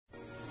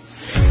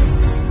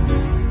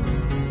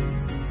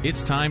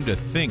It's time to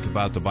think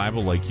about the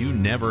Bible like you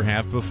never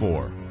have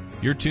before.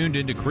 You're tuned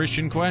into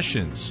Christian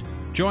Questions.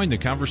 Join the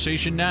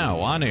conversation now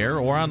on air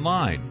or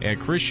online at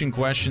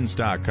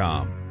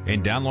ChristianQuestions.com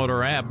and download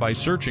our app by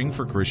searching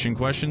for Christian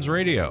Questions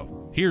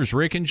Radio. Here's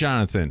Rick and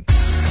Jonathan.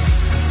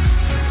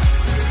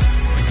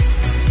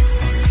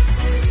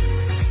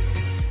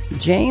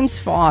 James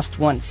Faust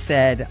once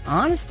said,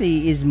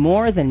 "Honesty is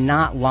more than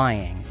not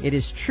lying. It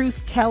is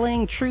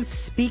truth-telling,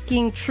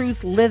 truth-speaking,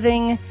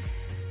 truth-living,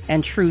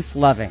 and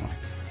truth-loving."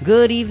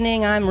 Good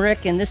evening, I'm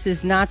Rick, and this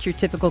is not your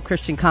typical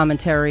Christian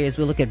commentary as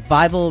we look at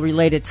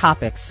Bible-related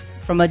topics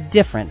from a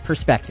different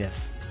perspective.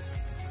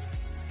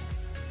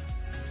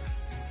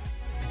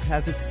 It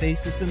has its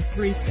basis in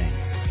three things: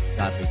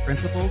 godly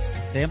principles,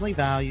 family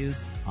values,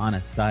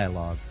 honest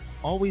dialogue,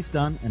 always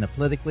done in a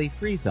politically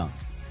free zone.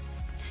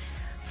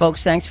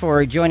 Folks, thanks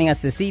for joining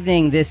us this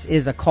evening. This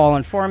is a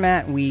call-in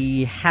format.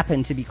 We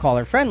happen to be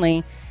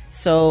caller-friendly,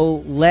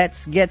 so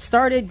let's get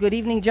started. Good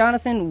evening,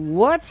 Jonathan.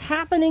 What's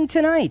happening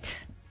tonight?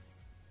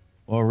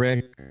 Well,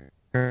 Rick,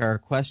 our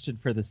question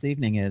for this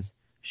evening is,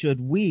 should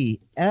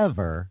we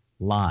ever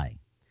lie?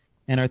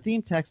 And our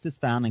theme text is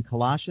found in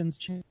Colossians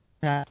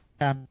chapter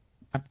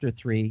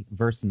 3,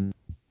 verse 9.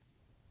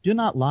 Do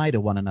not lie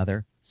to one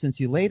another, since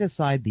you laid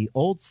aside the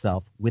old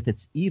self with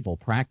its evil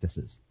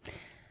practices.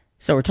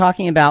 So we're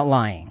talking about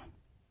lying.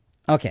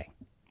 Okay,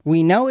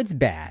 we know it's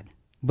bad,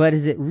 but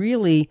is it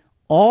really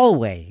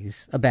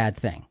always a bad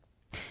thing?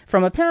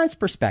 From a parent's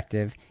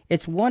perspective,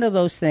 it's one of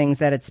those things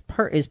that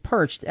is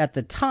perched at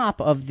the top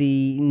of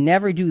the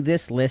never do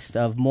this list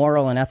of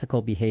moral and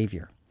ethical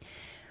behavior.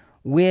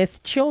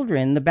 With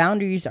children, the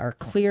boundaries are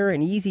clear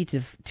and easy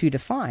to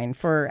define,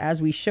 for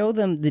as we show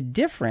them the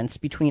difference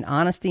between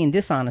honesty and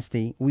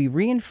dishonesty, we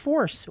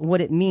reinforce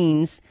what it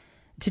means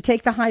to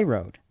take the high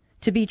road,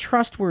 to be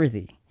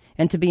trustworthy,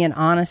 and to be an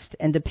honest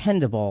and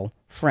dependable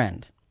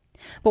friend.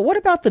 But what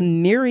about the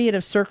myriad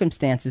of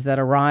circumstances that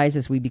arise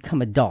as we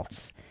become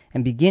adults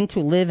and begin to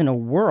live in a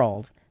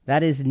world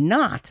that is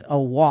not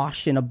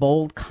awash in a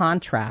bold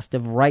contrast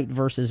of right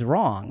versus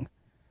wrong,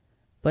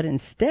 but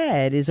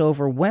instead is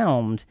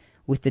overwhelmed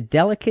with the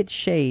delicate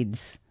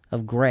shades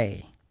of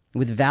gray,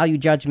 with value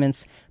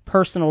judgments,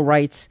 personal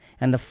rights,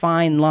 and the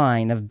fine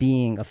line of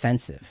being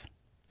offensive?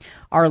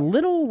 Are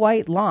little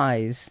white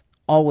lies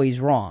always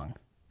wrong?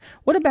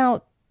 What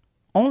about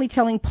only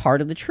telling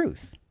part of the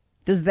truth?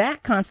 Does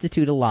that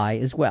constitute a lie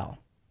as well?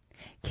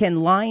 Can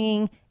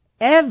lying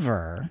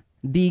ever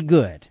be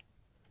good?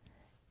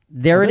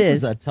 There it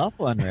is. This is a tough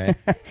one, Ray.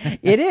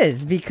 It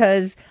is,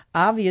 because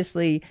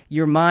obviously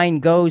your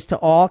mind goes to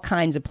all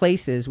kinds of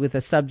places with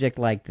a subject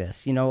like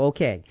this. You know,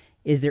 okay,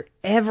 is there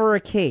ever a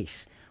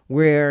case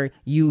where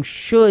you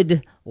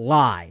should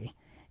lie?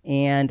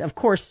 And of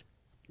course,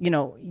 you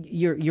know,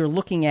 you're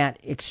looking at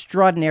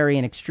extraordinary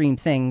and extreme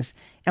things,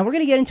 and we're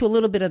going to get into a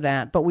little bit of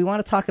that, but we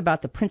want to talk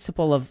about the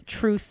principle of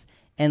truth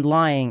and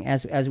lying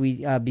as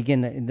we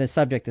begin the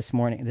subject this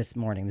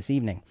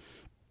evening.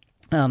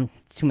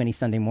 Too many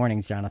Sunday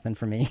mornings, Jonathan,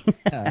 for me.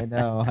 I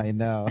know.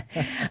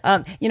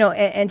 You know,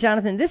 and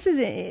Jonathan, this is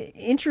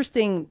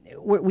interesting.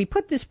 We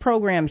put this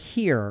program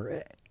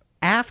here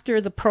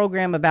after the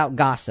program about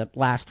gossip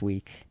last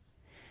week,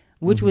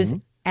 which was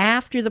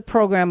after the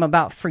program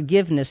about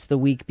forgiveness the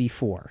week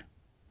before.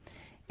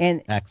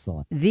 And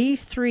excellent.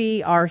 These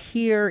three are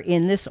here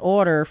in this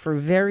order for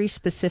very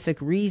specific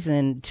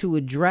reason to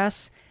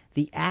address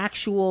the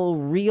actual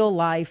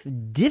real-life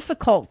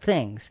difficult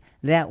things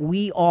that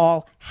we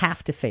all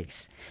have to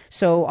face.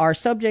 So our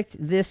subject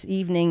this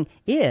evening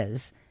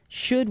is,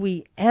 should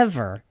we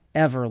ever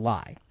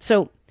lie?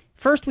 So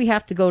first we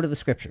have to go to the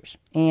Scriptures.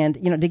 And,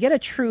 you know, to get a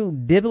true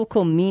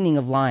biblical meaning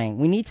of lying,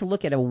 we need to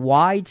look at a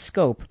wide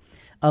scope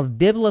of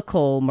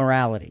biblical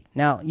morality.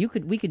 Now,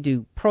 we could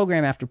do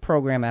program after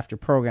program after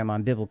program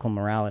on biblical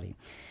morality.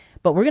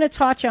 But we're going to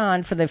touch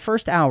on, for the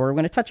first hour, we're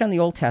going to touch on the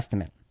Old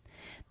Testament.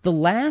 The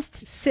last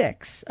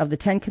 6 of the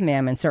 10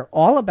 Commandments are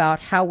all about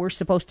how we're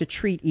supposed to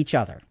treat each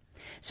other.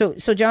 So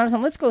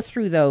Jonathan, let's go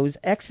through those.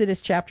 Exodus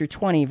chapter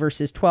 20,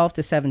 verses 12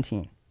 to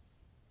 17. Do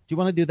you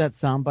want to do that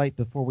soundbite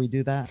before we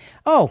do that?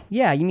 Oh,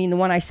 yeah. You mean the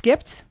one I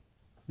skipped?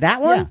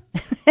 That one?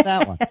 Yeah,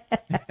 that one.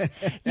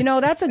 You know,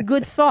 that's a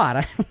good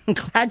thought. I'm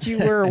glad you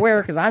were aware,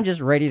 because I'm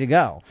just ready to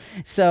go.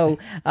 So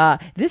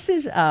this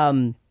is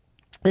a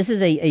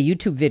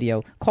YouTube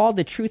video called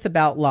The Truth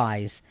About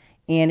Lies.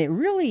 And it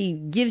really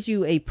gives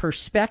you a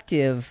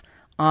perspective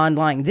on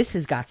lying. This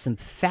has got some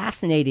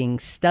fascinating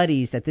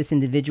studies that this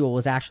individual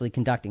was actually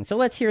conducting. So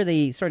let's hear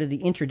the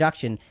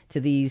introduction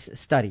to these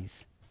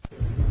studies.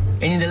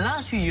 And in the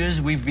last few years,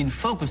 we've been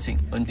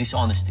focusing on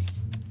dishonesty.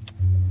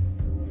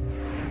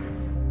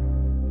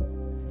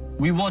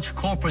 We watch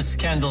corporate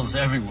scandals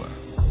everywhere.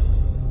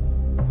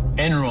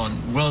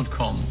 Enron,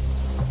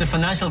 WorldCom, the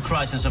financial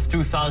crisis of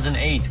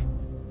 2008.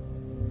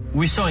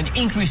 We saw an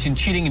increase in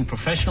cheating in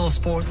professional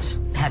sports.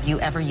 Have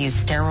you ever used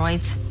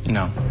steroids?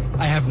 No.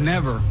 I have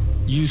never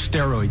used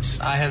steroids.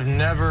 I have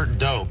never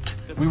doped.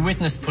 We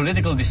witnessed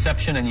political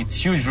deception and its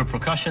huge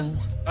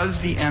repercussions.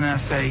 Does the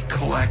NSA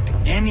collect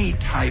any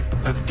type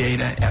of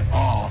data at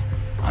all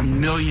on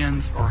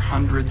millions or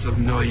hundreds of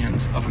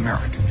millions of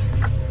Americans?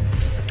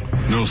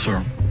 No,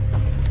 sir.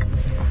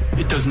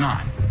 It does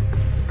not.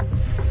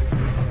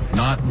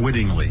 Not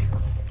wittingly.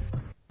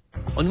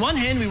 On one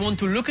hand, we want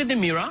to look at the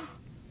mirror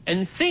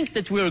and think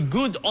that we're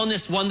good,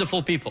 honest,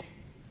 wonderful people.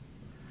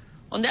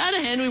 On the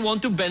other hand, we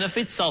want to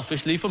benefit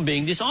selfishly from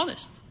being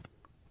dishonest.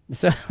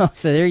 So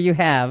there you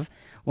have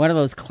one of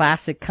those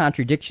classic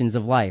contradictions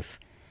of life.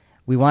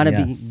 We want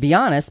to be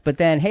honest, but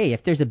then, hey,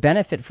 if there's a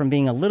benefit from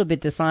being a little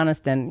bit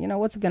dishonest, then,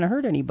 what's going to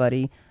hurt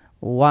anybody?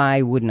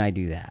 Why wouldn't I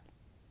do that?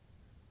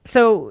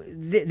 So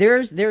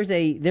there's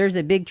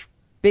a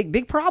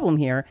big problem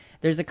here.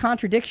 There's a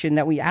contradiction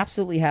that we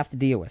absolutely have to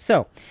deal with.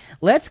 So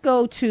let's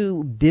go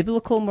to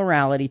biblical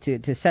morality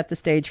to set the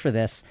stage for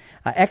this.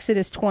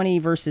 Exodus 20,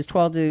 verses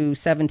 12 to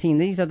 17.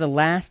 These are the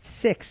last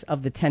 6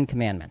 of the 10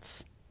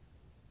 Commandments.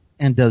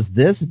 And does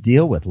this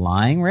deal with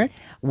lying, Rick?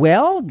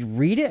 Well,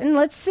 read it and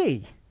let's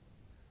see.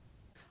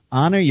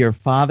 Honor your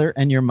father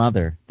and your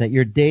mother, that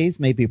your days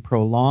may be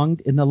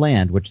prolonged in the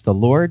land which the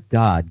Lord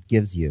God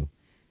gives you.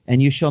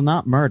 And you shall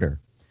not murder.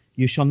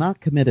 You shall not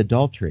commit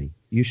adultery.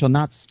 You shall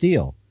not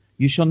steal.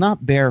 You shall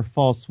not bear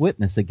false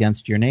witness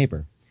against your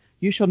neighbor.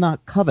 You shall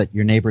not covet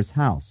your neighbor's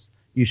house.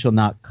 You shall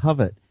not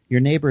covet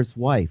your neighbor's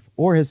wife,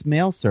 or his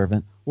male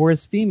servant, or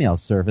his female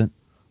servant,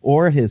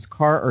 or his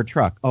car or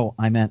truck. Oh,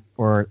 I meant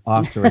or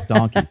ox or his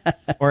donkey,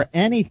 or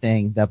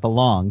anything that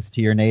belongs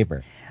to your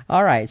neighbor.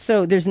 All right,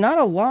 so there's not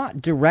a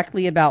lot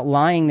directly about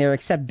lying there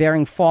except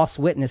bearing false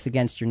witness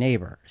against your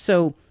neighbor.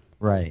 So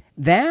right,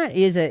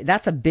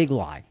 that's a big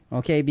lie,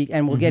 okay?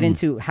 And we'll get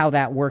into how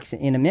that works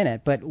in a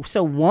minute. But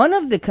so one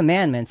of the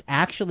commandments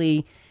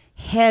actually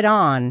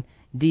head-on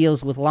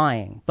deals with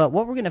lying. But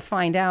what we're going to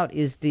find out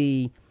is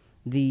the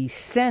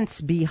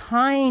sense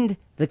behind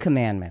the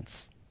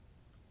commandments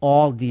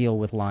all deal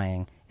with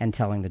lying and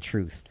telling the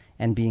truth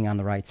and being on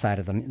the right side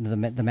of the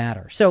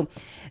matter. So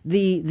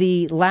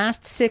the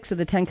last 6 of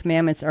the 10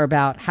 Commandments are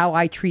about how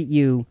I treat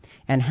you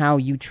and how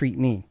you treat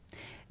me.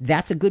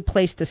 That's a good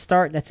place to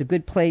start. That's a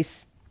good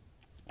place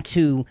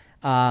to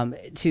kind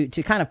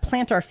of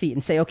plant our feet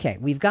and say, okay,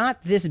 we've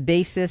got this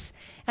basis.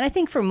 And I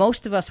think for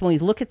most of us, when we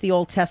look at the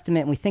Old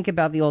Testament and we think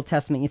about the Old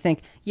Testament, you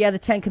think, yeah, the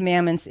 10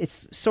 Commandments,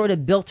 it's sort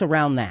of built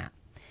around that.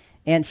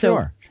 And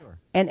so, sure.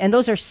 And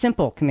those are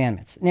simple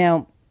commandments.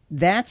 Now,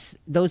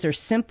 those are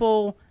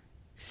simple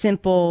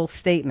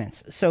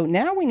statements. So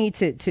now we need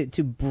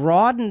to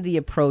broaden the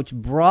approach,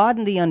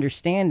 broaden the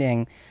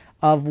understanding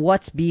of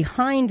what's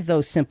behind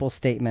those simple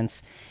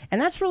statements. And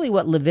that's really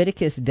what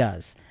Leviticus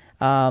does.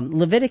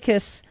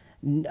 Leviticus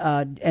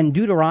and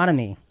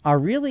Deuteronomy are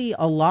really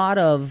a lot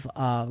of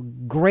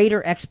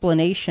greater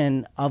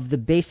explanation of the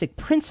basic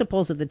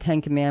principles of the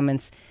Ten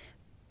Commandments,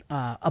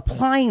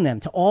 applying them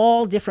to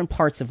all different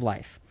parts of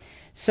life.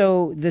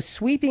 So the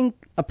sweeping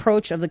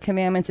approach of the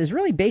commandments is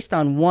really based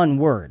on one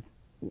word.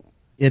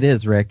 It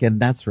is, Rick,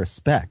 and that's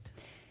respect.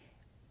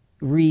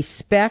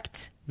 Respect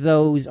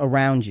those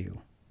around you.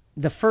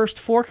 The first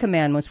 4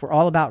 commandments were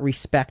all about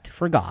respect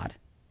for God.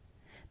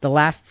 The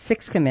last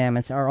 6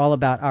 commandments are all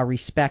about our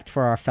respect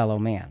for our fellow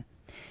man.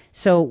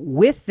 So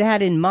with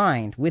that in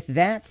mind, with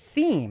that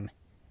theme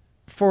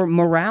for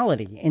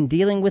morality in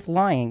dealing with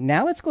lying,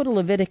 now let's go to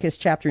Leviticus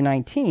chapter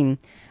 19,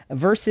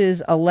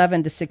 verses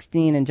 11 to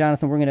 16. And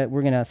Jonathan,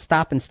 we're gonna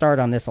stop and start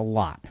on this a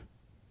lot.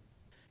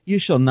 You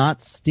shall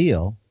not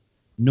steal,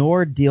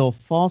 nor deal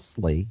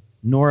falsely,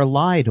 nor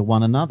lie to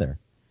one another.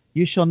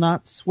 You shall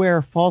not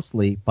swear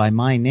falsely by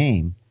my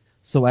name,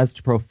 so as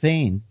to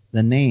profane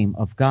the name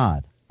of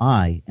God.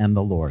 I am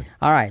the Lord.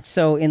 All right,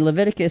 so in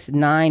Leviticus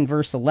 9,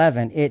 verse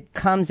 11, it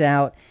comes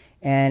out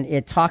and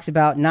it talks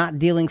about not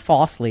dealing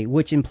falsely,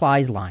 which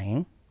implies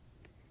lying.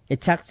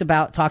 It talks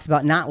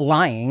about not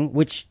lying,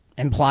 which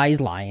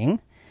implies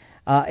lying.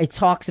 It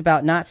talks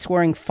about not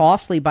swearing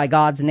falsely by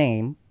God's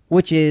name,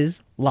 which is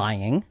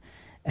lying.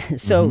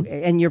 So,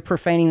 and you're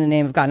profaning the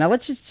name of God. Now,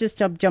 let's just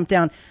jump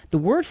down. The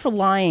word for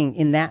lying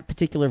in that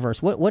particular verse,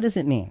 what does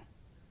it mean?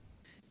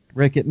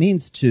 Rick, it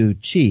means to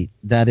cheat,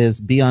 that is,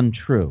 be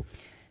untrue.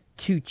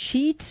 To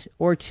cheat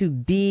or to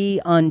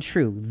be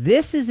untrue.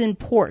 This is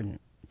important,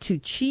 to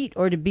cheat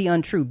or to be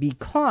untrue,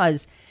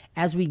 because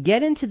as we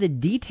get into the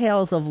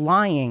details of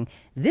lying,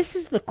 this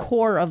is the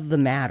core of the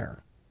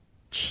matter.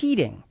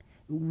 Cheating.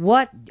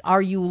 What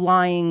are you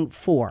lying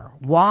for?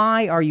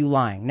 Why are you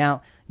lying?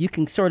 Now, you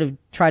can sort of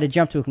try to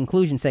jump to a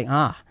conclusion saying,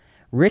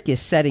 Rick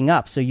is setting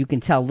up so you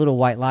can tell little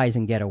white lies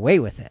and get away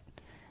with it.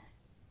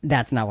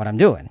 That's not what I'm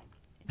doing.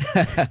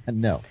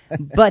 No.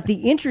 But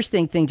the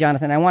interesting thing,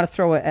 Jonathan, I want to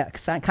throw a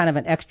kind of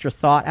an extra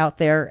thought out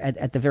there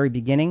at the very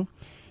beginning,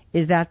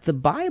 is that the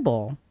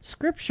Bible,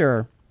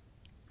 Scripture,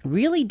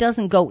 really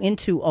doesn't go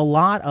into a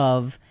lot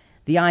of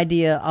the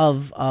idea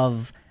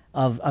of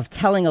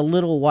telling a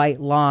little white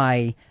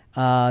lie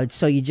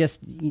so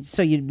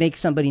you make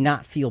somebody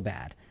not feel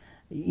bad.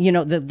 You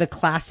know, the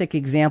classic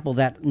example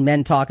that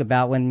men talk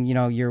about when,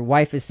 your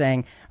wife is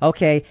saying,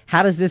 okay,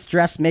 how does this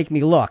dress make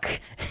me look?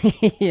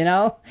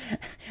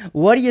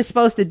 What are you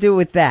supposed to do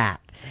with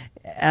that?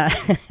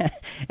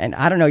 And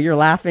I don't know, you're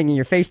laughing and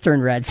your face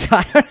turned red, so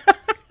I don't know.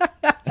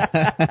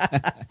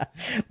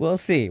 We'll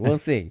see.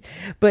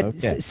 But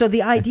Okay. so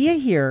the idea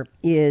here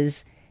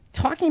is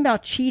talking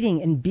about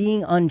cheating and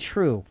being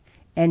untrue,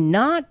 and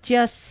not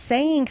just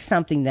saying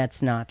something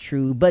that's not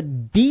true,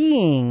 but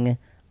being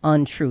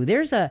untrue.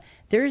 There's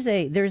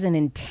an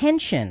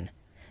intention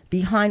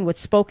behind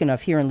what's spoken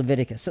of here in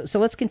Leviticus. So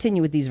let's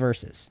continue with these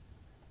verses.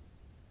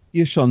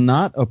 You shall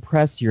not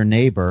oppress your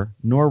neighbor,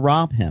 nor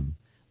rob him.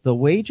 The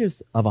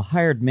wages of a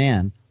hired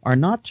man are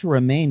not to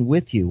remain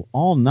with you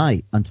all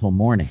night until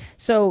morning.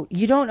 So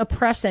you don't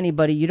oppress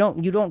anybody. You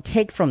don't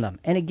take from them.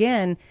 And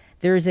again,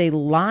 there's a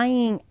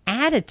lying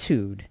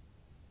attitude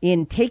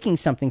in taking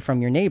something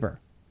from your neighbor.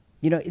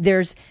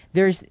 There's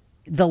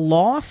the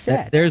law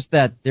said. There's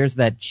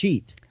that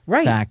cheat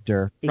Right.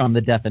 factor from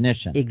the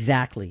definition.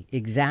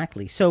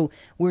 Exactly. So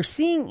we're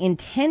seeing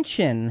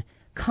intention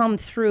come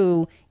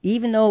through,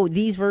 even though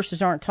these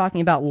verses aren't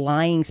talking about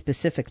lying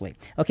specifically.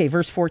 Okay,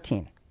 verse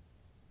 14.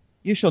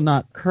 You shall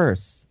not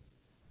curse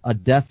a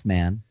deaf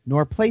man,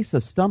 nor place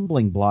a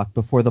stumbling block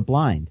before the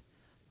blind,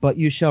 but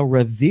you shall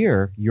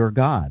revere your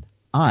God.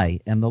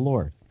 I am the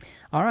Lord.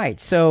 All right,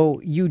 so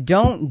you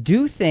don't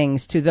do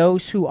things to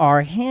those who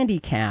are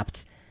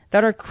handicapped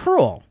that are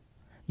cruel.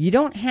 You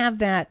don't have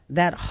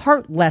that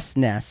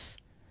heartlessness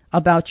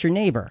about your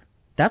neighbor.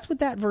 That's what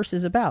that verse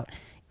is about.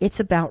 It's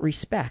about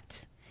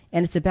respect.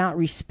 And it's about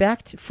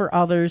respect for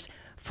others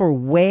for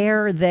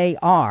where they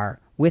are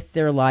with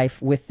their life,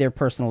 with their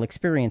personal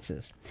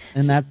experiences.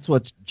 And that's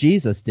what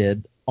Jesus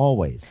did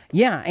always.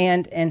 Yeah,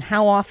 and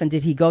how often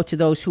did he go to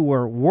those who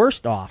were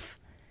worst off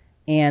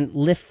and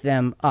lift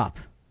them up?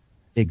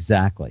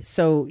 Exactly.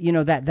 So,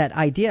 that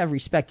idea of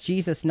respect,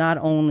 Jesus not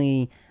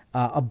only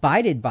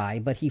abided by,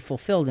 but he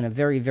fulfilled in a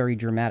very, very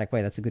dramatic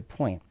way. That's a good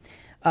point.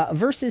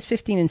 Verses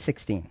 15 and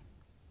 16.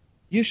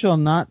 You shall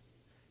not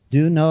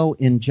do no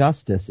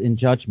injustice in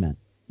judgment.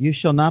 You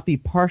shall not be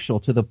partial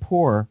to the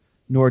poor,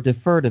 nor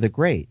defer to the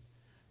great.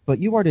 But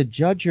you are to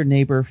judge your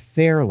neighbor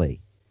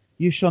fairly.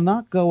 You shall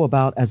not go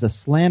about as a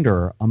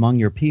slanderer among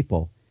your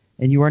people,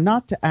 and you are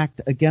not to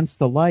act against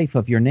the life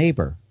of your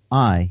neighbor.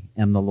 I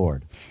am the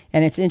Lord.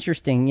 And it's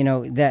interesting,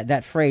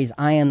 that phrase,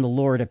 I am the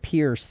Lord,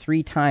 appears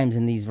 3 times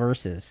in these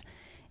verses.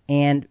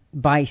 And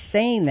by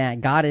saying that,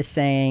 God is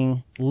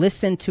saying,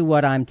 listen to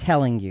what I'm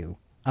telling you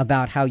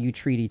about how you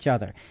treat each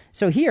other.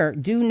 So here,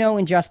 do no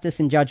injustice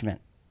in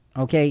judgment.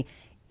 Okay?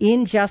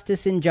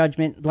 Injustice in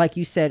judgment, like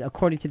you said,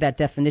 according to that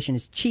definition,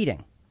 is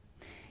cheating.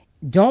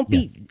 Don't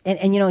be, yes.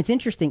 and it's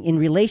interesting, in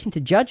relation to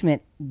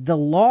judgment, the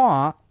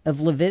law of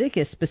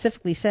Leviticus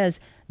specifically says,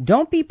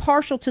 don't be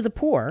partial to the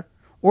poor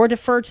or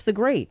defer to the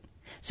great.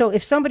 So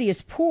if somebody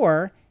is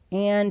poor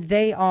and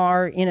they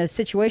are in a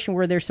situation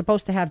where they're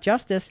supposed to have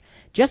justice,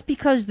 just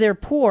because they're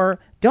poor,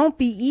 don't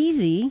be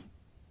easy.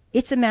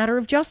 It's a matter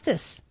of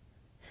justice.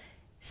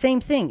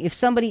 Same thing, if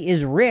somebody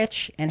is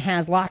rich and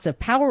has lots of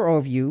power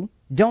over you,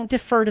 don't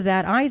defer to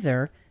that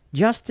either.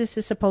 Justice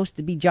is supposed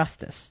to be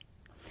justice.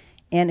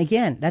 And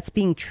again, that's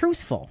being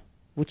truthful,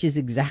 which is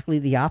exactly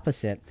the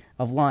opposite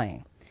of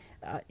lying.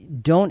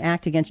 Don't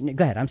act against...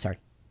 Go ahead, I'm sorry.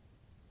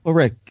 Well,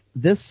 Rick,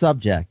 this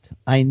subject,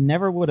 I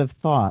never would have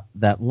thought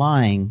that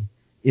lying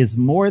is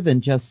more than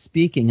just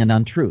speaking an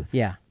untruth.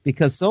 Yeah.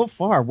 Because so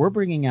far, we're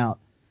bringing out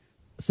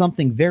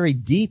something very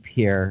deep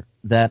here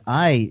that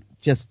I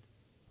just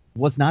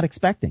was not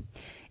expecting.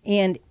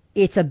 And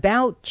it's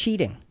about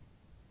cheating.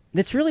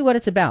 That's really what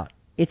it's about.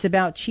 It's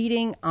about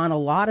cheating on a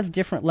lot of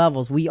different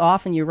levels.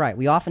 You're right,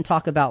 we often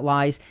talk about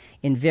lies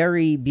in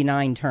very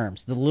benign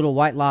terms, the little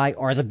white lie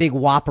or the big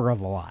whopper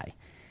of a lie.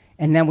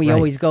 And then we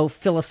always go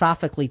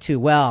philosophically to,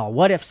 well,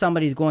 what if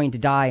somebody's going to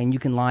die and you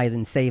can lie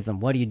and save them?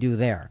 What do you do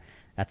there?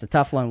 That's a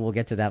tough one. We'll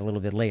get to that a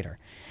little bit later.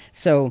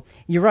 So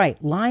you're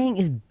right. Lying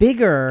is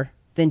bigger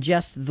than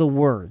just the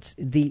words.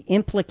 The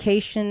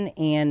implication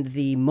and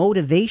the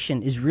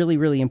motivation is really,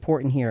 really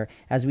important here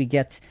as we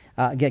get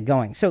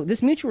going. So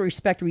this mutual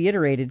respect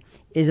reiterated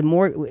is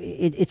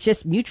it's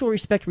just mutual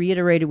respect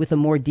reiterated with a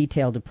more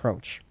detailed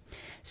approach.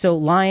 So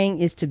lying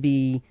is to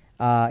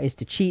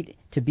cheat,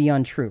 to be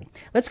untrue.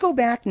 Let's go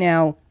back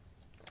now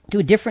to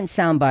a different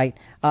soundbite.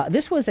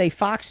 This was a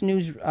Fox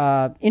News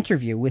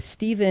interview with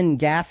Stephen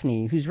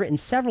Gaffney, who's written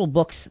several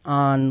books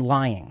on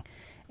lying.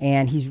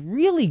 And he's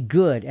really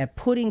good at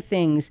putting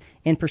things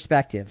in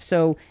perspective.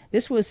 So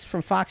this was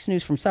from Fox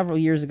News from several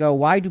years ago.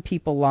 Why do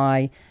people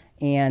lie?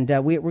 And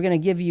we're going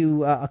to give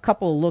you a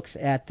couple of looks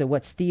at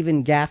what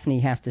Stephen Gaffney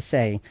has to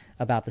say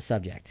about the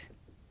subject.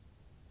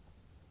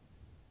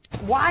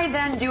 Why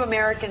then do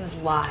Americans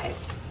lie?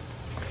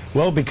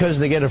 Well, because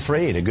they get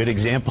afraid. A good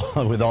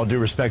example, with all due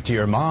respect to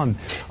your mom,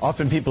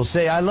 often people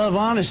say, I love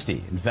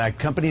honesty. In fact,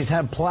 companies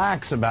have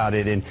plaques about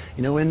it. And,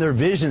 in their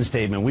vision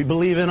statement, we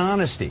believe in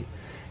honesty.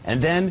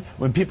 And then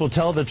when people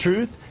tell the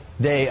truth,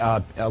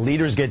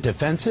 leaders get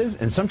defensive,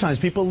 and sometimes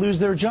people lose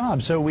their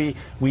jobs. So we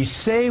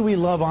say we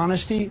love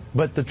honesty,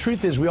 but the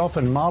truth is we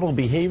often model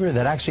behavior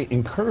that actually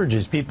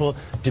encourages people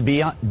to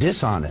be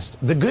dishonest.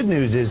 The good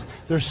news is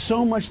there's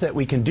so much that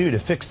we can do to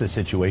fix the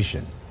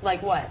situation.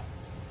 Like what?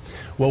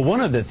 Well,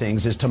 one of the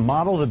things is to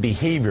model the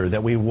behavior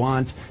that we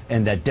want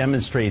and that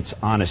demonstrates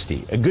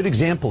honesty. A good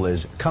example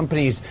is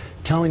companies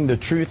telling the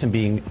truth and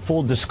being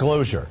full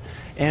disclosure.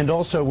 And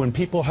also when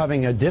people are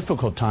having a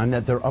difficult time,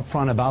 that they're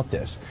upfront about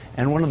this.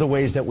 And one of the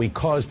ways that we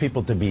cause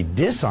people to be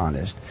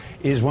dishonest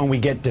is when we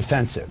get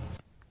defensive.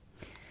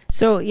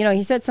 So,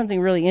 he said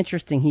something really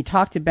interesting. He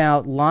talked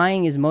about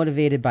lying is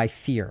motivated by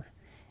fear.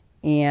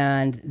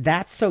 And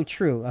that's so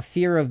true. A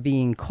fear of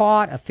being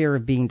caught, a fear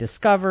of being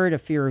discovered, a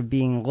fear of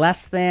being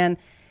less than.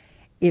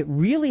 It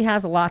really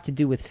has a lot to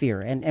do with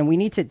fear. And we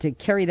need to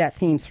carry that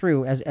theme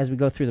through as we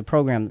go through the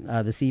program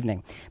this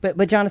evening.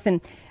 But Jonathan,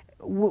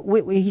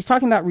 he's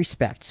talking about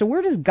respect. So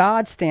where does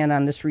God stand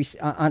on this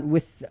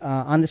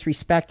on this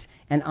respect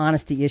and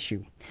honesty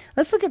issue?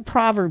 Let's look at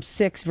Proverbs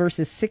 6,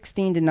 verses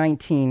 16 to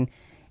 19.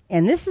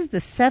 And this is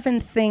the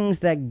 7 things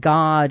that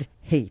God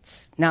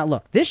hates. Now,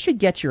 look, this should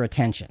get your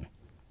attention.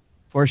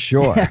 For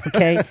sure.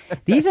 Okay?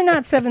 These are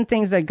not 7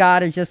 things that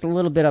God is just a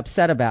little bit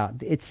upset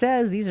about. It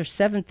says these are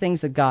 7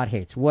 things that God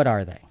hates. What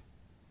are they?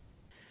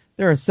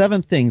 There are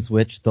 7 things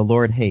which the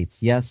Lord hates.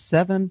 Yes,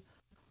 7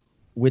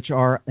 which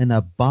are an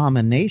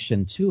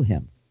abomination to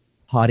him.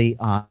 Haughty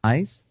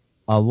eyes,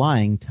 a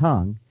lying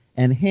tongue,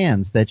 and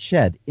hands that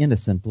shed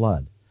innocent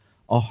blood.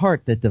 A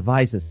heart that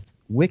devises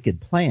wicked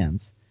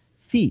plans,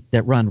 feet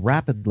that run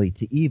rapidly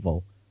to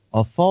evil,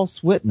 a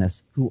false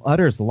witness who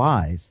utters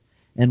lies,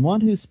 and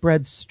one who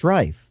spreads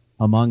strife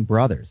among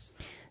brothers.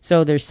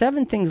 So there's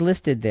 7 things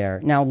listed there.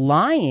 Now,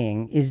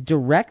 lying is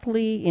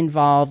directly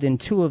involved in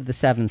 2 of the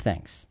 7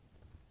 things.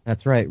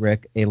 That's right,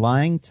 Rick. A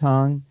lying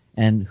tongue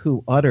and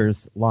who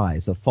utters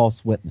lies, a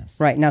false witness.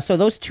 Right. Now, so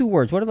those 2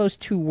 words, what do those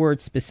 2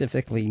 words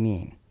specifically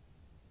mean?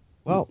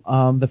 Well,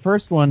 the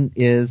first one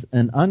is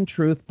an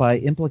untruth, by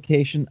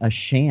implication, a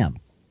sham.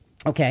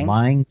 Okay.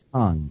 Lying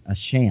tongue, a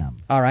sham.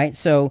 All right.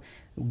 So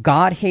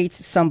God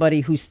hates somebody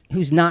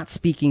who's not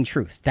speaking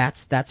truth.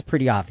 That's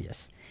pretty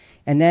obvious.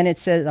 And then it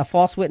says a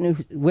false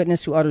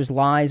witness who utters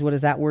lies. What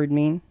does that word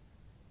mean?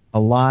 A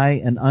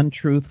lie, an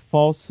untruth,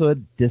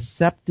 falsehood,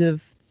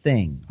 deceptive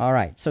thing. All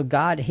right. So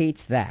God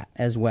hates that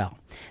as well.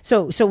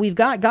 So we've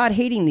got God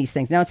hating these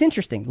things. Now it's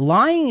interesting.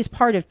 Lying is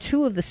part of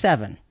 2 of the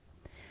 7.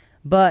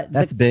 But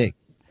that's big.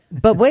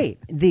 But wait,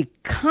 the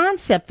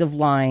concept of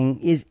lying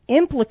is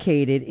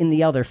implicated in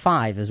the other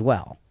 5 as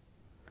well.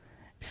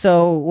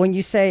 So when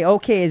you say,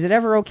 okay, is it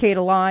ever okay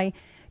to lie?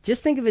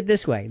 Just think of it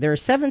this way. There are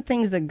 7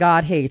 things that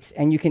God hates,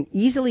 and you can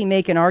easily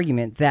make an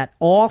argument that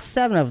all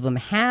 7 of them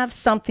have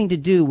something to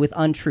do with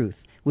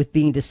untruth, with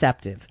being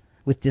deceptive,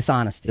 with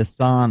dishonesty.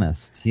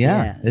 Dishonest.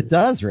 Yeah, it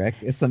does, Rick.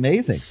 It's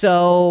amazing.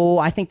 So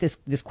I think this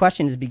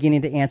question is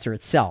beginning to answer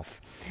itself.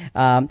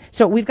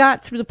 So we've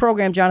got, through the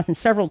program, Jonathan,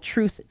 several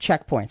truth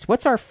checkpoints.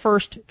 What's our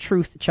first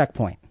truth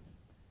checkpoint?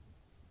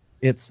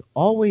 It's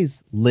always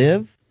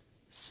live,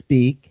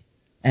 speak,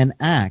 and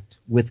act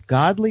with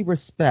godly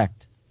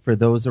respect for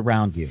those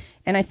around you.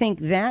 And I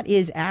think that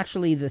is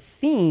actually the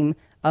theme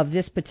of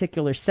this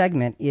particular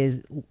segment,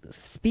 is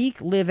speak,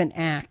 live, and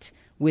act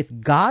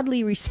with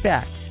godly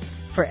respect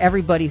for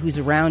everybody who's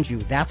around you.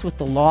 That's what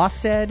the law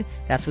said,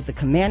 that's what the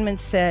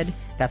commandments said,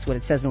 that's what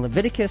it says in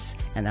Leviticus,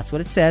 and that's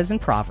what it says in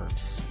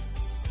Proverbs.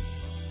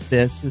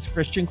 This is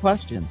Christian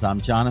Questions.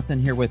 I'm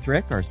Jonathan here with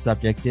Rick. Our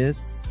subject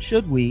is,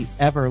 should we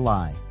ever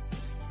lie?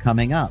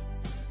 Coming up.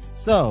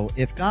 So,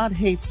 if God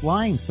hates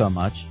lying so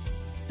much,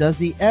 does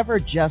he ever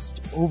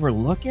just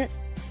overlook it?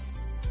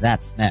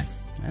 That's next.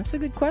 That's a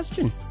good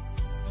question.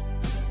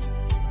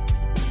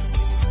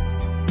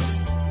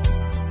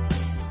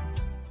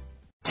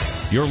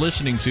 You're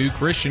listening to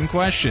Christian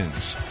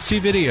Questions. See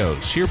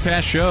videos, hear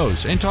past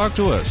shows, and talk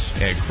to us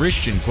at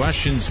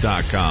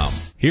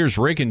ChristianQuestions.com. Here's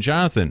Rick and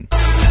Jonathan.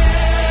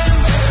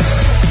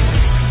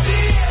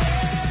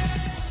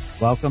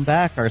 Welcome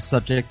back. Our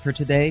subject for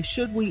today,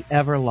 should we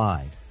ever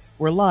lie?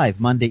 We're live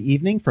Monday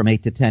evening from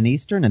 8 to 10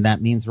 Eastern, and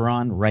that means we're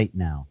on right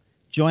now.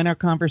 Join our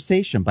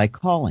conversation by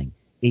calling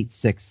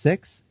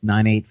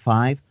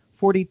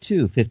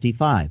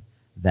 866-985-4255.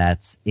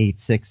 That's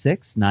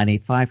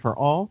 866-985 for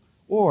all,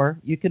 or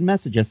you can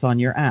message us on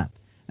your app.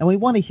 And we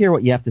want to hear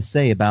what you have to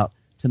say about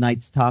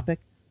tonight's topic.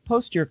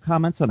 Post your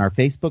comments on our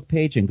Facebook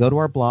page and go to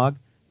our blog.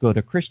 Go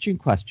to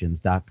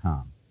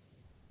ChristianQuestions.com.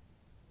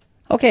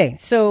 Okay,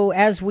 so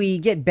as we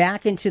get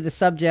back into the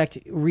subject,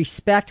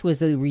 respect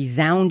was a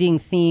resounding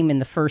theme in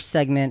the first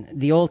segment.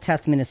 The Old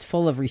Testament is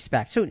full of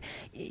respect. So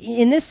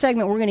in this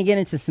segment, we're going to get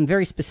into some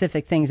very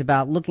specific things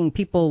about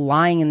people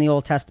lying in the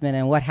Old Testament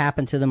and what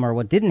happened to them or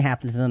what didn't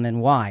happen to them and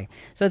why.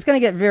 So it's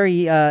going to get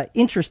very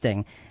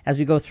interesting as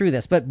we go through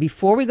this. But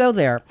before we go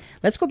there,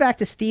 let's go back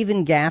to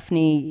Stephen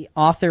Gaffney,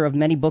 author of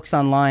many books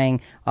on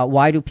lying.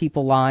 Why Do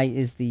People Lie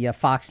is the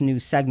Fox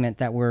News segment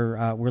that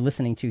we're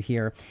listening to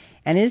here.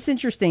 And it's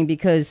interesting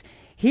because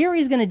here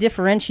he's going to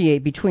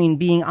differentiate between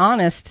being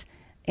honest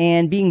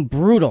and being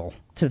brutal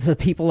to the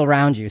people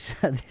around you.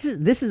 So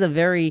this is a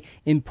very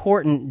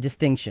important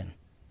distinction.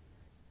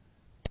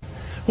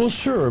 Well,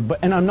 sure,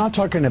 and I'm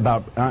talking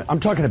about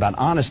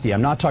honesty.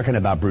 I'm not talking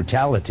about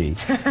brutality.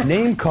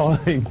 Name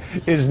calling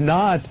is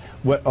not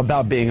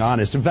about being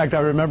honest. In fact, I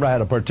remember I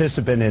had a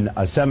participant in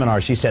a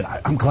seminar. She said,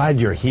 "I'm glad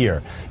you're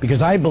here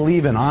because I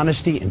believe in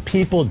honesty, and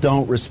people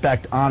don't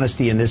respect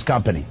honesty in this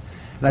company."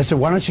 And I said,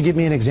 "Why don't you give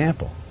me an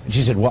example?" And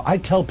she said, "Well, I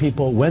tell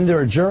people when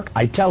they're a jerk,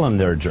 I tell them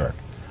they're a jerk."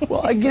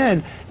 Well,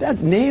 again, that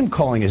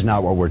name-calling is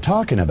not what we're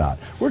talking about.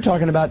 We're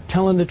talking about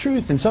telling the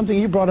truth, and something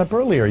you brought up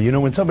earlier. You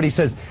know, when somebody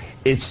says,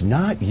 "It's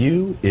not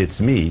you,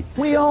 it's me,"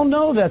 we all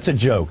know that's a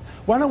joke.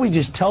 Why don't we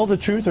just tell the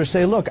truth or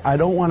say, "Look, I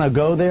don't want to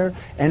go there,"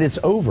 and it's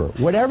over.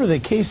 Whatever the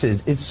case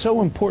is, it's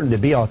so important to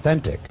be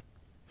authentic.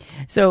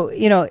 So,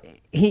 you know,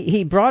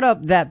 he brought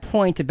up that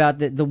point about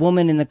the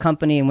woman in the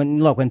company, and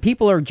when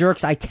people are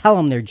jerks, I tell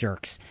them they're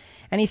jerks.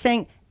 And he's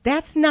saying,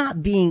 that's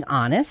not being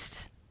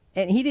honest.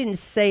 And he didn't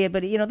say it,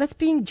 but, you know, that's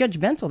being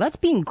judgmental. That's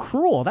being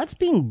cruel. That's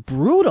being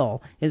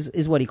brutal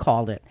is what he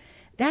called it.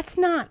 That's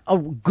not a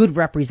good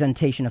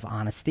representation of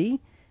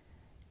honesty.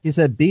 He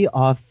said be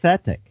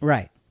authentic.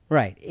 Right.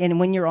 And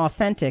when you're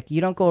authentic,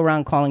 you don't go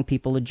around calling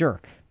people a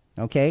jerk,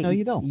 okay? No,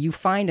 you don't. You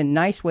find a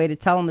nice way to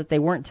tell them that they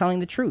weren't telling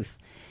the truth.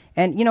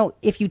 And, you know,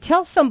 if you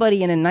tell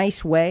somebody in a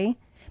nice way,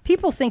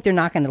 people think they're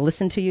not going to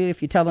listen to you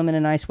if you tell them in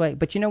a nice way.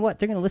 But you know what?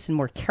 They're going to listen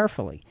more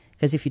carefully.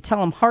 Because if you tell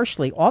them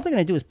harshly, all they're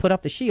going to do is put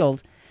up the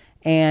shield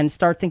and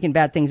start thinking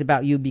bad things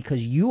about you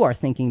because you are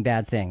thinking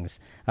bad things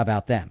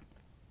about them.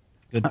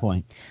 Good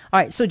point. All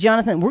right, so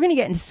Jonathan, we're going to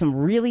get into some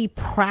really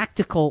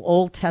practical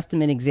Old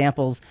Testament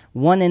examples,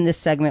 one in this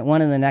segment,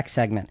 one in the next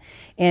segment.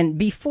 And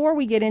before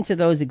we get into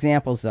those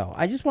examples, though,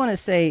 I just want to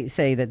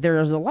say that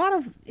there's a lot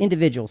of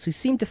individuals who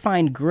seem to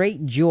find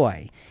great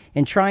joy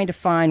in trying to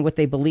find what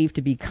they believe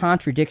to be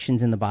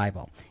contradictions in the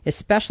Bible,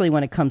 especially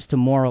when it comes to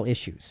moral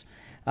issues.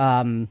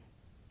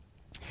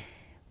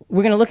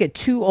 We're going to look at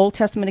two Old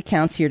Testament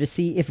accounts here to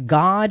see if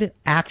God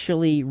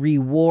actually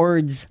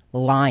rewards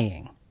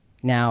lying.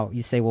 Now,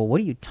 you say, well,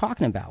 what are you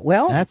talking about?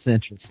 Well, that's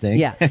interesting.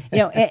 Yeah. You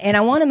know, and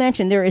I want to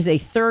mention there is a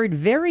third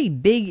very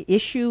big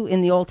issue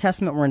in the Old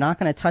Testament we're not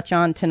going to touch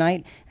on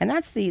tonight, and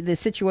that's the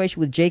situation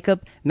with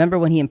Jacob. Remember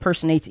when he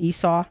impersonates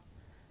Esau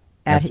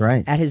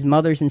at his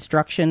mother's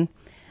instruction?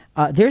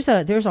 There's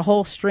a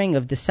whole string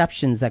of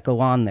deceptions that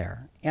go on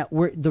there.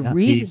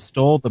 He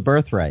stole the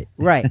birthright.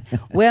 Right.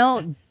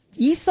 Well,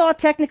 Esau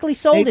technically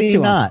sold it to him.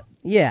 Maybe not.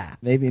 Yeah.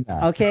 Maybe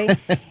not. Okay.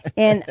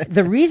 And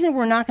the reason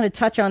we're not going to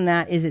touch on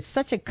that is it's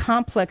such a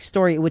complex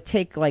story, it would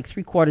take like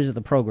 3/4 of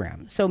the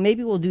program. So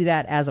maybe we'll do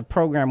that as a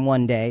program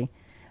one day,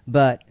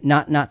 but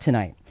not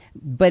tonight.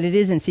 But it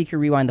is in CQ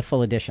Rewind, the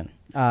full edition,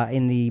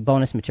 in the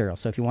bonus material.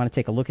 So if you want to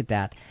take a look at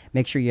that,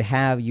 make sure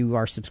you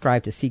are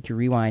subscribed to CQ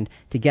Rewind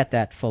to get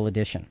that full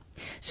edition.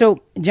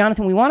 So,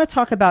 Jonathan, we want to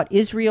talk about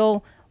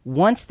Israel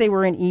once they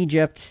were in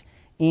Egypt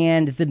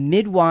and the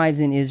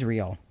midwives in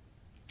Israel.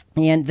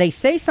 And they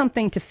say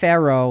something to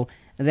Pharaoh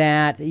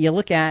that you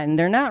look at, and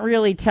they're not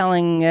really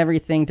telling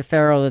everything to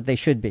Pharaoh that they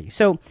should be.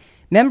 So,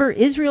 remember,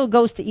 Israel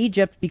goes to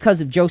Egypt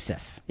because of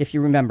Joseph, if you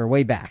remember,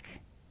 way back.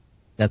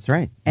 That's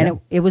right. And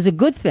it was a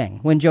good thing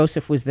when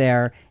Joseph was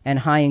there and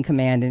high in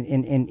command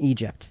in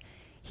Egypt.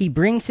 He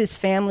brings his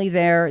family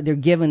there. They're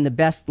given the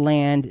best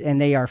land, and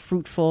they are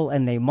fruitful,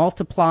 and they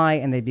multiply,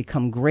 and they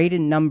become great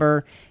in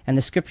number. And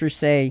the scriptures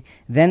say,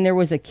 then there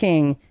was a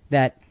king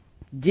that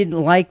didn't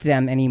like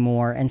them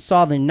anymore and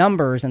saw the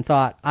numbers and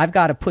thought, I've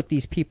got to put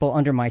these people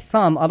under my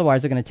thumb,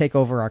 otherwise they're going to take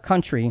over our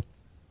country.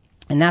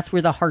 And that's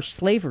where the harsh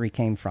slavery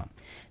came from.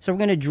 So we're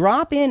going to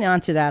drop in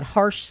onto that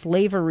harsh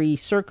slavery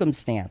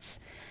circumstance.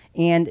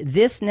 And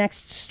this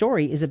next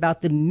story is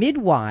about the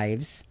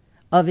midwives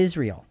of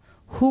Israel,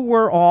 who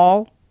were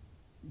all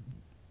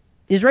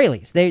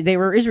Israelis. They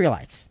were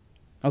Israelites.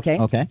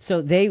 Okay.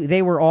 So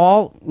they were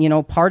all,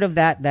 part of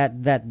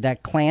that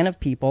clan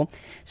of people.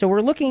 So we're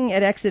looking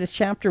at Exodus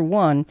chapter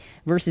 1,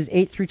 verses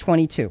 8 through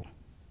 22.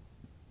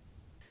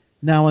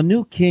 Now a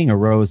new king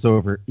arose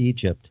over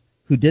Egypt,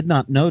 who did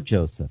not know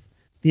Joseph.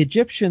 The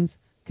Egyptians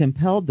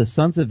compelled the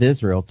sons of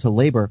Israel to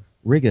labor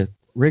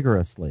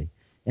rigorously,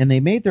 and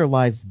they made their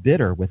lives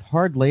bitter with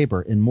hard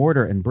labor in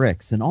mortar and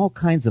bricks, and all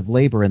kinds of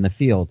labor in the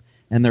field,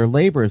 and their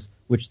labors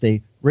which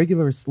they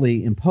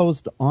rigorously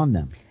imposed on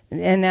them.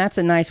 And that's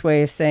a nice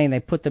way of saying they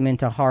put them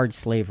into hard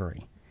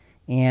slavery.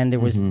 And there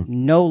was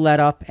no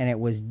let up, and it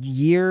was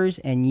years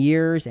and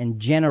years and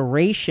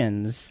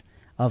generations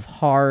of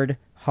hard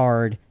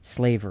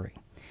slavery.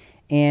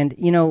 And,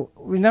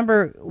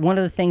 remember one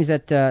of the things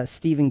that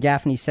Stephen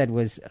Gaffney said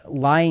was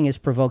lying is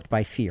provoked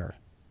by fear.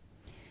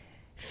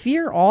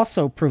 Fear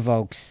also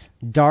provokes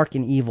dark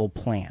and evil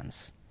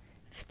plans.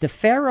 The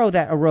Pharaoh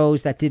that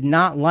arose that did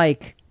not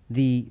like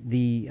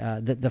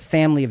the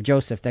family of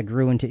Joseph that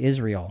grew into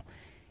Israel,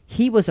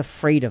 he was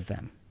afraid of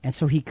them. And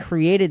so he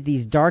created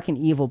these dark and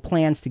evil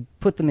plans to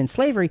put them in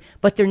slavery,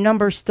 but their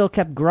numbers still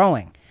kept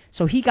growing.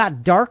 So he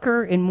got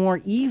darker and more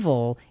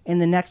evil in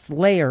the next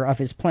layer of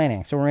his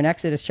planning. So we're in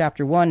Exodus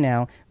chapter 1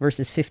 now,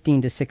 verses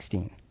 15 to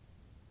 16.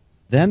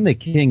 Then the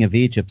king of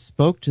Egypt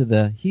spoke to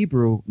the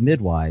Hebrew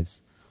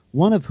midwives,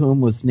 one of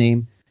whom was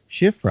named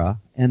Shiphrah,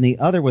 and the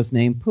other was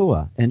named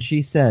Puah. And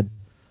she said,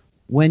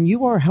 when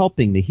you are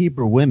helping the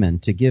Hebrew women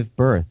to give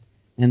birth,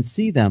 and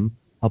see them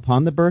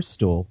upon the birth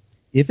stool,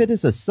 if it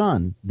is a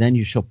son, then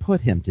you shall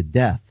put him to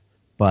death.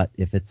 But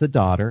if it's a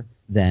daughter,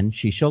 then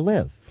she shall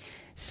live.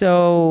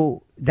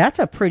 So that's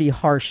a pretty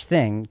harsh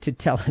thing to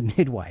tell a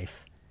midwife.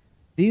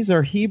 These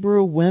are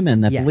Hebrew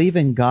women that believe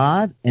in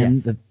God,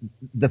 and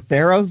the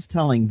Pharaoh's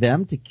telling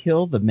them to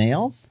kill the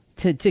males?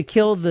 To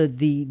kill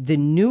the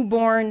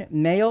newborn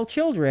male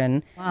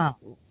children. Wow.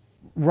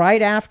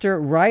 Right after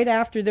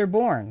they're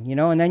born,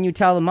 and then you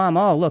tell the mom,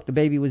 oh, look, the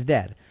baby was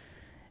dead.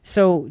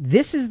 So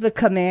this is the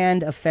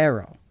command of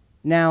Pharaoh.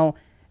 Now,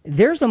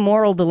 there's a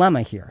moral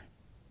dilemma here.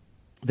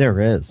 There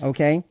is.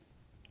 Okay?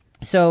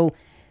 So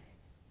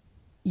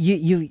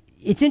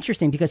it's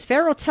interesting because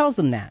Pharaoh tells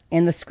them that.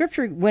 And the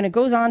scripture, when it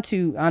goes on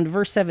to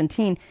verse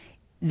 17,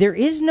 there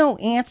is no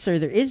answer,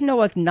 there is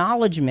no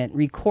acknowledgement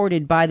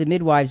recorded by the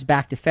midwives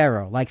back to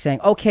Pharaoh, like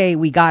saying, okay,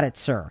 we got it,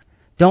 sir.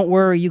 Don't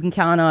worry, you can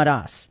count on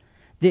us.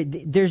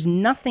 There's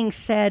nothing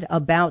said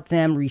about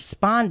them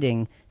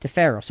responding to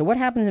Pharaoh. So what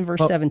happens in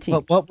verse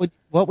 17? But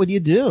what would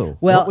you do?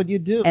 Well, what would you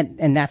do?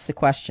 And that's the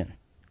question.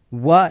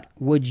 What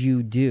would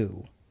you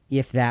do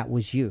if that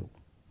was you?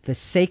 The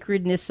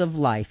sacredness of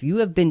life. You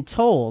have been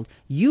told,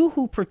 you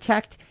who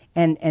protect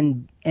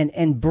and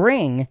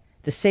bring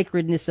the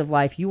sacredness of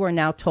life, you are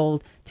now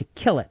told to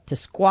kill it, to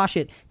squash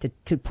it,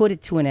 to put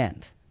it to an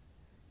end.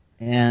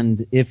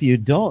 And if you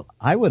don't,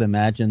 I would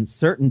imagine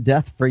certain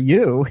death for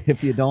you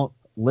if you don't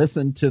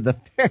listen to the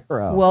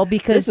Pharaoh. Well,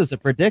 because this is a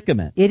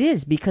predicament. It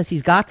is, because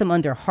he's got them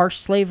under harsh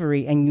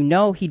slavery, and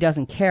he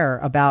doesn't care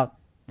about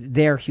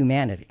their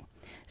humanity.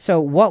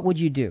 So what would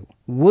you do?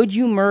 Would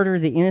you murder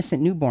the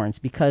innocent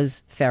newborns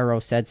because Pharaoh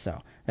said so?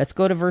 Let's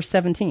go to verse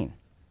 17.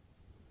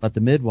 But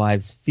the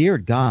midwives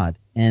feared God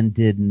and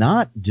did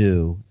not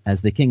do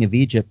as the king of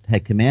Egypt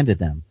had commanded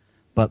them,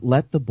 but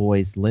let the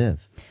boys live.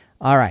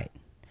 All right.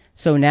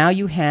 So now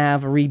you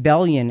have a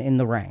rebellion in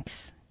the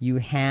ranks. You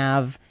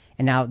have...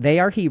 And now they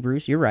are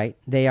Hebrews, you're right.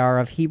 They are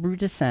of Hebrew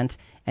descent,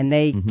 and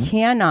they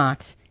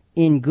cannot,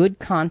 in good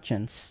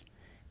conscience,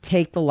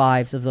 take the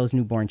lives of those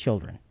newborn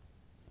children.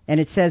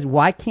 And it says,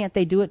 why can't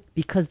they do it?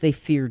 Because they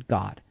feared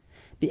God.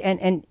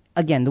 And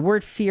again, the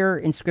word fear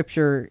in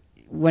Scripture,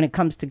 when it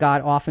comes to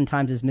God,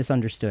 oftentimes is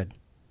misunderstood.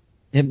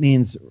 It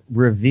means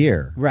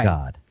revere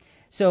God.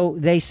 So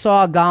they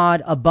saw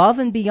God above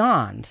and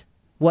beyond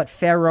what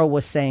Pharaoh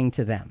was saying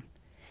to them.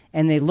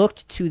 And they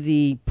looked to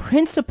the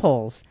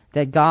principles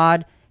that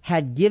God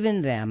had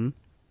given them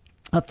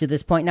up to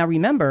this point. Now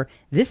remember,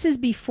 this is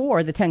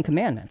before the Ten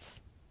Commandments.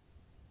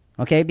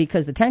 Okay,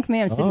 because the Ten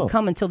Commandments didn't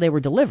come until they were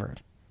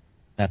delivered.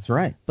 That's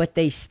right. But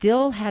they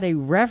still had a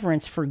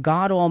reverence for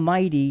God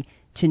Almighty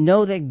to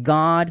know that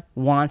God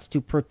wants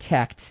to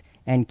protect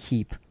and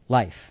keep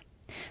life.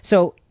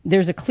 So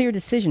there's a clear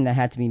decision that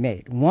had to be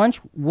made.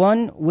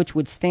 One which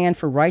would stand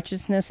for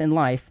righteousness and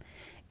life,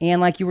 and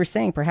like you were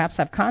saying, perhaps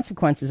have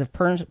consequences of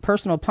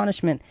personal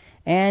punishment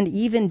and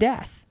even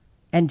death.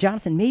 And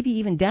Jonathan, maybe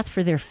even death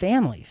for their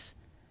families.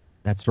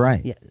 That's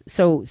right. Yeah.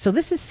 So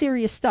this is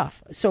serious stuff.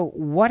 So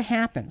what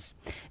happens?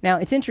 Now,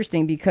 it's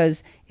interesting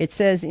because it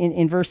says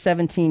in verse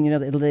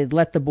 17, they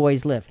let the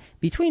boys live.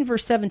 Between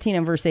verse 17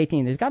 and verse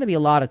 18, there's got to be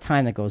a lot of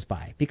time that goes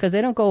by because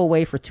they don't go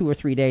away for 2 or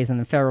 3 days and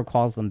then Pharaoh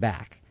calls them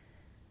back.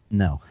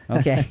 No.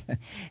 Okay.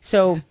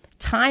 So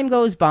time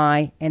goes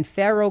by and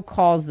Pharaoh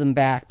calls them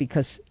back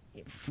because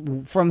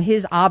from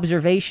his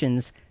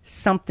observations,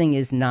 something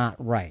is not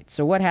right.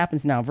 So what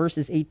happens now?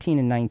 Verses 18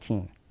 and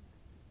 19.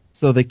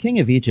 So the king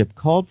of Egypt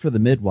called for the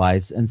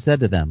midwives and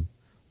said to them,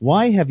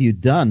 why have you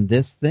done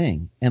this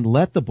thing and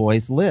let the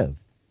boys live?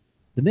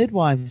 The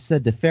midwives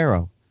said to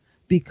Pharaoh,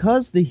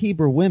 because the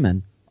Hebrew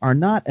women are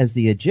not as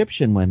the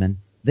Egyptian women,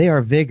 they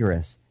are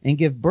vigorous and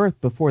give birth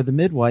before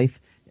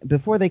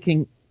they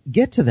can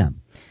get to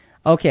them.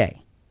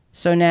 Okay.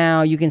 So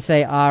now you can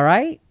say, all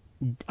right,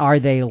 are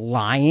they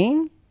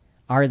lying?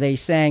 Are they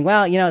saying,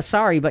 well,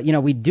 sorry, but,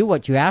 we do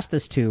what you asked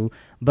us to,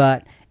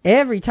 but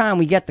every time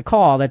we get the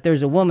call that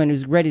there's a woman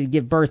who's ready to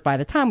give birth, by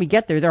the time we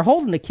get there, they're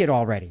holding the kid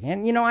already.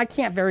 And, I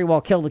can't very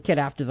well kill the kid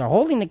after they're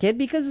holding the kid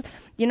because,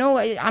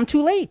 I'm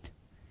too late.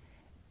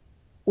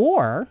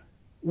 Or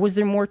was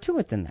there more to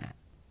it than that?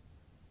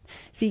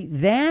 See,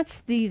 that's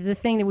the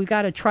thing that we've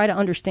got to try to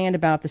understand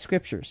about the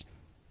Scriptures.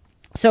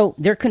 So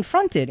they're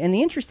confronted, and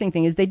the interesting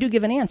thing is they do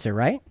give an answer,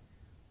 right?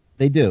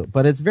 They do,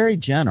 but it's very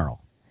general.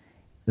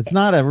 It's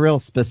not a real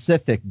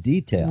specific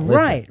detail.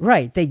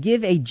 Right. They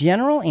give a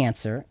general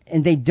answer,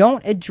 and they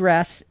don't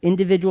address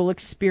individual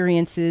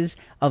experiences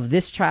of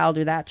this child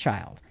or that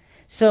child.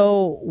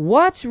 So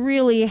what's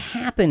really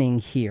happening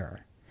here?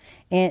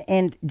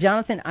 And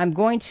Jonathan, I'm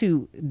going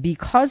to,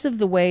 because of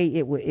the way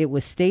it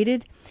was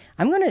stated,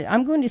 I'm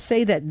going to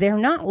say that they're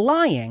not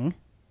lying,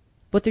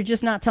 but they're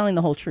just not telling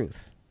the whole truth.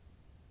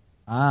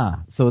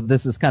 Ah, so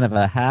this is kind of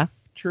a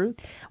half-truth?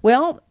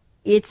 Well,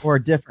 it's... Or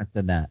different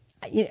than that?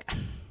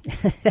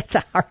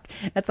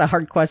 That's a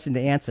hard question to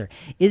answer.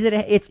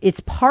 It's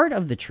part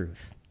of the truth.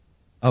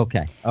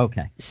 Okay.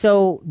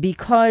 So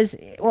because,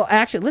 well,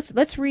 actually,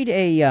 let's read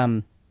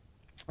a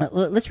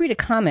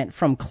comment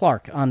from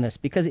Clark on this,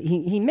 because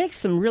he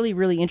makes some really,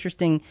 really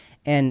interesting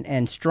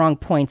and strong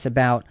points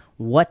about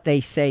what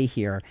they say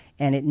here,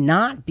 and it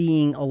not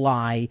being a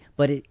lie,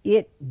 but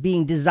it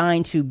being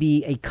designed to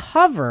be a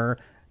cover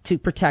to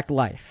protect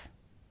life.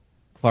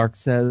 Clark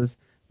says,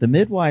 the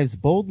midwives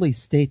boldly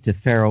state to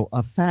Pharaoh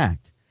a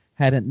fact.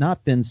 Had it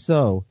not been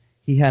so,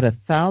 he had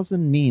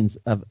 1,000 means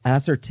of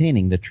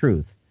ascertaining the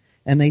truth.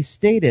 And they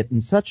state it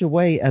in such a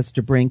way as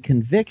to bring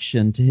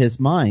conviction to his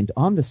mind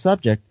on the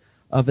subject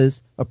of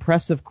his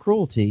oppressive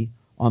cruelty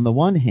on the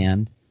one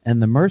hand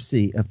and the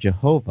mercy of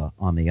Jehovah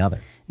on the other.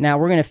 Now,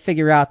 we're going to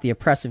figure out the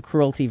oppressive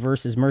cruelty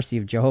versus mercy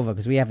of Jehovah,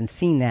 because we haven't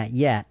seen that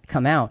yet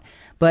come out.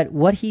 But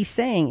what he's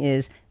saying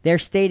is they're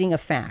stating a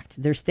fact.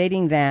 They're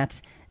stating that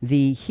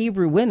the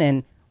Hebrew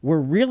women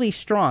were really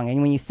strong.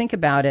 And when you think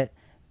about it,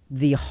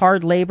 the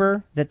hard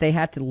labor that they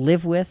had to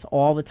live with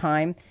all the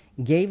time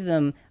gave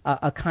them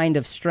a kind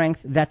of strength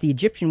that the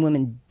Egyptian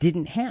women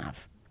didn't have.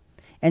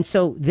 And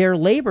so their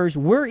labors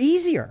were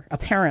easier,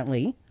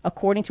 apparently,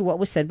 according to what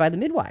was said by the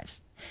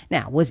midwives.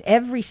 Now, was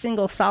every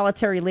single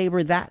solitary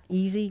labor that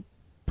easy?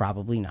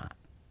 Probably not.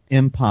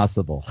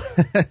 Impossible.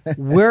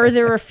 Were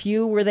there a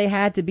few where they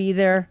had to be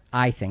there?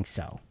 I think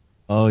so.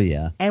 Oh,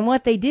 yeah. And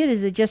what they did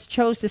is they just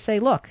chose to say,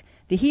 look,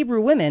 the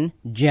Hebrew women,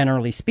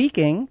 generally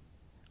speaking,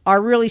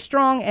 are really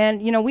strong,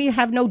 and, we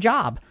have no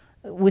job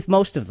with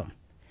most of them.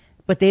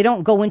 But they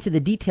don't go into the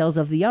details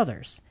of the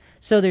others.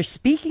 So they're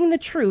speaking the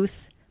truth,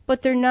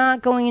 but they're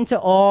not going into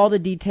all the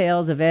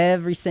details of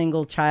every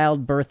single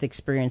childbirth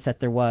experience that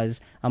there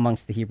was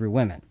amongst the Hebrew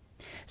women.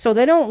 So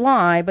they don't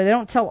lie, but they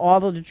don't tell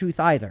all of the truth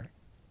either.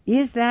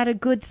 Is that a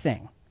good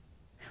thing?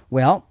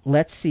 Well,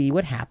 let's see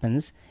what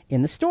happens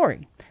in the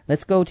story.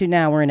 Let's go to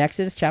now, we're in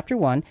Exodus chapter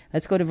 1.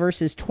 Let's go to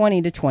verses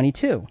 20 to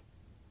 22.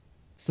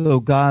 So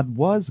God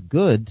was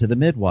good to the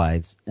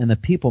midwives, and the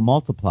people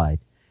multiplied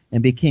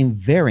and became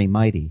very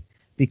mighty.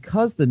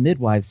 Because the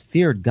midwives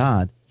feared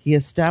God, he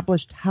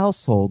established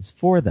households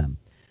for them.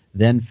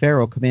 Then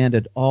Pharaoh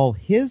commanded all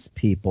his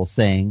people,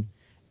 saying,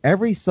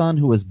 every son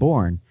who is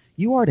born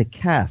you are to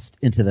cast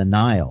into the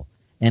Nile,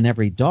 and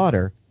every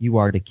daughter you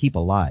are to keep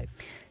alive.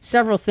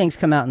 Several things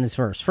come out in this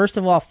verse. First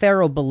of all,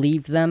 Pharaoh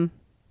believed them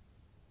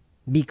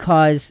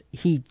because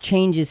he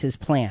changes his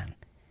plan.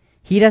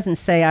 He doesn't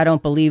say, I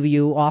don't believe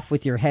you, off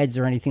with your heads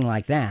or anything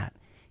like that.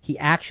 He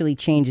actually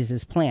changes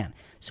his plan.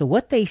 So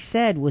what they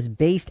said was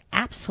based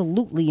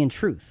absolutely in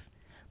truth,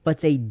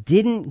 but they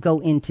didn't go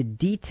into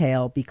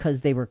detail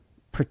because they were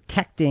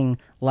protecting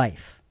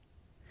life.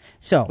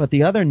 But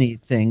the other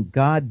neat thing,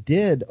 God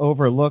did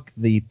overlook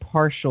the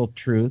partial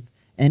truth,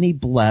 and he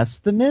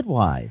blessed the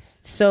midwives.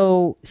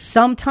 So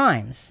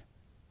sometimes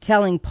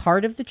telling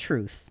part of the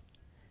truth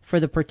for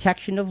the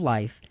protection of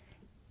life,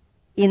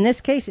 in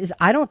this case,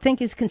 I don't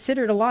think is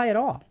considered a lie at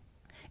all.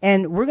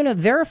 And we're going to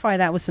verify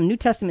that with some New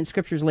Testament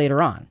scriptures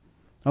later on.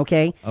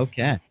 Okay?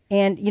 Okay.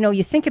 And,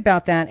 you think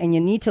about that, and you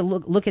need to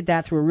look at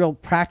that through a real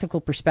practical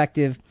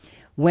perspective.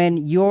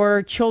 When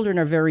your children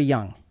are very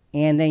young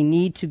and they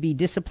need to be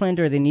disciplined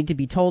or they need to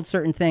be told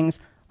certain things,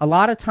 a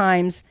lot of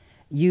times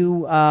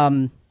you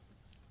don't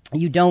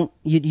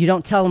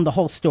tell them the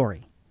whole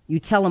story. You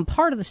tell them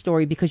part of the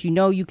story because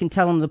you can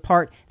tell them the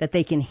part that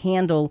they can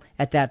handle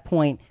at that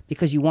point,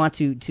 because you want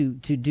to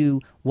do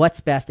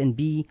what's best and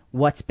be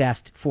what's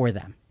best for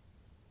them.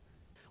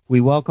 We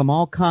welcome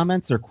all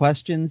comments or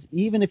questions,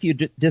 even if you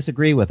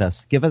disagree with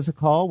us. Give us a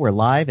call. We're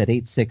live at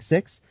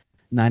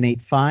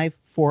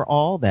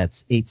 866-985-4ALL.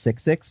 That's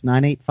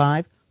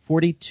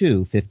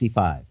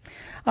 866-985-4255.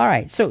 All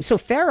right. So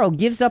Pharaoh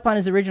gives up on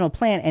his original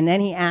plan, and then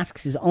he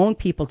asks his own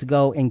people to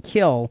go and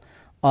kill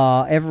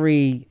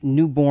every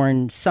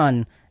newborn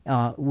son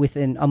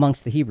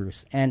amongst the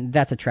Hebrews. And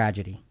that's a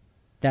tragedy.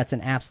 That's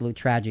an absolute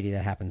tragedy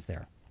that happens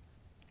there.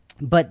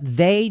 But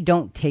they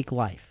don't take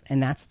life,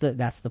 and that's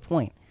the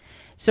point.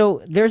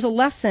 So there's a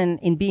lesson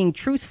in being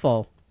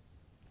truthful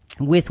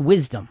with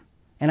wisdom,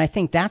 and I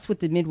think that's what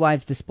the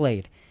midwives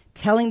displayed,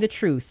 telling the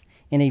truth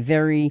in a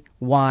very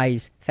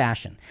wise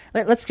fashion.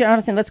 Let's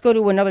go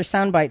to another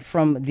soundbite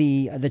from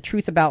the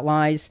Truth About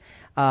Lies.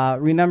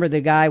 Remember, the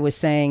guy was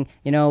saying,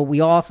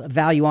 we all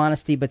value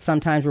honesty, but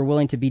sometimes we're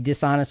willing to be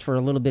dishonest for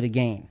a little bit of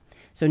gain.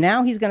 So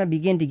now he's going to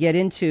begin to get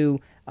into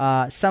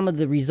some of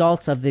the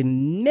results of the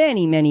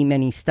many, many,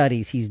 many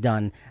studies he's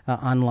done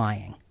on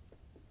lying.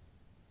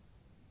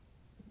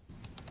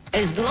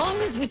 As long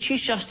as we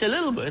cheat just a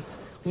little bit,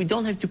 we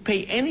don't have to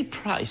pay any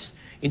price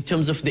in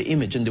terms of the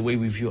image and the way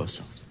we view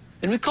ourselves.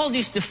 And we call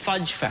this the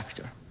fudge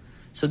factor.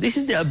 So this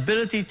is the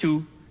ability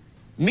to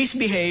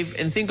misbehave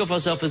and think of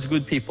ourselves as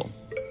good people.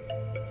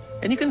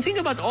 And you can think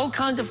about all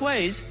kinds of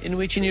ways in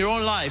which in your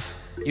own life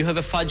you have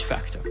a fudge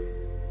factor.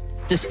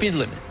 The speed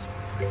limit.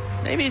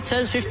 Maybe it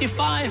says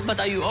 55, but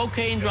are you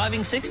okay in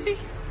driving 60?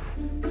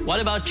 What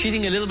about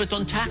cheating a little bit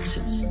on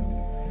taxes?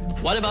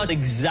 What about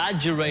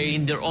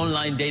exaggerating their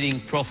online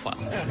dating profile?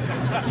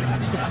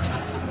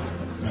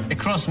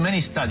 Across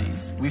many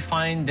studies, we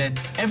find that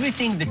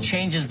everything that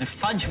changes the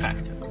fudge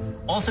factor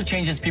also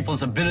changes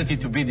people's ability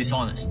to be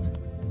dishonest.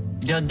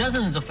 There are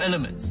dozens of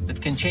elements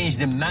that can change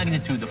the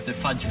magnitude of the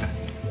fudge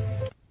factor.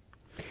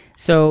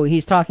 So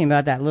he's talking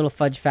about that little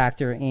fudge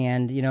factor,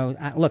 and,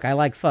 look, I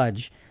like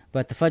fudge,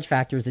 but the fudge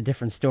factor is a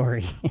different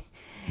story.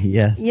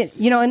 Yes.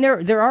 And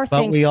there are things...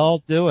 But we all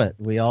do it.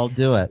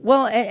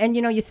 Well, and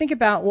you think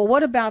about,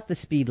 what about the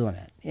speed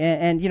limit?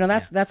 And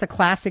that's a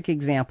classic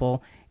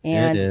example.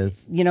 And, it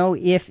is.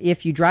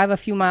 If you drive a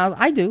few miles,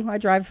 I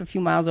drive a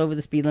few miles over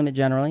the speed limit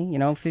generally,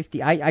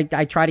 50,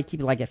 I try to keep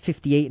it like at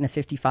 58 in a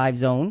 55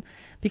 zone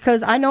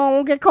because I know I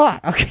won't get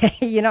caught,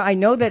 okay? I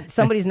know that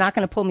somebody's not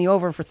going to pull me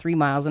over for 3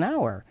 miles an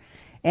hour.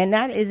 And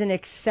that is an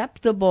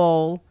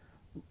acceptable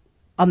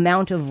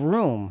amount of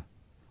room.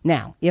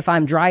 Now, if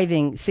I'm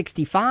driving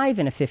 65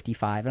 in a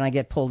 55 and I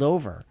get pulled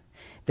over,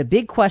 the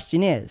big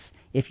question is,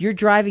 if you're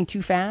driving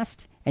too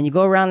fast and you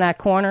go around that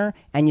corner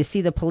and you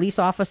see the police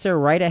officer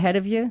right ahead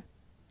of you,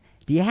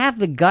 do you have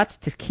the guts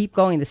to keep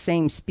going the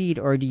same speed,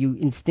 or do you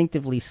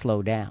instinctively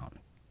slow down?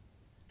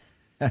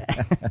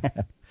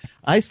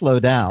 I slow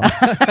down,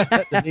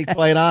 to be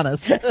quite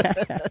honest.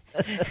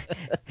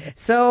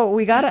 So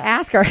we got to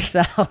ask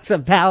ourselves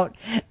about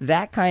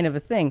that kind of a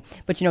thing.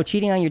 But,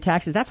 cheating on your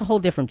taxes, that's a whole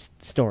different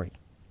story.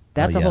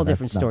 That's a whole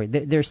different story.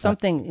 There's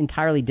something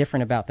entirely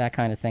different about that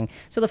kind of thing.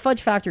 So the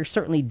fudge factor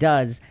certainly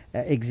does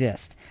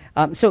exist.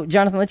 So,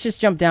 Jonathan, let's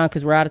just jump down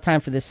because we're out of time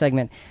for this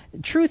segment.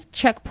 Truth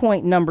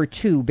checkpoint number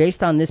 2,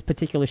 based on this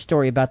particular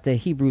story about the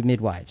Hebrew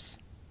midwives.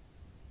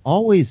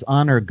 Always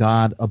honor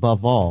God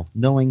above all,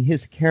 knowing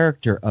his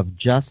character of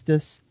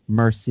justice,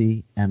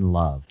 mercy, and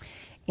love.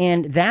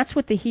 And that's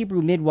what the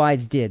Hebrew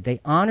midwives did.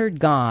 They honored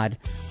God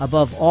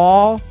above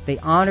all. They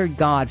honored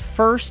God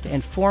first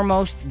and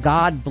foremost.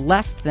 God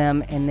blessed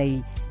them,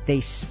 and they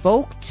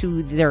spoke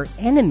to their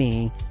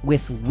enemy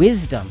with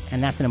wisdom,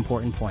 and that's an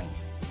important point.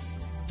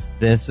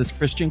 This is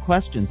Christian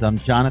Questions. I'm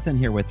Jonathan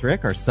here with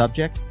Rick. Our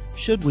subject,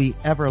 should we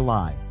ever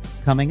lie?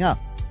 Coming up,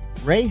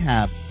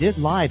 Rahab did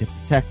lie to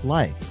protect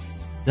life.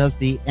 Does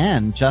the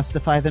end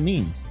justify the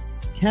means?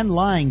 Can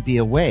lying be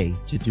a way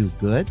to do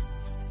good?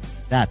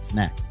 That's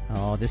next.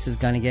 Oh, this is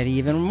going to get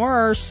even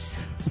worse.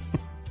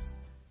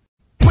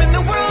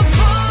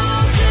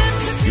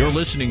 You're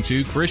listening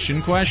to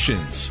Christian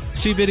Questions.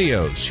 See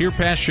videos, hear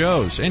past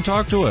shows, and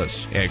talk to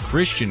us at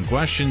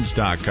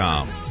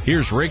ChristianQuestions.com.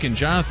 Here's Rick and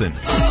Jonathan.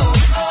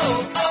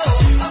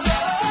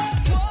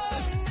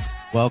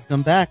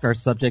 Welcome back. Our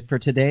subject for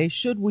today,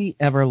 should we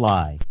ever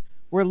lie?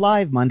 We're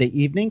live Monday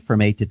evening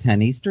from 8 to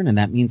 10 Eastern, and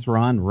that means we're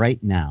on right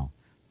now.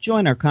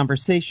 Join our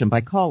conversation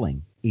by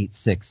calling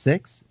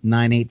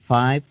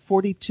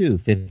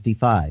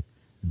 866-985-4255.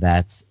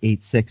 That's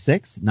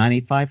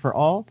 866-985 for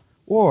all,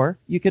 or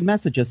you can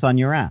message us on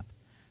your app.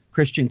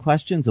 Christian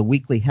Questions, a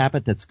weekly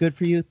habit that's good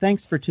for you.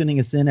 Thanks for tuning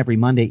us in every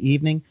Monday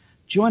evening.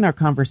 Join our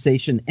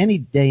conversation any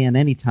day and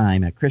any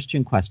time at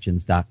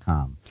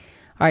ChristianQuestions.com.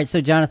 All right,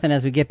 so Jonathan,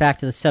 as we get back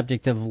to the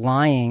subject of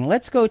lying,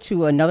 let's go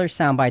to another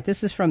soundbite.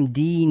 This is from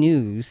D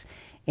News.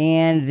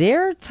 And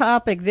their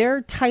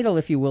title,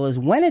 if you will, is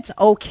When It's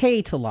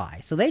Okay to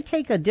Lie. So they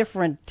take a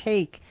different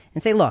take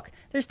and say, look,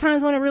 there's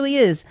times when it really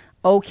is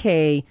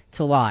okay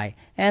to lie.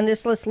 And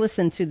let's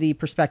listen to the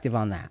perspective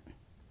on that.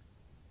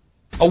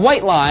 A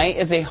white lie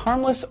is a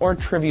harmless or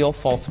trivial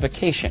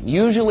falsification,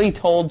 usually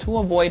told to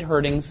avoid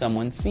hurting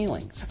someone's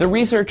feelings. The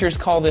researchers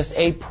call this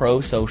a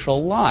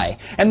pro-social lie,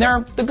 and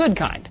they're the good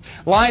kind.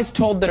 Lies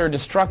told that are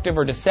destructive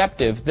or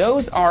deceptive,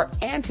 those are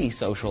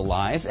anti-social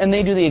lies, and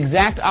they do the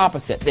exact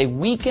opposite. They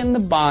weaken the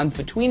bonds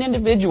between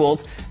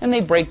individuals, and they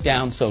break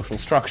down social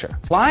structure.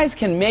 Lies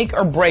can make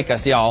or break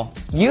us, y'all.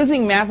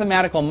 Using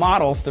mathematical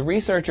models, the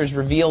researchers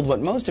revealed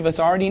what most of us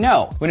already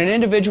know. When an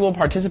individual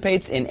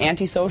participates in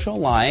anti-social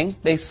lying,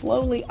 they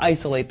slowly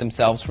isolate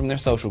themselves from their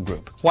social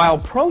group, while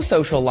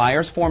pro-social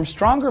liars form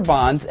stronger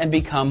bonds and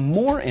become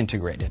more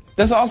integrated.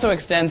 This also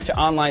extends to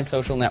online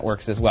social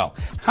networks as well.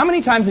 How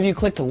many times have you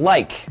clicked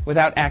like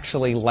without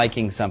actually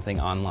liking something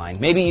online?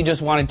 Maybe you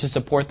just wanted to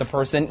support the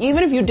person,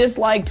 even if you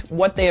disliked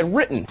what they had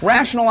written.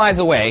 Rationalize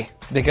away,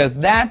 because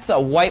that's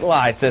a white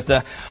lie,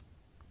 sister.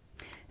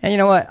 And you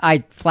know what?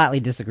 I flatly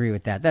disagree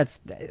with that.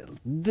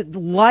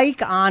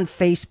 Like on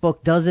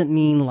Facebook doesn't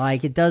mean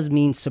like. It does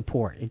mean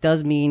support. It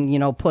does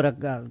mean, put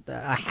a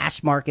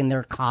hash mark in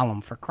their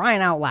column, for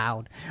crying out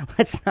loud.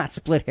 Let's not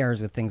split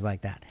hairs with things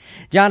like that.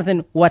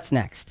 Jonathan, what's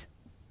next?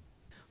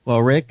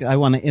 Well, Rick, I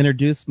want to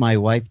introduce my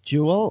wife,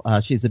 Jewel.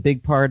 She's a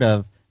big part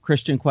of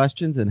Christian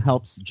Questions and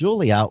helps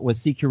Julie out with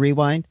CQ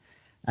Rewind.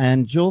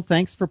 And Jewel,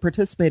 thanks for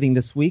participating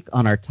this week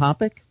on our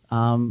topic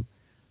on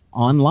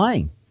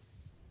lying.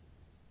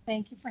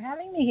 Thank you for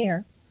having me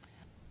here.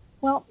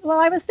 Well, while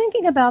I was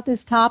thinking about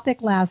this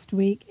topic last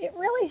week, it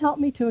really helped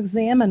me to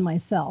examine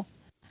myself.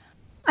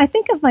 I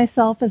think of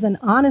myself as an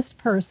honest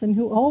person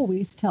who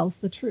always tells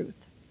the truth.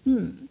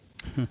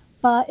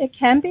 But it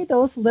can be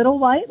those little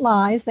white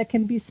lies that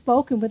can be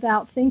spoken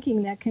without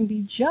thinking that can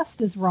be just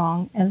as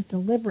wrong as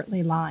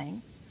deliberately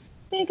lying.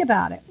 Think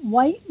about it.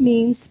 White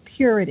means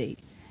purity.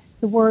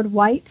 The word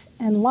white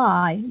and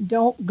lie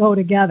don't go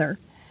together.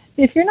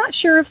 If you're not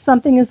sure if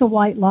something is a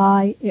white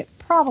lie, it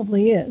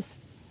probably is.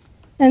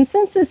 And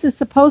since this is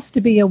supposed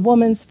to be a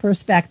woman's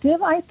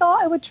perspective, I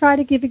thought I would try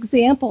to give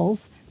examples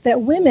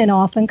that women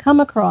often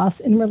come across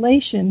in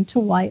relation to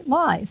white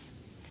lies.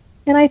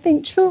 And I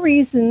think true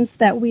reasons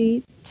that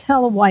we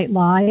tell a white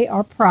lie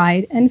are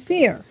pride and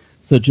fear.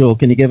 So, Jewel,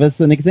 can you give us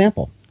an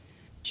example?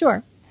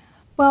 Sure.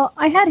 Well,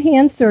 I had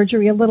hand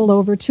surgery a little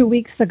over 2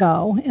 weeks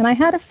ago, and I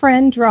had a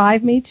friend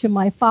drive me to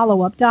my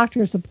follow-up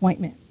doctor's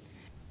appointment.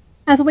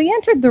 As we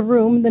entered the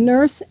room, the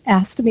nurse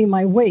asked me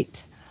my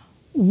weight.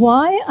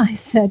 Why I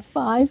said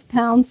 5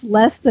 pounds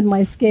less than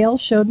my scale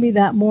showed me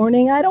that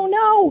morning, I don't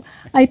know.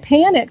 I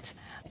panicked.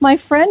 My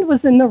friend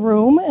was in the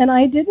room, and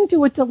I didn't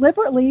do it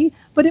deliberately,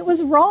 but it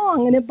was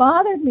wrong, and it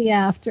bothered me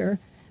after.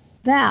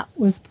 That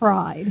was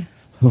pride.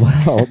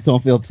 Well,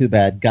 don't feel too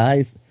bad.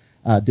 Guys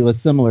do a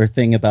similar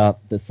thing about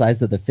the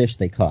size of the fish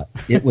they caught.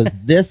 It was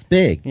this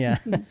big. Yeah.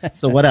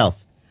 So what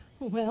else?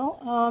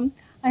 Well,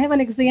 I have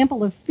an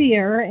example of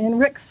fear, and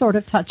Rick sort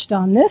of touched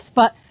on this,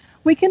 but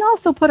we can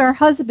also put our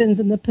husbands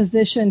in the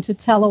position to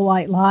tell a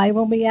white lie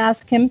when we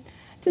ask him,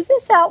 does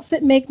this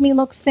outfit make me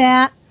look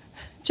fat?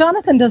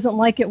 Jonathan doesn't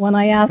like it when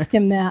I ask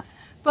him that,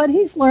 but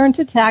he's learned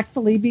to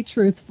tactfully be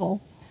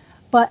truthful.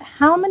 But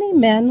how many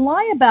men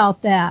lie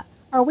about that?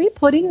 Are we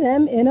putting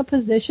them in a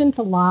position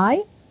to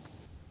lie?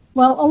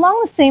 Well,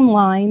 along the same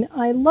line,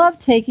 I love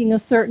taking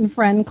a certain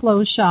friend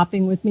clothes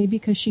shopping with me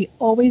because she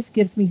always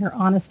gives me her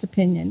honest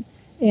opinion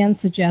and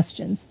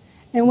suggestions.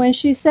 And when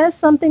she says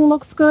something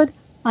looks good,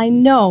 I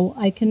know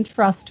I can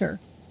trust her.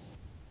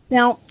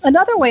 Now,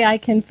 another way I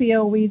can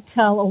feel we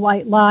tell a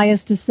white lie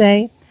is to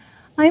say,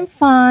 I'm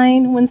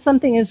fine when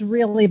something is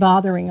really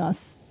bothering us.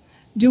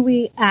 Do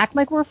we act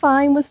like we're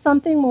fine with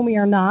something when we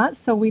are not,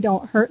 so we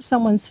don't hurt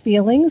someone's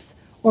feelings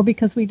or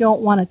because we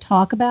don't want to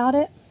talk about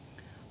it?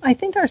 I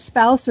think our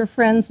spouse or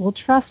friends will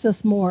trust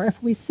us more if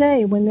we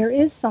say when there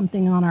is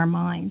something on our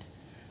mind.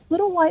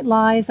 Little white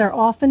lies are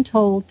often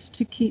told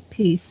to keep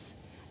peace,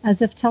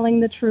 as if telling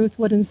the truth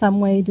would in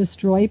some way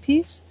destroy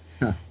peace.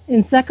 Huh.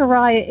 In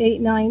Zechariah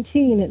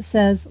 8:19 it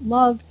says,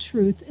 love,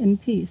 truth, and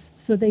peace,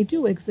 so they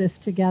do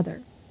exist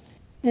together.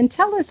 And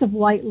tellers of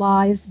white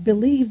lies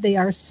believe they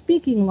are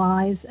speaking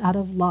lies out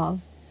of love,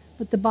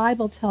 but the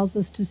Bible tells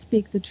us to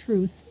speak the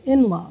truth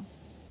in love.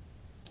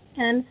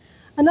 And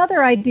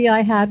another idea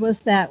I had was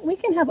that we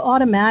can have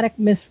automatic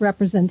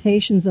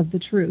misrepresentations of the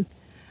truth.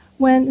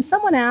 When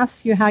someone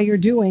asks you how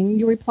you're doing,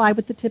 you reply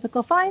with the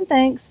typical, fine,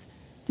 thanks,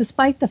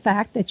 despite the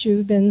fact that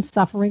you've been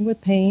suffering with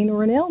pain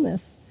or an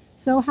illness.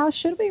 So how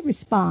should we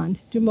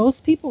respond? Do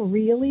most people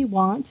really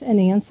want an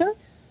answer?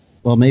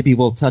 Well, maybe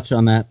we'll touch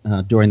on that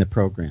during the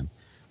program.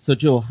 So,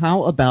 Jewel,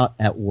 how about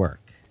at work?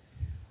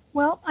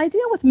 Well, I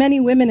deal with many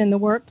women in the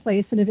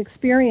workplace and have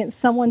experienced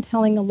someone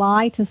telling a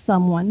lie to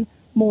someone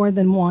more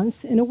than once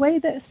in a way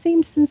that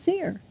seemed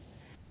sincere.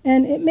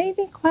 And it made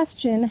me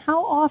question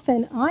how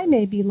often I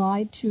may be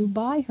lied to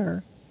by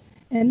her.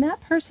 And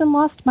that person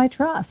lost my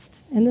trust.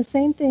 And the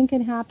same thing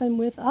can happen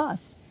with us,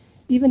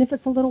 even if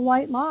it's a little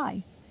white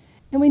lie.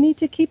 And we need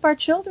to keep our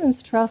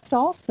children's trust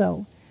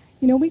also.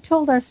 You know, we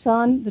told our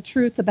son the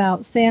truth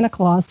about Santa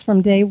Claus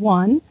from day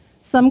one.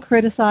 Some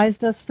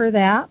criticized us for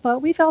that,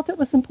 but we felt it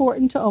was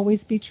important to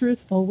always be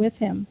truthful with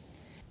him.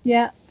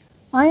 Yet,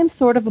 I am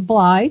sort of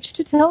obliged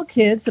to tell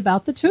kids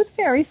about the tooth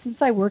fairy since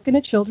I work in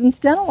a children's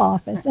dental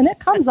office, and it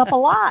comes up a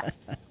lot.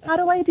 How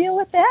do I deal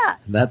with that?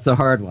 That's a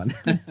hard one.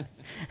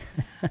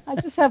 I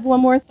just have one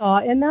more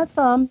thought, and that's,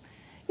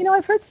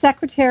 I've heard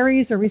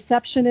secretaries or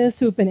receptionists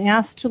who've been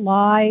asked to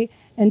lie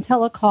and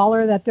tell a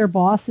caller that their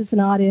boss is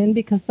not in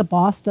because the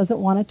boss doesn't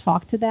want to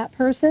talk to that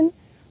person.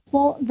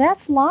 Well,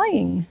 that's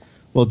lying.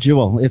 Well,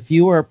 Jewel, if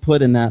you were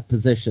put in that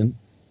position,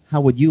 how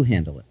would you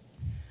handle it?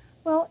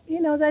 Well,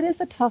 that is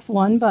a tough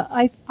one, but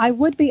I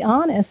would be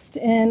honest,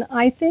 and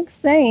I think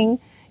saying,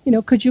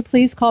 could you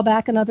please call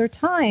back another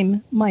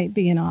time might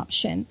be an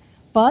option.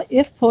 But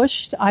if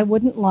pushed, I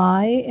wouldn't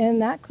lie,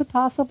 and that could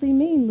possibly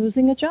mean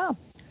losing a job.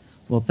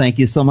 Well, thank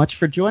you so much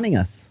for joining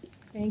us.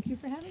 Thank you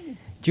for having me.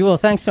 Jewel,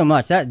 thanks so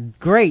much. That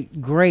great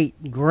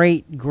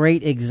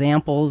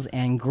examples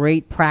and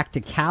great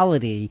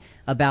practicality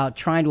about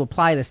trying to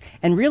apply this.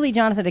 And really,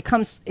 Jonathan,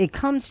 it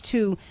comes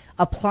to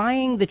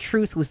applying the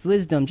truth with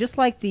wisdom, just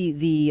like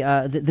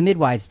the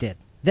midwives did.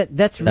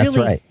 That's really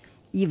right.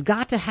 You've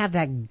got to have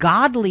that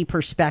godly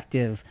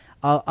perspective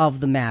of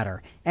the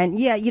matter. And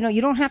yeah,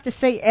 you don't have to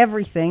say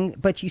everything,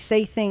 but you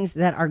say things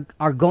that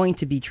are going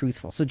to be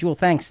truthful. So, Jewel,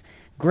 thanks.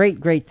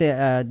 Great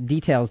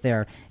details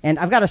there. And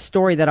I've got a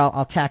story that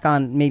I'll tack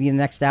on maybe in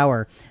the next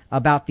hour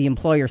about the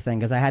employer thing,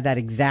 because I had that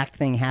exact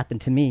thing happen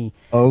to me.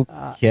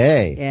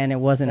 Okay. And it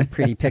wasn't a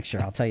pretty picture,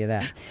 I'll tell you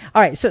that.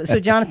 All right, so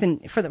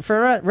Jonathan, for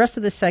the rest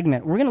of this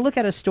segment, we're going to look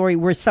at a story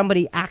where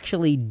somebody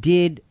actually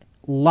did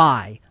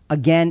lie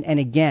again and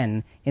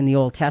again in the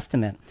Old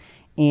Testament.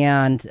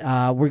 And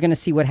we're going to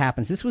see what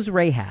happens. This was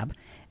Rahab,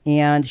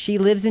 and she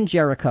lives in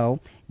Jericho.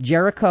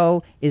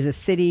 Jericho is a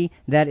city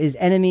that is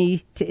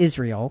enemy to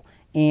Israel,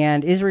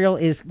 and Israel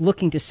is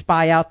looking to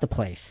spy out the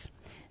place.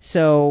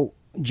 So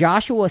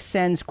Joshua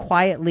sends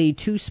quietly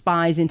 2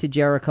 spies into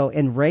Jericho,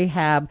 and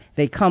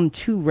they come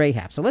to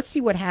Rahab. So let's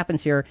see what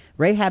happens here.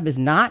 Rahab is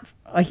not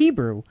a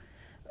Hebrew,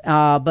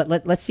 but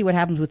let's see what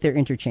happens with their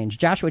interchange.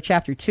 Joshua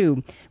chapter 2,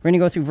 we're going to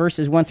go through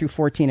verses 1 through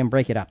 14 and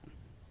break it up.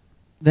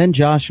 Then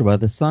Joshua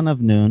the son of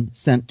Nun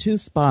sent 2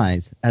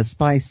 spies as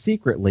spies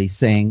secretly,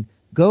 saying,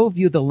 "Go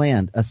view the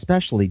land,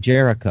 especially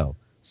Jericho."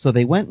 So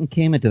they went and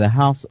came into the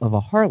house of a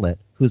harlot,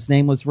 whose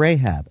name was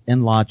Rahab,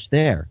 and lodged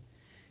there.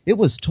 It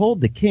was told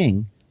the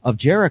king of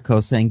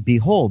Jericho, saying,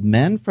 "Behold,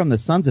 men from the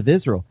sons of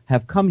Israel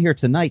have come here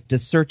tonight to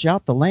search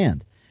out the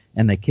land."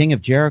 And the king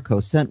of Jericho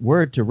sent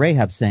word to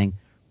Rahab, saying,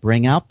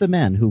 "Bring out the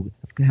men who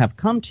have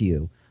come to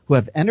you, who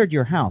have entered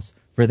your house,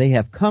 for they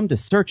have come to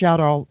search out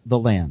all the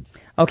land."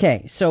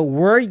 Okay, so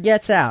word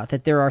gets out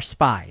that there are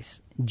spies.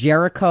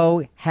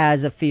 Jericho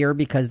has a fear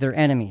because they're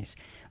enemies.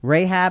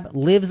 Rahab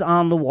lives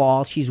on the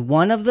wall. She's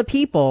one of the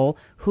people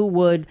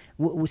who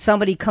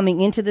somebody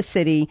coming into the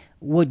city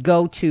would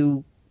go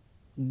to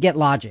get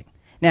lodging.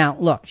 Now,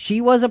 look,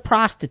 she was a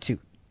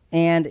prostitute,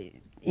 and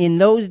in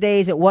those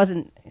days it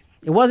wasn't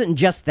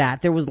just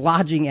that. There was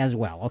lodging as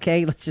well,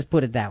 okay? Let's just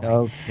put it that way.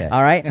 Okay.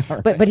 All right?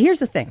 But here's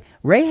the thing.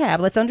 Rahab,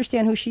 let's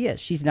understand who she is.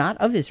 She's not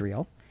of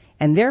Israel,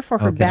 and therefore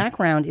her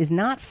background is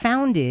not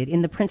founded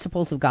in the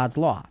principles of God's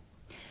law.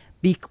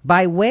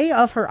 By way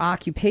of her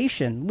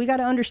occupation, we got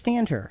to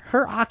understand her.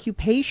 Her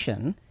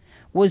occupation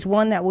was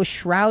one that was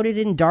shrouded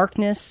in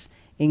darkness,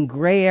 in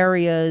gray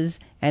areas,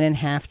 and in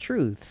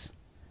half-truths.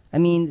 I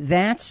mean,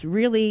 that's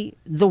really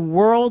the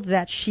world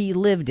that she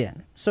lived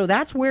in. So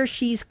that's where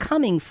she's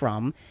coming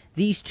from.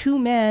 These 2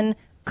 men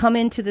come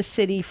into the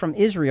city from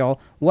Israel.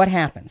 What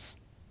happens?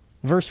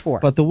 Verse 4.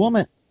 But the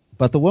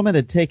woman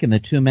had taken the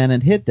 2 men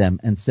and hid them,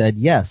 and said,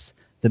 "Yes,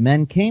 the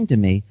men came to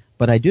me,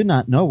 but I do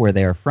not know where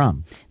they are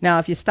from." Now,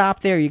 if you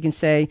stop there, you can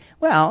say,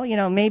 well,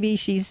 maybe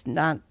she's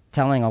not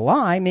telling a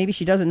lie. Maybe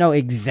she doesn't know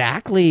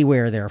exactly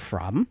where they're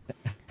from.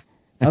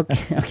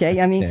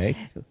 Okay.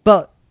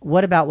 But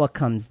what about what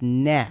comes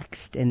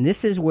next? And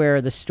this is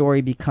where the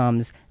story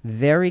becomes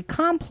very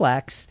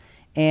complex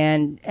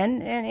and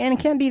it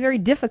can be very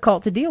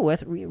difficult to deal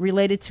with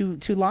related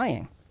to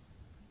lying.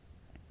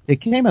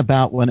 It came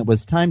about when it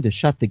was time to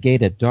shut the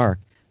gate at dark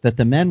that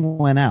the men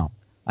went out.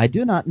 I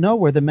do not know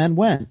where the men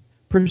went.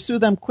 Pursue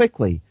them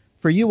quickly,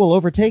 for you will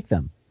overtake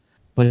them.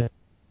 But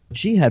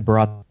she had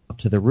brought up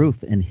to the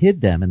roof and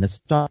hid them in the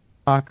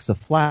stalks of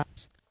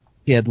flax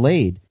she had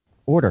laid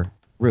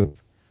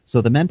roof.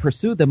 So the men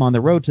pursued them on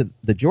the road to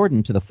the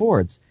Jordan to the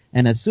fords,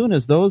 and as soon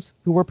as those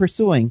who were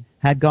pursuing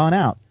had gone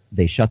out,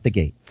 they shut the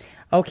gate.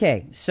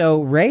 Okay,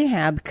 so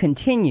Rahab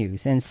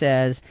continues and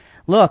says,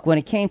 look, when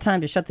it came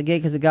time to shut the gate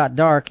because it got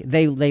dark,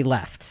 they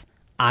left.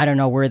 I don't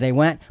know where they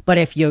went, but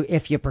if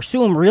you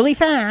pursue them really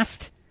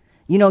fast,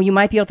 you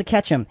might be able to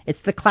catch them.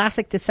 It's the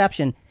classic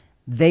deception.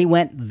 They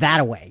went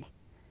that way.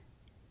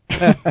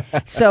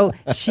 So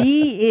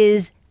she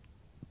is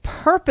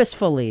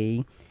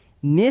purposefully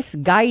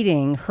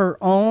misguiding her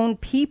own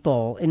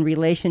people in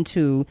relation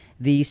to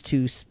these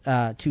two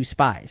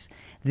spies.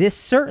 This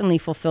certainly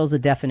fulfills the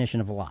definition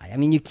of a lie. I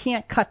mean, you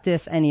can't cut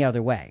this any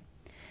other way.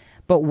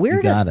 But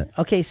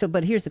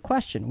but here's the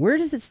question. Where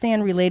does it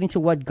stand relating to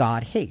what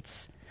God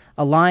hates?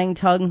 A lying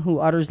tongue who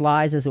utters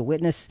lies as a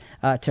witness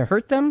to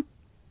hurt them?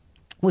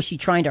 Was she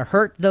trying to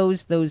hurt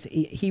those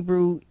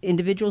Hebrew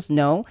individuals?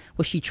 No.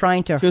 She was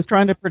trying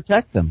to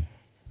protect them.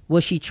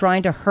 Was she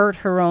trying to hurt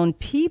her own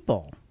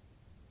people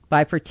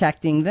by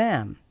protecting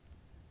them?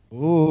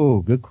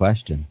 Ooh, good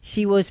question.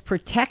 She was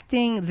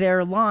protecting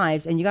their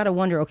lives, and you got to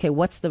wonder, okay,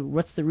 what's the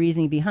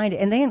reasoning behind it?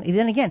 And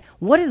then again,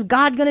 what is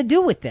God going to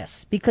do with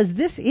this? Because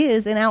this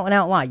is an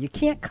out-and-out lie. You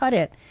can't cut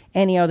it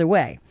any other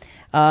way.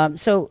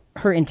 So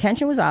her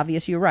intention was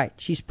obvious. You're right.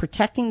 She's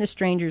protecting the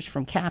strangers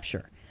from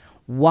capture.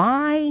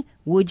 Why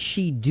would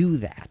she do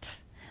that?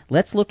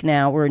 Let's look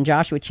now. We're in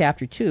Joshua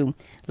chapter 2.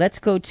 Let's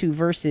go to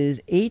verses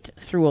 8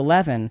 through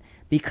 11,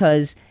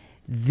 because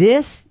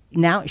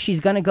now she's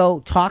going to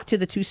go talk to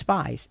the 2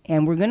 spies,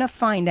 and we're going to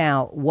find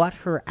out what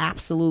her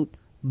absolute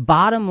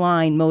bottom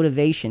line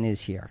motivation is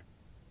here.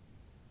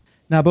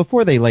 Now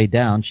before they lay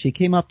down, she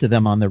came up to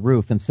them on the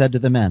roof and said to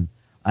the men,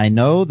 I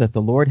know that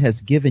the Lord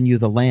has given you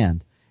the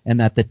land, and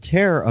that the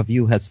terror of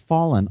you has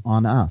fallen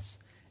on us,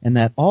 and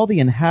that all the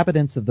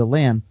inhabitants of the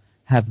land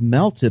have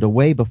melted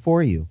away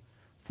before you.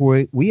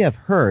 For we have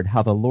heard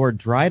how the Lord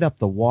dried up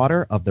the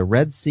water of the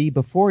Red Sea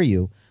before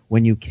you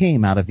when you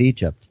came out of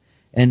Egypt,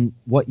 and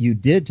what you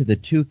did to the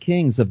 2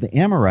 kings of the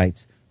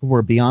Amorites who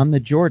were beyond the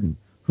Jordan,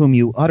 whom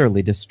you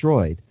utterly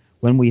destroyed.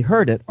 When we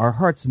heard it, our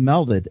hearts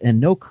melted, and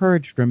no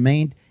courage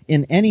remained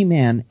in any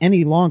man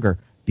any longer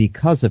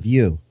because of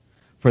you.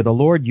 For the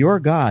Lord your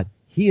God,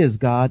 He is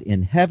God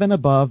in heaven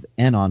above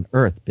and on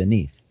earth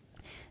beneath.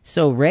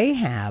 So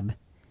Rahab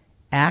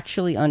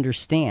actually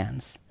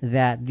understands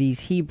that these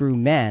Hebrew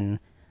men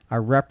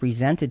are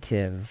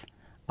representative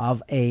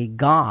of a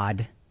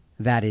God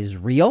that is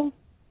real,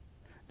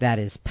 that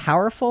is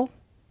powerful,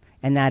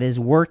 and that is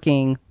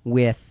working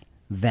with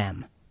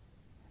them.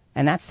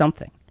 And that's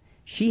something.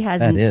 She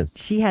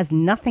has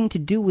nothing to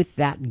do with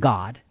that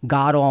God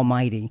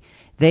Almighty.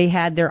 They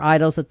had their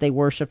idols that they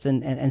worshipped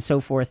and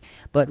so forth.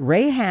 But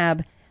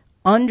Rahab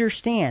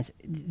understands.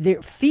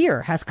 Their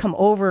fear has come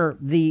over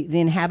the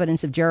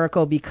inhabitants of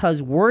Jericho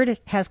because word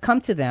has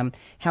come to them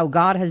how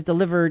God has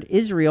delivered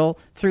Israel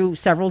through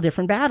several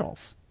different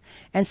battles.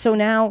 And so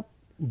now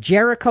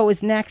Jericho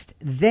is next.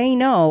 They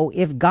know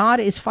if God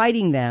is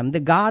fighting them, the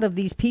God of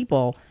these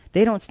people,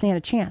 they don't stand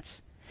a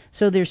chance.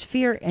 So there's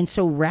fear, and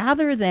so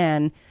rather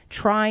than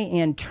try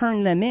and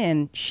turn them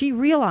in, she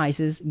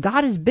realizes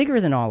God is bigger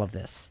than all of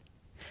this.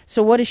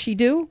 So what does she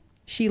do?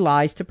 She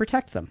lies to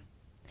protect them.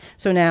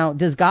 So now,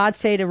 does God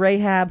say to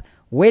Rahab,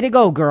 "Way to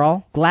go,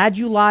 girl. Glad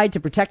you lied to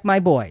protect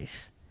my boys"?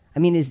 I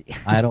mean,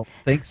 I don't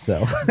think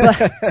so.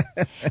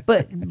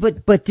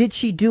 but did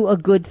she do a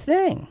good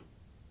thing?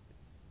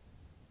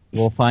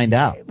 We'll find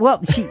out.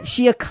 Well,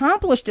 she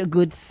accomplished a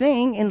good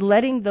thing in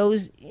letting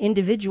those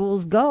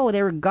individuals go.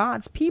 They were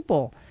God's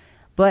people.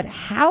 But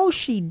how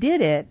she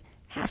did it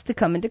has to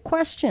come into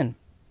question.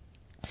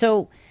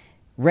 So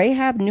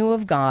Rahab knew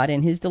of God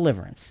and his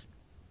deliverance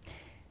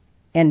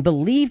and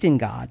believed in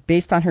God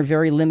based on her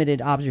very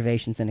limited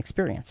observations and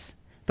experience.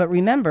 But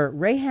remember,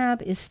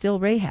 Rahab is still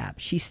Rahab.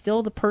 She's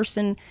still the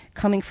person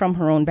coming from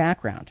her own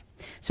background.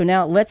 So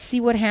now let's see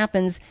what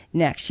happens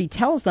next. She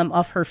tells them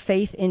of her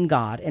faith in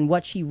God and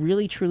what she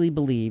really truly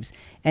believes.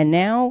 And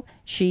now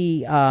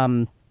she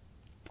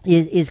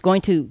is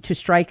going to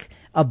strike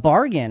a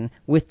bargain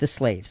with the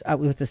slaves,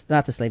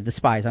 the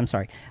spies, I'm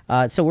sorry.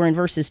 So we're in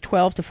verses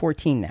 12 to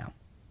 14 now.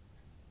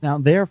 Now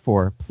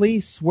therefore,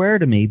 please swear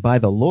to me by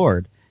the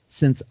Lord,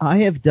 since I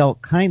have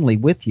dealt kindly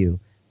with you,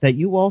 that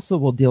you also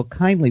will deal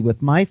kindly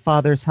with my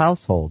father's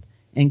household,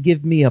 and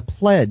give me a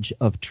pledge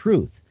of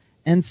truth,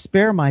 and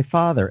spare my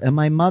father and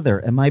my mother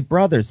and my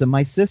brothers and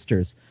my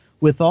sisters,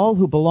 with all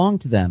who belong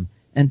to them,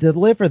 and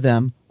deliver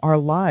them our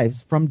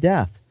lives from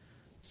death.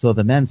 So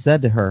the men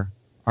said to her,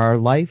 Our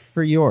life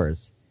for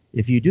yours,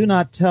 if you do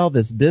not tell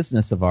this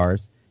business of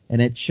ours,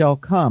 and it shall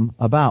come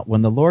about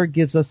when the Lord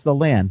gives us the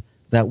land,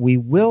 that we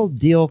will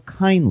deal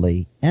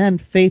kindly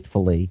and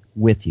faithfully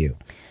with you.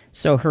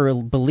 So her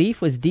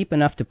belief was deep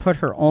enough to put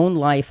her own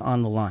life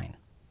on the line,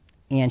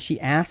 and she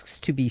asks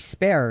to be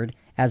spared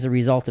as a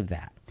result of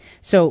that.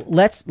 So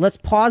let's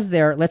pause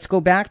there. Let's go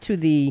back to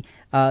the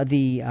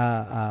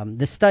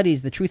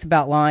studies, the truth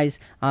about lies,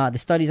 the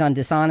studies on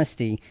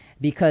dishonesty,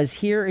 because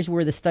here is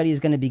where the study is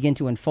going to begin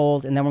to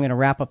unfold, and then we're going to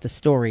wrap up the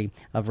story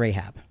of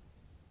Rahab.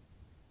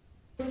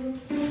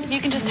 You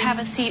can just have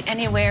a seat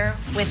anywhere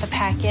with a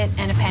packet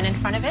and a pen in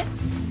front of it.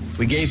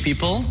 We gave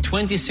people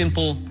 20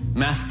 simple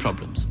math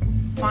problems.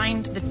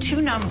 Find the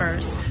two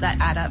numbers that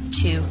add up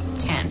to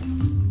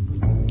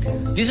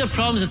 10. These are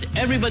problems that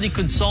everybody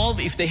could solve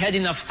if they had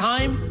enough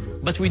time,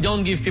 but we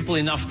don't give people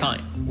enough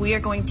time. We are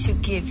going to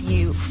give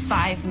you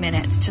 5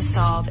 minutes to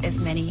solve as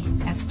many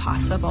as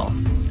possible.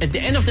 At the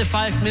end of the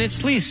 5 minutes,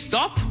 please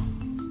stop,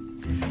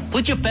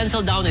 put your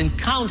pencil down and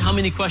count how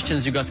many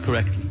questions you got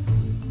correctly.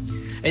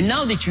 And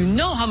now that you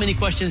know how many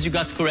questions you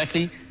got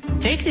correctly,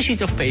 take the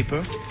sheet of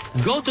paper,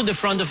 go to the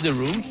front of the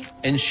room,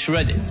 and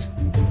shred it.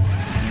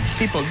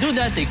 People do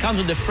that, they come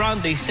to the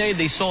front, they say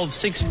they solved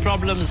 6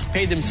 problems,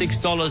 pay them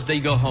 $6, they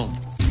go home.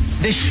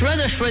 The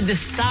shredder shred the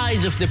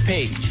sides of the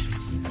page,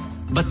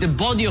 but the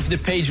body of the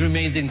page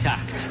remains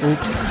intact.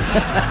 Oops.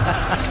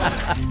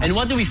 And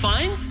what do we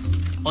find?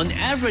 On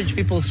average,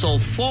 people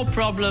solve 4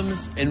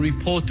 problems and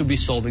report to be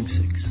solving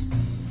 6.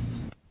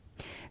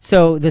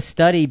 So the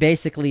study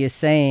basically is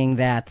saying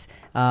that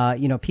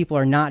people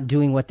are not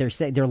doing what they're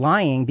saying. They're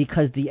lying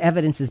because the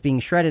evidence is being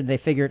shredded. They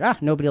figured,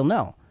 nobody will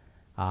know.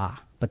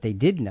 But they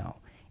did know,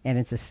 and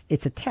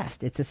it's a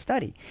test. It's a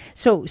study.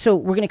 So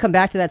we're going to come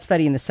back to that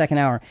study in the second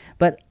hour.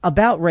 But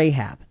about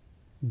Rahab,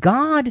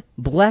 God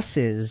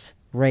blesses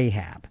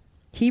Rahab.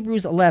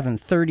 Hebrews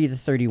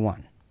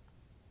 11:30-31.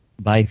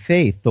 By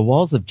faith, the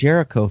walls of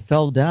Jericho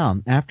fell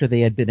down after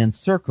they had been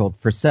encircled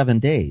for 7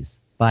 days.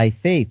 By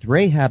faith,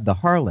 Rahab the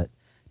harlot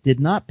did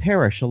not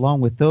perish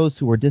along with those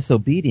who were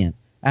disobedient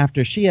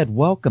after she had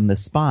welcomed the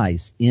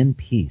spies in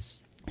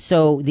peace.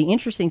 So the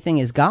interesting thing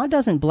is God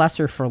doesn't bless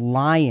her for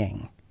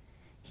lying.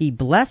 He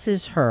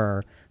blesses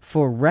her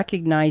for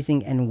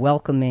recognizing and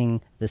welcoming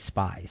the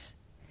spies.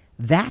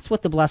 That's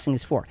what the blessing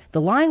is for.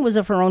 The lying was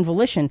of her own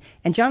volition,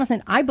 and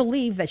Jonathan, I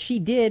believe that she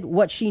did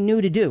what she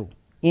knew to do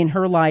in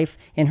her life,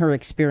 in her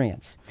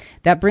experience.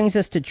 That brings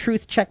us to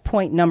truth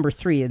checkpoint number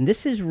 3, and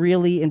this is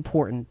really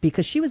important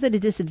because she was at a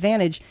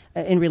disadvantage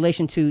in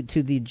relation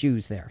to the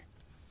Jews there.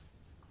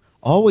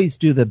 Always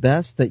do the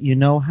best that you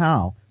know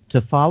how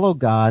to follow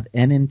God,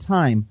 and in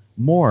time,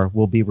 more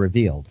will be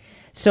revealed.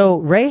 So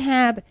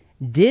Rahab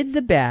did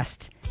the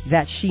best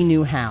that she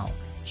knew how.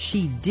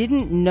 She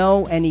didn't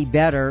know any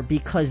better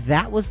because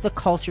that was the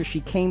culture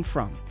she came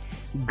from.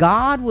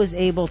 God was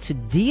able to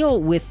deal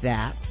with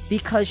that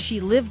because she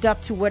lived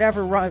up to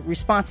whatever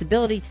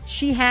responsibility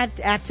she had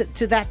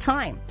to that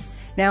time.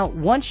 Now,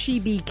 once she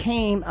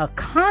became a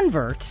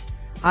convert,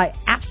 I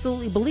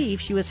absolutely believe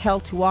she was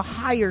held to a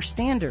higher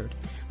standard.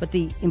 But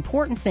the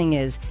important thing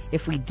is,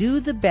 if we do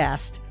the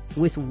best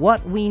with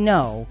what we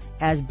know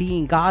as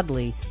being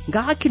godly,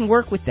 God can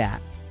work with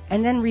that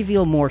and then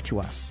reveal more to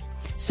us.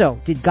 So,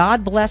 did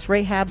God bless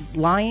Rahab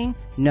lying?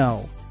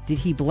 No. Did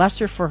he bless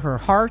her for her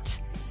heart?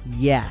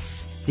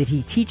 Yes. Did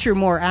he teach her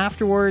more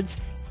afterwards?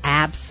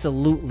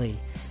 Absolutely.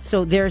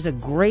 So there's a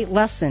great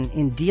lesson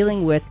in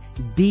dealing with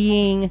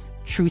being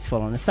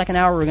truthful. In the second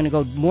hour, we're going to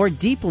go more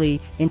deeply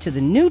into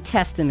the New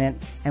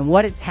Testament and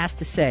what it has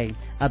to say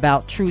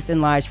about truth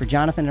and lies. For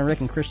Jonathan and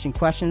Rick and Christian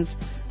Questions,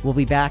 we'll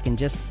be back in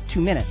just 2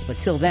 minutes. But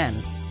till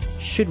then,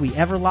 should we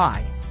ever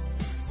lie?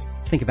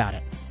 Think about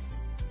it.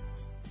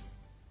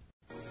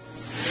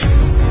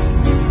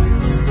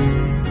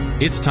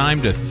 It's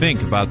time to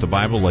think about the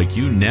Bible like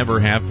you never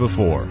have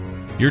before.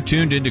 You're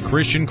tuned into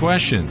Christian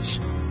Questions.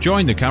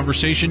 Join the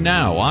conversation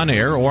now on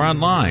air or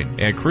online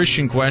at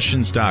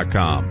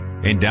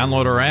ChristianQuestions.com and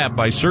download our app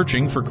by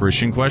searching for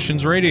Christian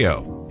Questions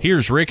Radio.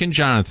 Here's Rick and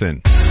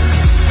Jonathan.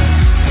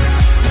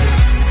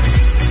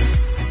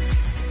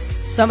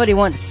 Somebody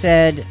once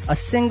said, a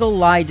single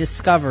lie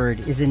discovered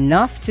is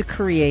enough to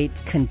create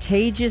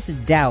contagious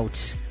doubt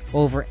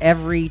over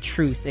every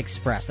truth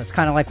expressed. That's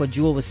kind of like what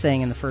Jewel was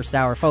saying in the first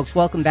hour. Folks,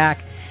 welcome back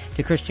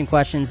to Christian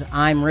Questions.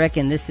 I'm Rick,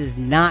 and this is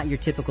not your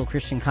typical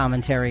Christian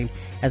commentary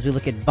as we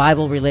look at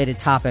Bible-related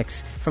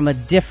topics from a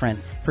different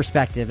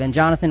perspective. And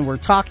Jonathan, we're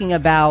talking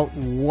about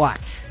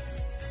what?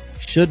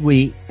 Should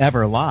we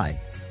ever lie?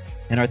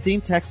 And our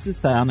theme text is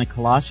found in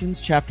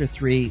Colossians chapter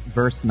 3,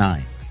 verse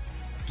 9.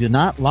 Do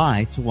not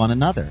lie to one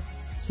another,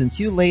 since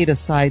you laid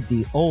aside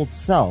the old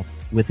self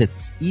with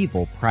its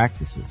evil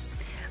practices.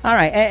 All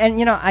right, and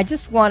you know, I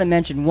just want to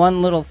mention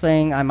one little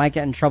thing. I might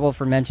get in trouble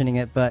for mentioning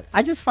it, but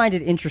I just find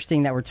it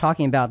interesting that we're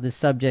talking about this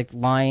subject,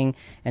 lying,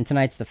 and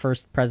tonight's the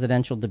first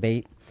presidential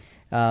debate.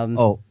 Don't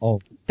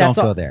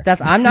go there.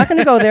 I'm not going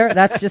to go there.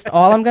 That's just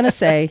all I'm going to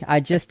say.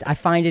 I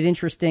find it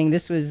interesting.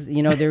 This was,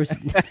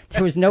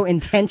 there was no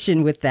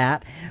intention with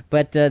that,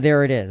 but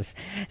there it is.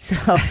 So,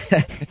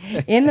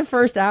 in the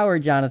first hour,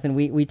 Jonathan,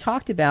 we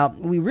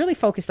really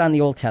focused on the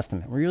Old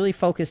Testament. We really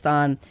focused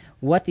on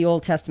what the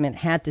Old Testament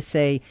had to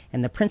say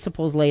and the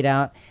principles laid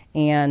out.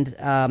 And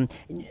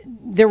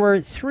there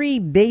were three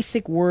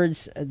basic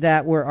words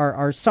that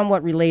are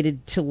somewhat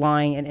related to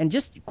lying. And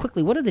just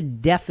quickly, what are the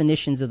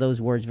definitions of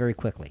those words very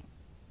quickly?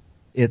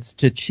 It's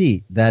to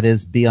cheat, that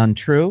is, be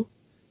untrue,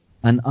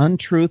 an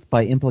untruth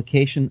by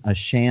implication, a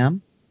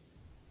sham,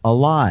 a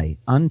lie,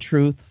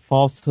 untruth,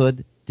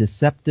 falsehood,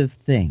 deceptive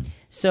thing.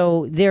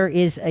 So there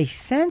is a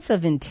sense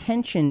of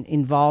intention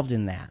involved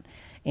in that.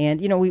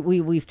 And,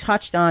 we've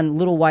touched on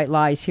little white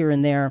lies here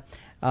and there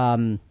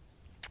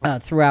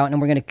throughout, and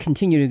we're going to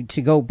continue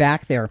to go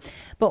back there.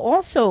 But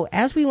also,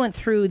 as we went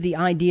through the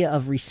idea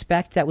of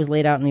respect that was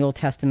laid out in the Old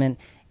Testament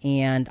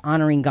and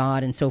honoring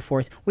God and so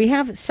forth, we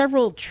have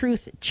several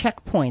truth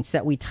checkpoints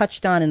that we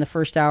touched on in the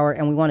first hour,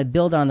 and we want to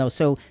build on those.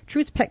 So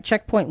truth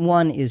checkpoint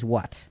 1 is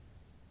what?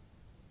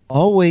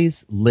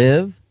 Always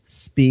live,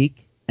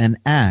 speak, and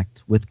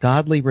act with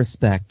godly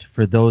respect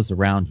for those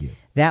around you.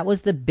 That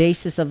was the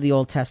basis of the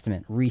Old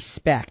Testament,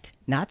 respect.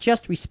 Not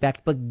just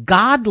respect, but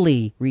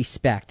godly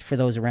respect for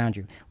those around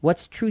you.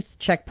 What's truth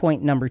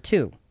checkpoint number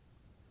 2?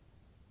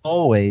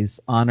 Always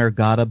honor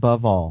God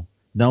above all,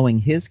 knowing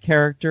His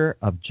character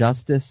of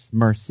justice,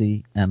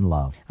 mercy, and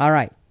love. All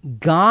right.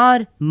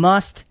 God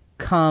must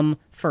come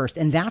first,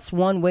 and that's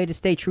one way to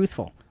stay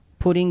truthful,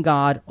 putting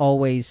God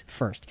always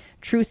first.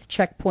 Truth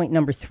checkpoint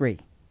number 3.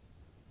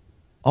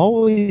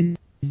 Always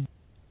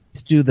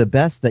do the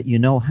best that you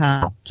know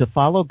how to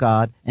follow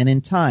God, and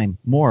in time,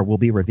 more will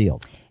be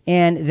revealed.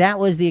 And that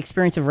was the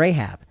experience of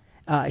Rahab.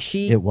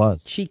 It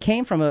was. She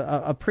came from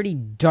a pretty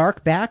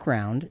dark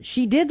background.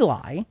 She did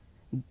lie.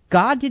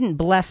 God didn't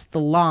bless the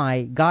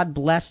lie. God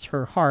blessed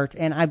her heart,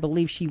 and I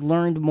believe she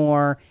learned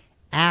more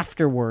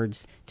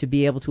afterwards to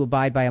be able to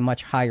abide by a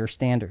much higher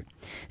standard.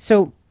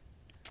 So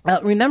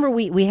remember,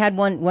 we had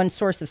one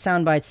source of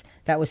sound bites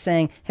that was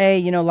saying, hey,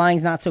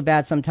 lying's not so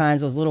bad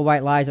sometimes. Those little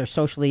white lies are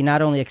socially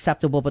not only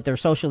acceptable, but they're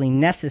socially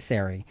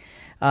necessary.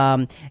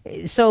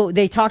 So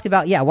they talked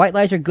about, white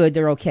lies are good,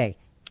 they're okay.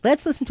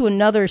 Let's listen to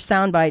another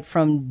soundbite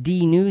from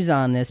D News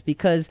on this,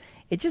 because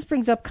it just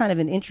brings up kind of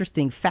an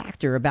interesting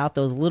factor about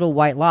those little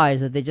white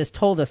lies that they just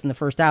told us in the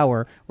first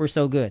hour were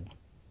so good.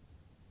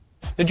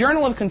 The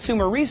Journal of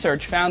Consumer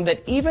Research found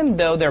that even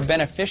though they're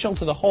beneficial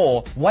to the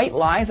whole, white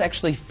lies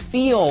actually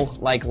feel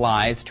like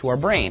lies to our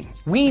brain.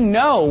 We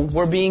know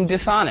we're being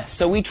dishonest,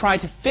 so we try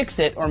to fix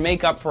it or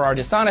make up for our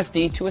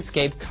dishonesty to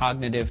escape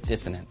cognitive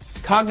dissonance.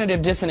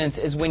 Cognitive dissonance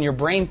is when your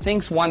brain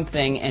thinks one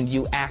thing and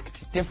you act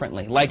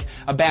differently. Like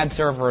a bad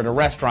server at a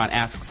restaurant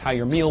asks how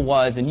your meal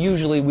was, and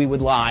usually we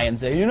would lie and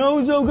say,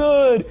 so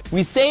good.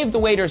 We save the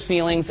waiter's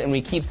feelings and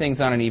we keep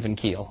things on an even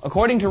keel.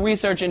 According to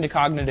research into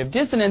cognitive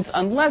dissonance,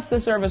 unless the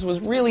service was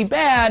really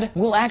bad,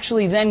 we'll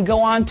actually then go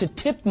on to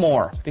tip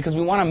more because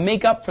we want to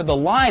make up for the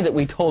lie that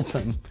we told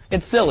them.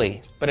 It's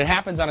silly, but it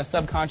happens on a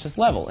subconscious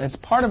level. It's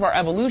part of our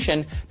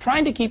evolution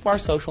trying to keep our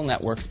social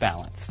networks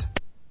balanced.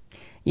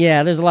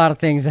 Yeah, there's a lot of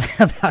things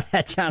about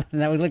that, Jonathan,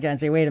 that we look at and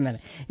say, wait a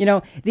minute.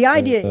 The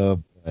idea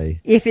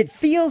boy. If it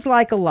feels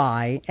like a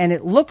lie and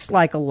it looks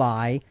like a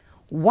lie,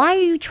 why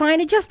are you trying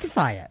to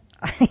justify it?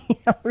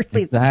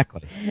 Really.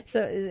 Exactly. So,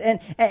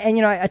 and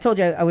you know, I told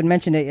you I would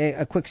mention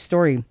a quick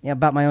story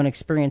about my own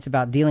experience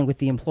about dealing with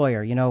the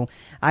employer. You know,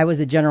 I was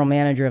the general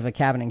manager of a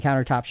cabinet and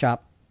countertop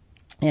shop,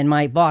 and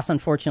my boss,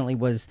 unfortunately,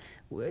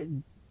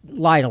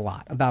 lied a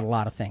lot about a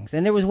lot of things.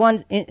 And there was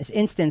one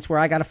instance where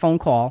I got a phone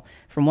call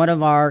from one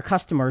of our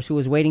customers who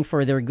was waiting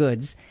for their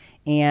goods,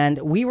 and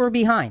we were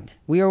behind.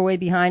 We were way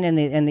behind,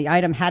 and the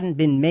item hadn't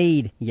been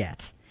made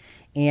yet.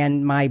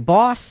 And my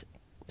boss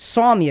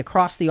saw me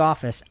across the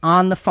office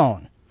on the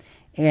phone,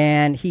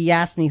 and he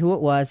asked me who it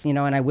was, you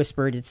know, and I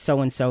whispered, it's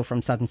so-and-so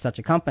from such and such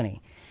a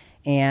company.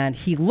 And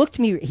he looked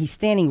me, he's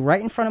standing right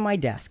in front of my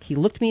desk. He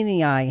looked me in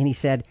the eye, and he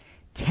said,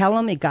 tell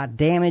him it got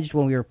damaged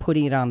when we were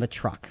putting it on the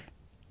truck.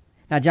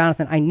 Now,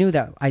 Jonathan, I knew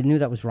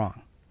that was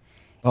wrong.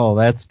 Oh,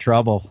 that's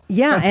trouble.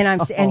 Yeah, and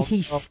and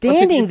he's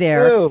standing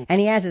there, and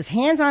he has his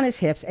hands on his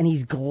hips, and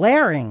he's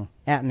glaring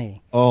at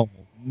me. Oh,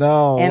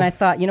 no. And I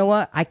thought, you know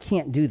what? I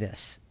can't do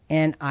this.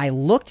 And I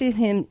looked at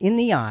him in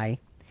the eye,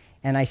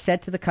 and I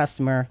said to the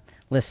customer,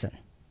 listen,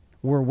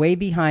 we're way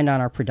behind on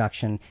our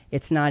production.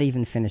 It's not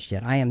even finished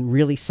yet. I am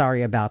really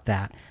sorry about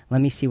that. Let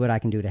me see what I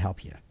can do to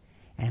help you.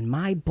 And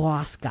my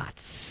boss got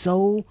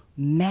so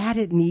mad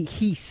at me,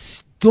 he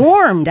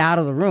stormed out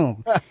of the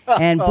room.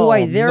 And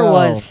boy, there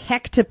was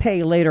heck to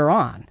pay later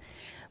on.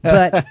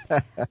 But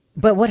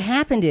what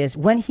happened is,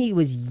 when he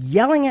was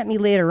yelling at me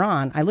later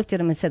on, I looked at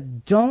him and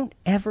said, don't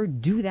ever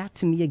do that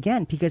to me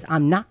again, because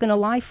I'm not going to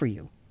lie for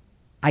you.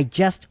 I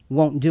just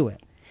won't do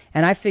it.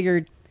 And I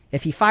figured,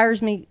 if he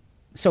fires me,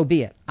 so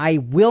be it. I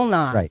will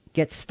not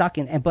get stuck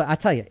in. But I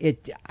tell you,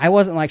 I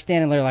wasn't like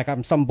standing there like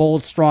I'm some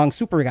bold, strong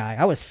super guy.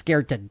 I was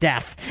scared to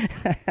death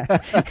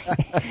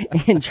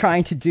in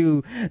trying to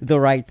do the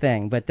right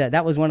thing. But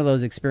that was one of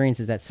those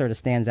experiences that sort of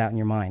stands out in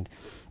your mind.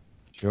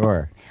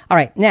 Sure. All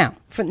right, now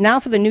for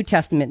the New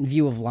Testament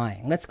view of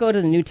lying. Let's go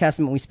to the New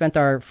Testament. We spent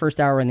our first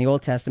hour in the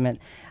Old Testament.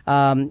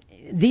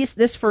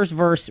 This first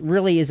verse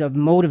really is a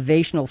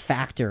motivational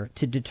factor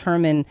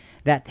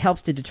that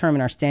helps to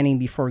determine our standing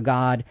before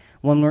God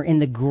when we're in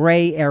the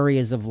gray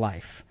areas of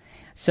life.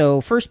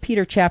 So 1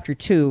 Peter chapter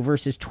 2,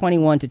 verses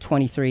 21 to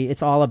 23,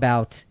 it's all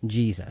about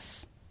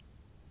Jesus.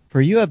 For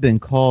you have been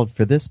called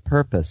for this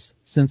purpose,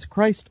 since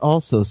Christ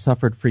also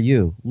suffered for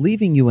you,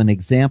 leaving you an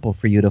example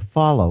for you to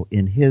follow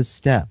in his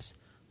steps,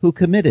 who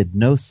committed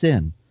no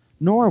sin,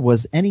 nor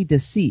was any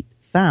deceit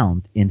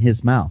found in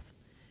his mouth.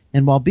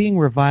 And while being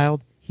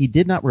reviled, he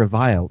did not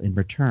revile in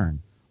return.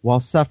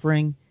 While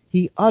suffering,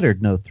 he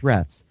uttered no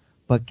threats,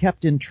 but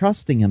kept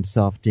entrusting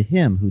himself to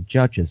him who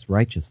judges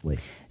righteously.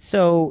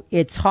 So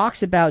it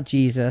talks about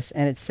Jesus,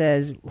 and it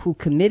says, who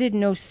committed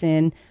no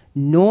sin,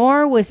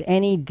 nor was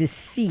any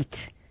deceit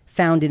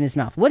found in his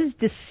mouth. What does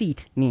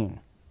deceit mean?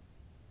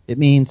 It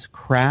means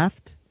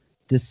craft,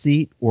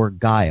 deceit, or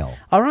guile.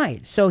 All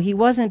right, so he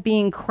wasn't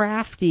being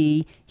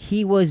crafty,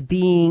 he was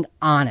being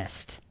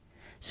honest.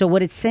 So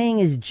what it's saying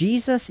is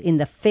Jesus, in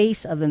the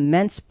face of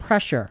immense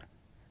pressure,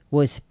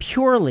 was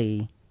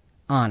purely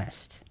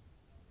honest.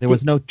 There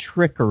was no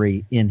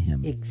trickery in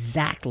him.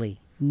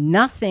 Exactly.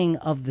 Nothing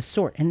of the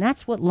sort. And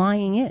that's what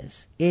lying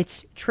is.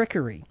 It's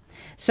trickery.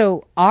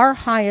 So our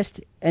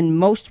highest and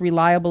most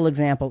reliable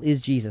example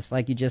is Jesus,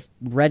 like you just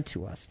read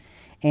to us.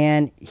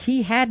 And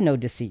he had no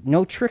deceit,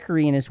 no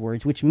trickery in his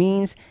words, which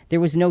means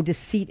there was no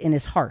deceit in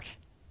his heart.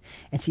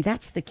 And see,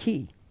 that's the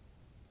key.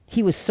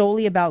 He was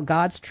solely about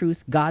God's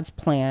truth, God's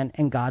plan,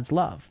 and God's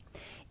love.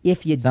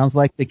 Sounds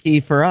like the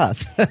key for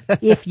us.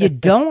 If you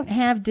don't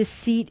have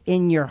deceit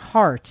in your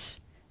heart,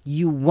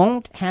 you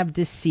won't have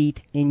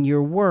deceit in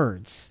your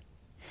words.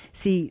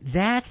 See,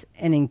 that's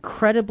an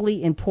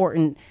incredibly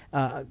important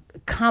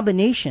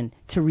combination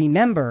to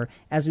remember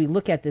as we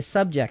look at this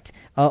subject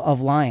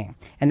of lying.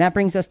 And that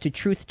brings us to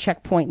truth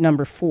checkpoint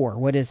number 4.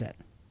 What is it?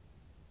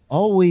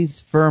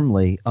 Always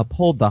firmly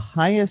uphold the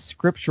highest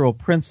scriptural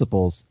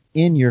principles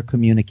in your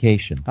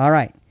communication. All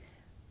right.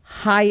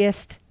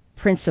 Highest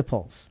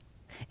principles.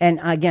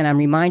 And again, I'm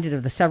reminded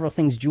of the several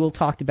things Jewel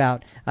talked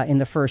about in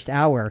the first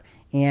hour,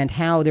 and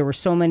how there were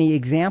so many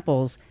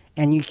examples,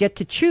 and you get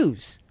to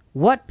choose.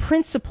 What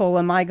principle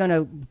am I going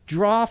to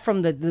draw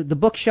from the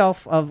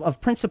bookshelf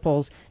of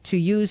principles to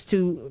use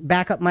to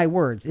back up my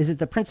words? Is it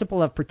the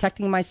principle of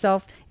protecting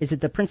myself? Is it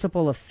the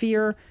principle of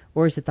fear?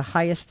 Or is it the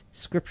highest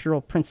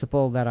scriptural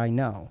principle that I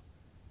know?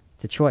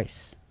 It's a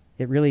choice.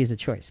 It really is a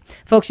choice.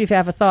 Folks, if you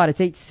have a thought, it's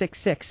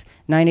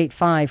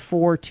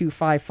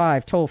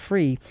 866-985-4255. Toll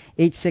free,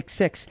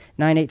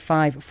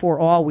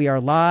 866-985-4ALL. We are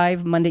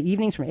live Monday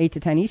evenings from 8 to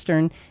 10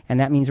 Eastern, and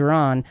that means we're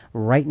on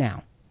right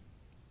now.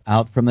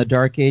 Out from the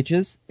dark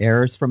ages,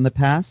 errors from the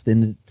past,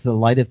 into the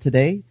light of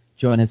today.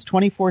 Join us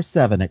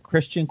 24/7 at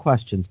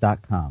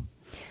ChristianQuestions.com.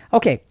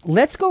 Okay,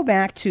 let's go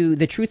back to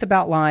the truth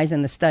about lies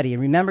and the study.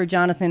 And remember,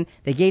 Jonathan,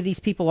 they gave these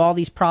people all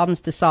these problems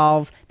to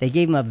solve. They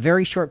gave them a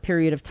very short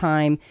period of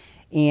time.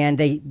 and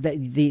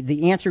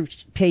the answer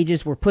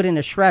pages were put in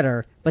a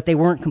shredder, but they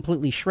weren't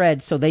completely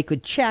shred, so they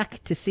could check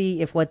to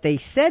see if what they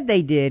said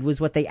they did was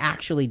what they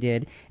actually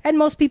did, and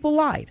most people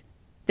lied.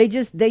 They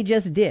just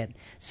did.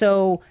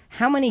 So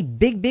how many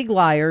big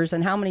liars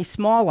and how many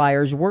small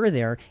liars were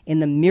there in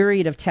the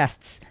myriad of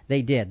tests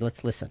they did?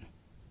 Let's listen.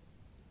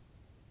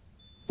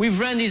 We've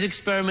ran these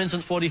experiments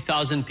on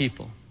 40,000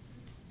 people.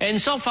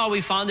 And so far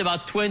we found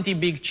about 20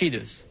 big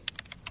cheaters.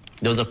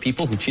 Those are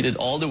people who cheated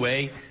all the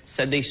way,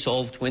 said they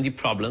solved 20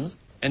 problems,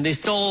 and they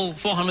stole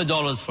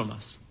 $400 from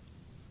us.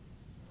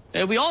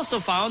 And we also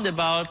found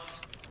about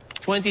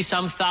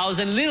 20-some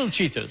thousand little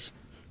cheaters,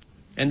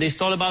 and they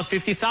stole about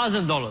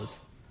 $50,000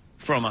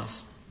 from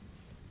us.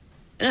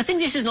 And I think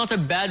this is not a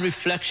bad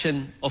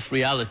reflection of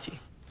reality.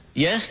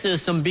 Yes,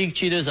 there's some big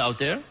cheaters out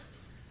there,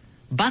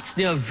 but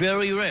they are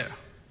very rare.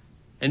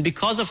 And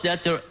because of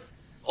that, their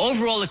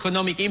overall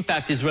economic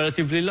impact is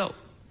relatively low.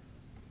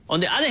 On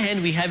the other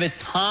hand, we have a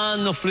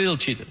ton of little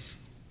cheaters.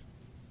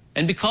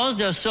 And because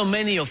there are so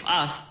many of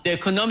us, the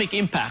economic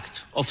impact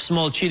of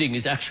small cheating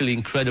is actually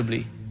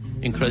incredibly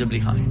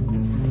high.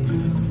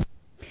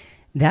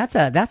 That's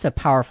a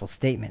powerful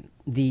statement.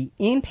 The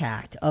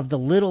impact of the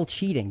little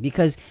cheating,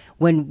 because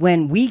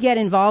when we get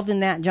involved in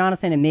that,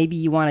 Jonathan, and maybe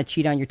you want to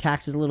cheat on your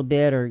taxes a little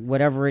bit or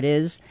whatever it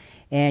is,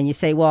 and you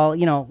say, well,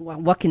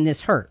 what can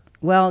this hurt?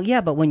 Well,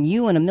 yeah, but when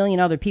you and a million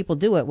other people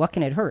do it, what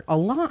can it hurt? A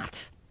lot.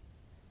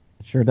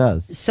 It sure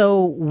does.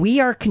 So we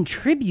are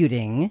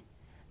contributing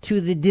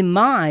to the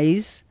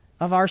demise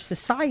of our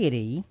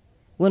society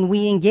when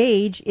we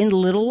engage in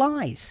little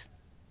lies.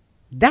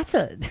 That's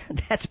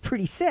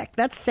pretty sick.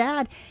 That's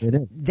sad. It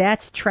is.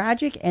 That's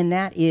tragic, and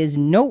that is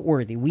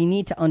noteworthy. We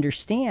need to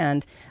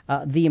understand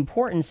the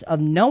importance of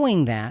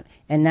knowing that,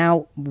 and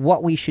now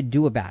what we should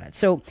do about it.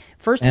 So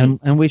first,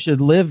 and we should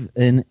live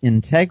in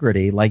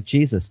integrity like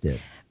Jesus did.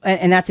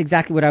 And that's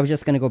exactly what I was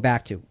just going to go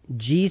back to.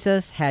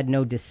 Jesus had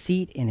no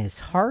deceit in his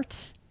heart,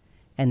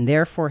 and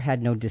therefore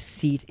had no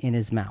deceit in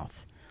his mouth.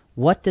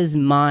 What does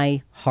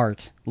my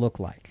heart look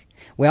like?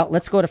 Well,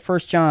 let's go to 1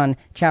 John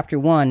chapter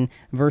 1,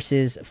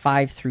 verses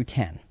 5 through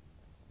 10.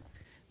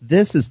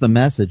 This is the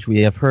message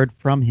we have heard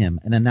from him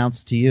and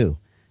announced to you,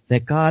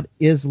 that God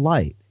is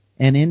light,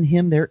 and in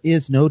him there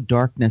is no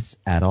darkness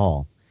at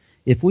all.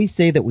 If we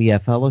say that we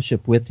have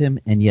fellowship with him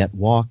and yet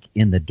walk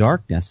in the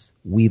darkness,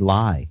 we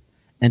lie,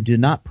 and do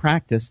not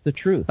practice the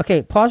truth.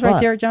 Okay, pause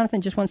right there,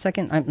 Jonathan, just 1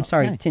 second. I'm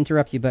sorry to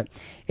interrupt you, but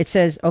it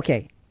says,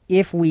 okay,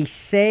 if we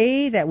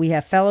say that we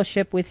have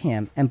fellowship with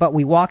him, but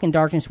we walk in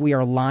darkness, we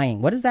are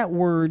lying. What does that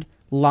word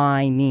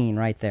lie mean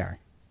right there?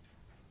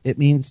 It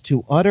means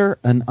to utter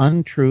an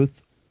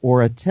untruth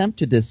or attempt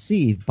to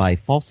deceive by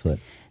falsehood.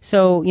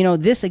 So,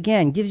 this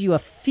again gives you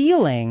a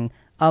feeling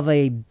of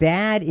a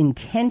bad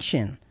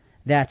intention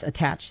that's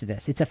attached to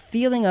this. It's a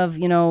feeling of,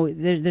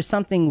 there's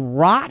something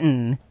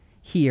rotten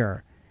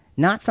here.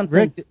 Not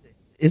something... Rick,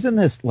 isn't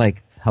this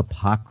like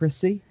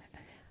hypocrisy?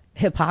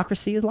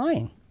 Hypocrisy is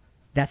lying.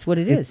 That's what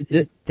it is.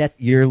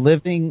 You're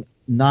living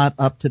not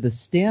up to the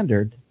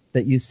standard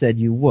that you said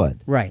you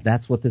would. Right.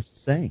 That's what this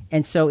is saying.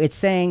 And so it's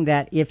saying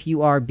that if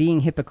you are being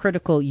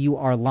hypocritical, you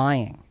are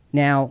lying.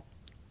 Now,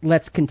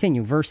 let's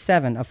continue. Verse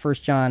 7 of 1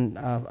 John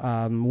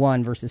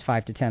 1, verses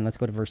 5 to 10. Let's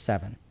go to verse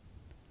 7.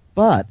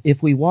 But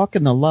if we walk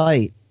in the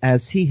light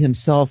as he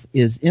himself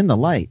is in the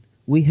light,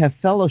 we have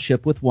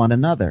fellowship with one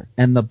another,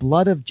 and the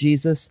blood of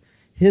Jesus,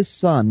 his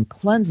Son,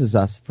 cleanses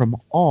us from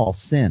all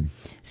sin.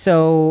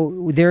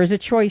 So there is a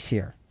choice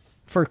here.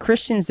 For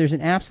Christians, there's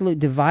an absolute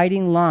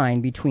dividing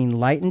line between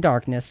light and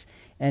darkness,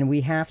 and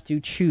we have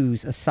to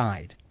choose a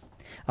side.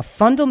 A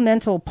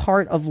fundamental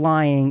part of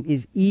lying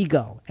is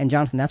ego. And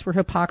Jonathan, that's where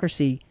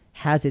hypocrisy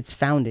has its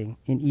founding,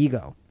 in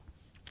ego.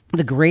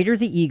 The greater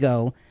the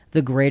ego,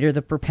 the greater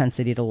the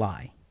propensity to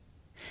lie.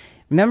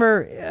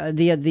 Remember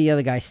the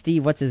other guy,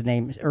 Steve, what's his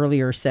name,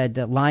 earlier said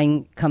that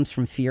lying comes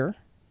from fear?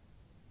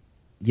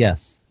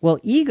 Yes. Well,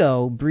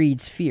 ego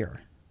breeds fear.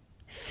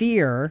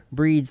 Fear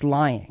breeds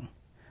lying.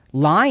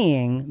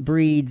 Lying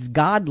breeds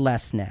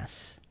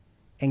godlessness.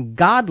 And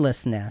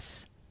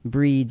godlessness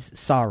breeds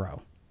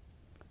sorrow.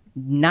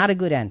 Not a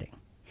good ending.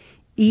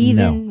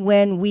 Even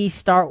when we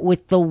start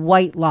with the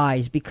white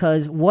lies,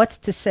 because what's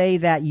to say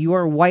that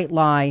your white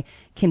lie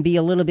can be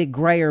a little bit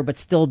grayer but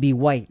still be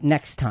white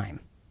next time?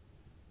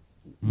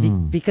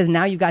 Because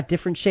now you've got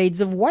different shades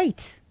of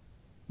white,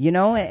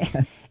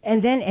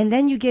 and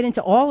then you get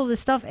into all of this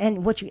stuff,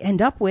 and what you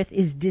end up with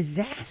is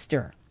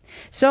disaster.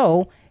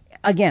 So,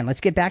 again,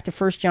 let's get back to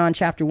 1 John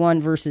chapter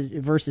 1,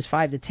 verses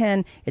 5 to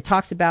 10. It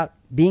talks about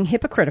being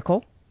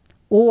hypocritical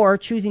or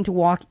choosing to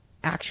walk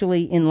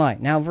actually in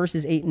light. Now,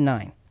 verses 8 and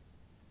 9.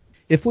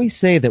 If we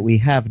say that we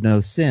have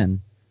no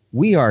sin,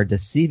 we are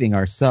deceiving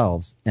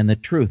ourselves, and the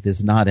truth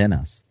is not in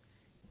us.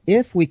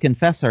 If we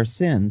confess our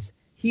sins,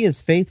 he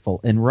is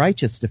faithful and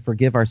righteous to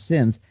forgive our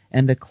sins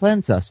and to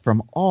cleanse us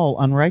from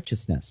all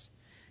unrighteousness.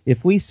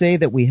 If we say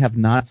that we have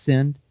not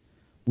sinned,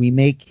 we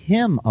make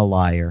him a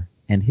liar,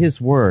 and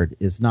his word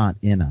is not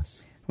in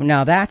us.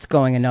 Now that's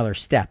going another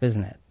step,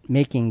 isn't it?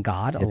 making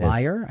God a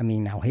liar? I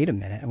mean, now wait a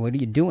minute. What are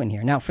you doing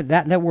here? Now, for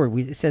that word,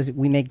 it says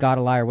we make God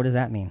a liar. What does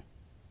that mean?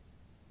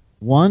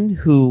 One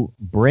who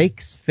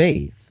breaks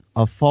faith,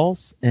 a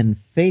false and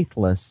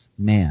faithless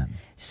man.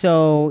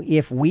 So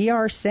if we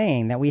are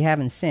saying that we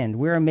haven't sinned,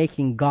 we're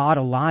making God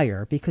a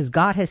liar because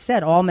God has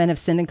said all men have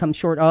sinned and come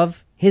short of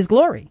his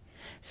glory.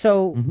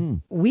 So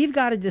we've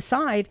got to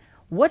decide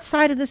what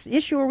side of this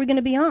issue are we going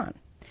to be on.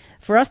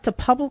 For us to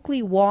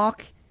publicly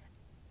walk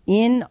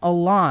in a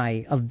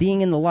lie of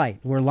being in the light,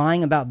 we're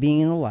lying about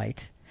being in the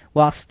light,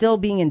 while still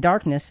being in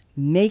darkness,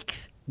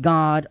 makes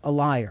God a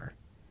liar.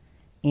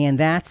 And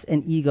that's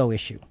an ego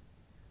issue.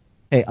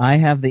 Hey, I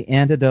have the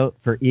antidote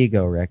for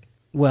ego, Rick.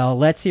 Well,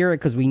 let's hear it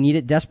because we need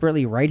it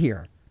desperately right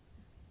here.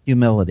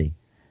 Humility.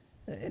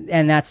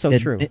 And that's so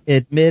true.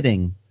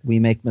 Admitting we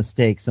make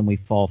mistakes and we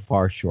fall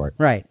far short.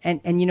 Right.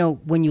 And you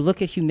know, when you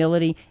look at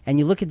humility and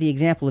you look at the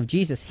example of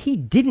Jesus, he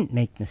didn't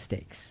make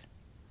mistakes.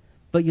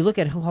 But you look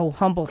at how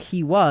humble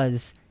he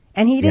was,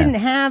 and he didn't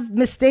have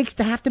mistakes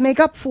to have to make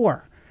up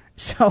for.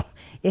 So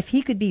if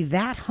he could be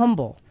that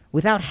humble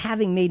without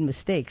having made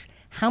mistakes,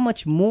 how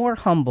much more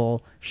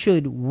humble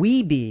should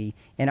we be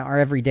in our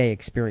everyday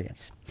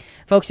experience?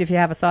 Folks, if you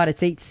have a thought,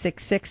 it's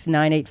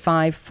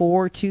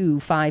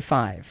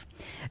 866-985-4255.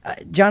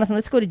 Jonathan,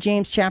 let's go to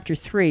James chapter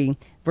 3,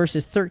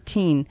 verses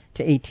 13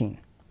 to 18.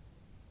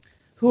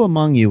 Who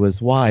among you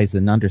is wise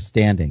and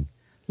understanding?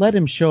 Let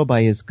him show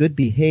by his good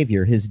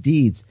behavior his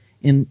deeds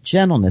in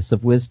gentleness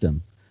of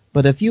wisdom.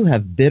 But if you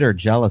have bitter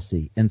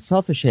jealousy and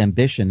selfish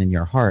ambition in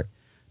your heart,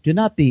 do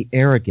not be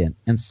arrogant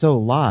and so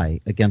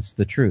lie against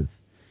the truth.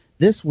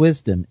 This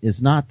wisdom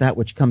is not that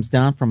which comes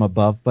down from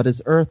above, but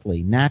is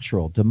earthly,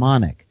 natural,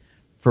 demonic.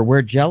 For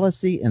where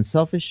jealousy and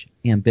selfish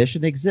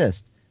ambition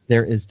exist,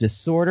 there is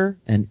disorder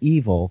and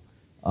evil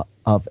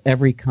of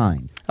every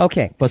kind.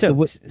 Okay, but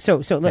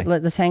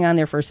let's hang on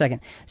there for a second.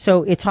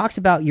 So it talks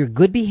about your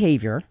good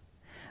behavior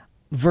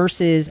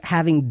versus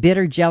having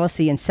bitter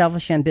jealousy and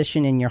selfish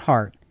ambition in your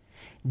heart.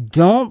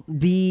 Don't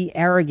be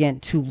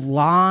arrogant to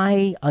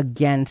lie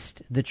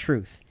against the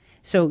truth.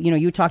 So, you know,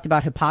 you talked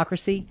about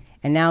hypocrisy,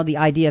 and now the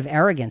idea of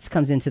arrogance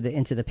comes into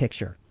the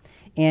picture.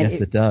 And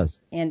yes, it does.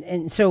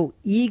 And so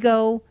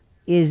ego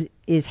is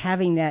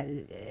having that,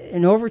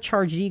 an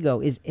overcharged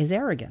ego is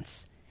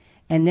arrogance.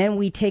 And then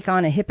we take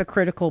on a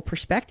hypocritical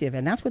perspective,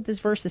 and that's what this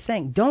verse is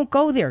saying. Don't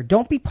go there.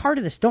 Don't be part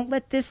of this. Don't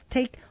let this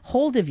take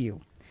hold of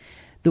you.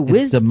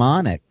 It's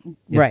demonic.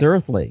 It's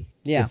earthly.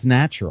 Yeah. It's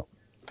natural.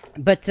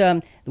 But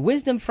the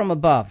wisdom from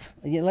above.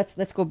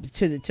 Let's go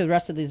to the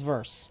rest of this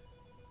verse.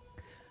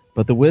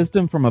 But the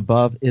wisdom from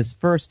above is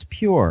first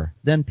pure,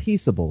 then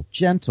peaceable,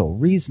 gentle,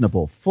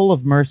 reasonable, full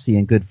of mercy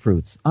and good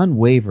fruits,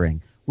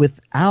 unwavering,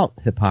 without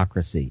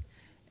hypocrisy.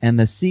 And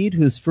the seed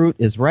whose fruit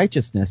is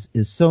righteousness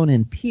is sown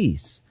in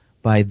peace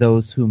by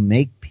those who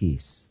make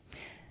peace.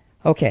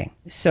 Okay,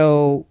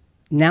 so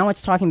now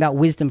it's talking about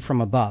wisdom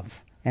from above.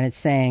 And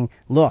it's saying,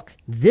 look,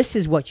 this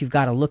is what you've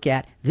got to look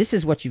at. This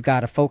is what you've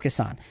got to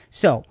focus on.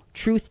 So,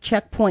 truth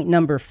checkpoint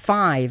number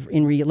 5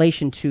 in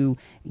relation to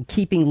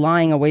keeping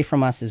lying away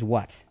from us is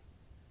what?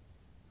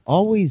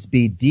 Always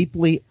be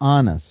deeply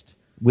honest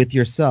with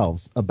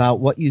yourselves about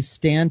what you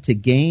stand to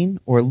gain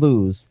or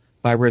lose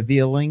by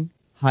revealing,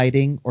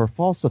 hiding, or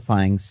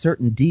falsifying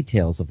certain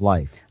details of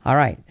life. All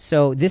right.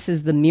 So this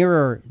is the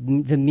mirror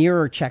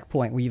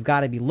checkpoint where you've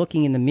got to be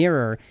looking in the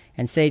mirror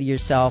and say to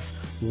yourself,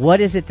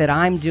 what is it that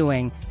I'm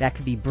doing that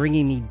could be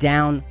bringing me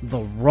down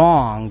the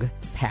wrong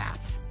path?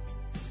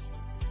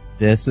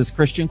 This is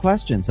Christian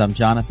Questions. I'm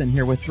Jonathan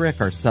here with Rick.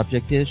 Our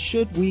subject is,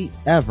 should we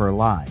ever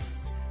lie?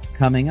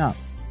 Coming up,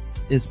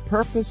 is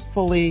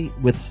purposefully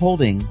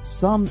withholding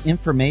some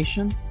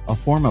information a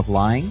form of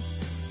lying?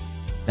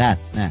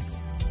 That's next.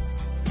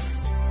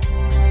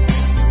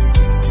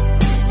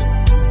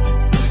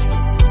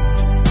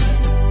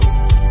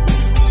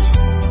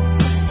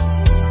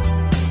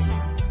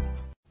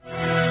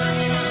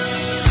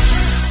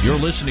 You're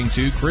listening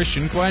to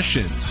Christian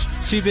Questions.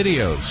 See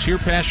videos, hear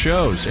past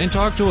shows, and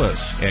talk to us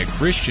at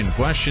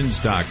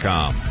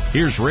ChristianQuestions.com.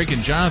 Here's Rick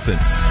and Jonathan.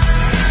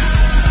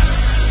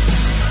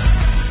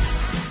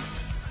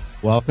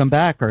 Welcome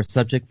back. Our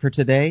subject for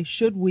today,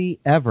 should we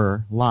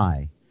ever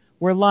lie?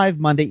 We're live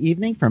Monday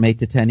evening from 8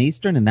 to 10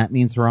 Eastern, and that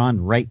means we're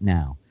on right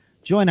now.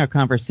 Join our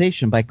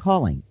conversation by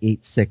calling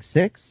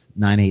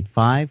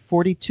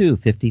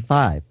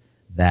 866-985-4255.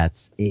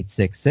 That's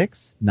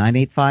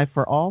 866-985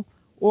 for all.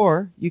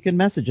 Or you can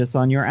message us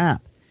on your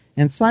app.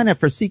 And sign up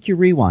for CQ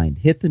Rewind.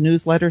 Hit the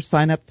newsletter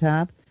sign-up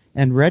tab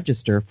and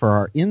register for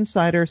our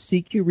Insider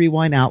CQ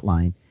Rewind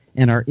outline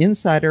and our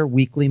Insider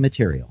weekly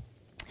material.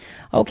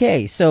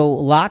 Okay, so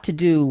a lot to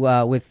do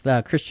with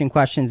Christian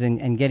Questions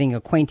and getting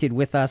acquainted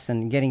with us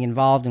and getting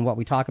involved in what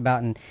we talk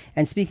about. And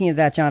speaking of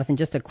that, Jonathan,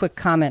 just a quick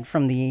comment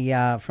from the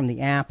app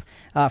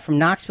from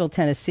Knoxville,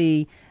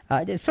 Tennessee.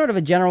 It's sort of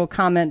a general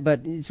comment,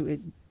 but it's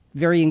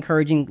very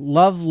encouraging.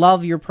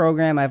 Love your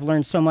program. I've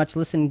learned so much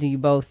listening to you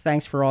both.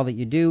 Thanks for all that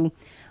you do.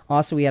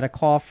 Also, we had a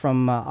call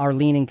from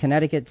Arlene in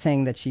Connecticut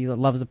saying that she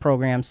loves the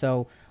program.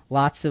 So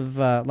lots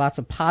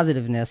of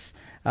positiveness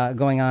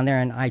going on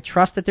there, and I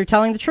trust that they're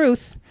telling the truth.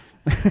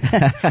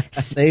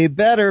 They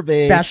better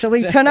be,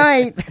 especially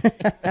tonight.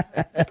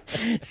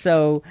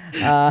 So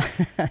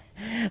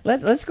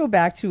let's go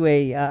back to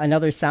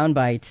another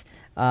soundbite.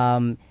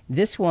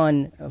 This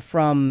one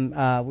from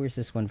where's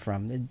this one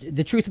from?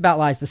 The Truth About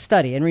Lies, the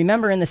study. And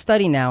remember, in the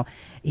study now,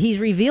 he's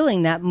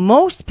revealing that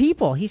most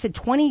people, he said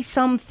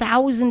 20-some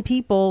thousand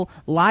people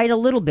lied a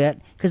little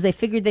bit because they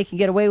figured they could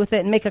get away with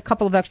it and make a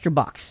couple of extra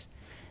bucks.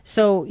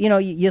 So,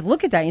 you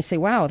look at that and you say,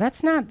 wow,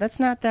 that's not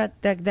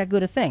that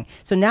good a thing.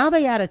 So now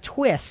they add a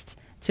twist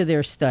to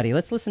their study.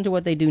 Let's listen to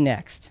what they do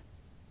next.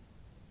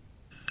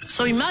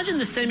 So imagine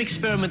the same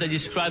experiment I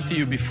described to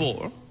you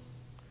before,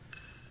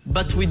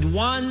 but with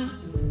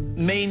one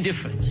main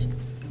difference.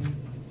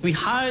 We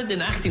hired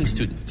an acting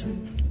student,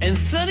 and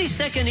 30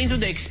 seconds into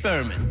the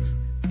experiment,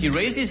 he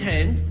raised his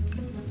hand.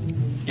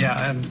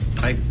 Yeah,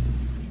 I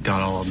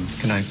got all of them.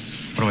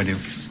 What do I do?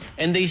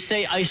 And they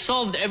say, I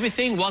solved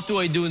everything, what do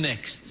I do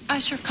next?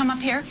 Usher, come up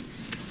here.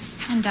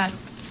 And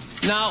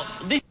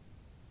Now, this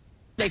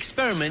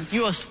experiment,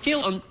 you are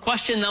still on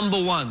question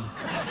number 1.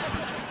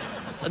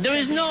 There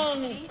is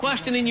no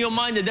question in your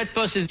mind that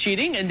person is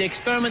cheating, and the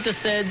experimenter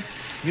said,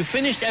 you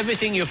finished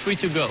everything, you're free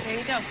to go. There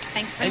you go.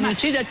 Thanks very much. And you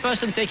see that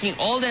person taking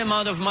all the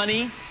amount of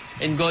money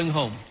and going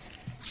home.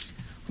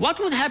 What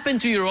would happen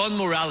to your own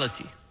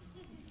morality?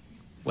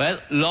 Well,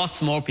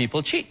 lots more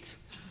people cheat.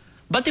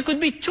 But there could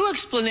be two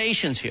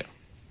explanations here.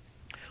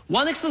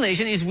 One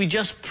explanation is we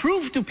just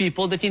proved to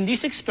people that in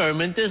this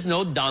experiment there's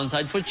no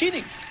downside for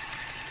cheating.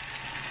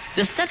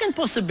 The second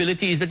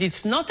possibility is that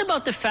it's not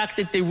about the fact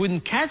that they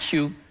wouldn't catch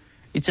you,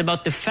 it's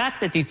about the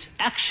fact that it's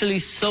actually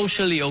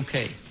socially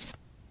okay.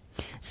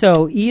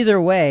 So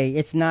either way,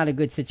 it's not a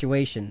good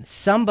situation.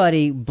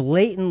 Somebody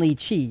blatantly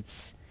cheats,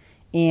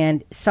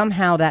 and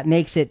somehow that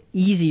makes it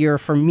easier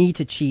for me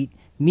to cheat,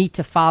 me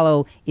to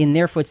follow in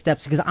their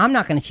footsteps, because I'm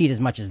not going to cheat as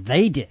much as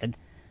they did.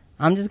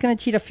 I'm just going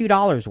to cheat a few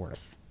dollars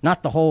worth,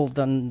 not the whole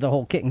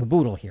kit and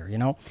caboodle here,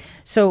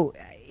 So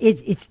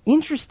it's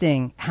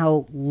interesting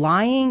how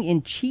lying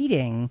and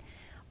cheating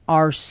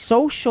are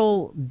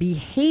social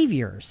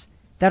behaviors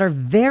that are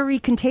very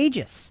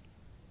contagious.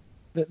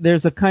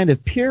 There's a kind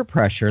of peer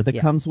pressure that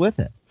comes with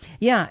it.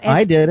 Yeah.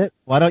 I did it.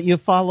 Why don't you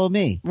follow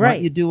me? Right. Why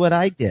don't you do what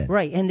I did?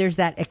 Right. And there's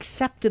that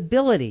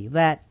acceptability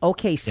that,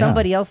 okay,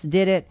 somebody else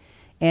did it,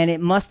 and it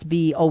must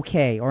be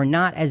okay, or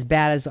not as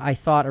bad as I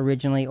thought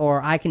originally,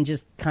 or I can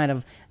just kind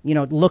of,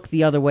 look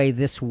the other way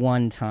this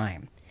one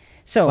time.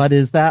 So, but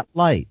is that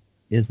light?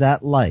 Is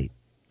that light?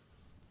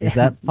 Is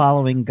that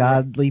following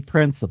godly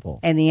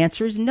principle? And the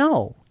answer is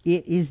no.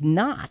 It is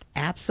not.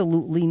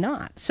 Absolutely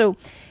not. So,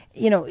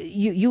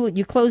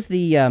 you close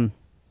the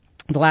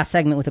last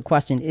segment with a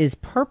question: is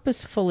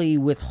purposefully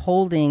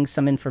withholding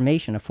some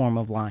information a form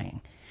of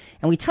lying?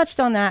 And we touched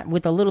on that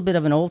with a little bit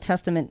of an Old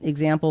Testament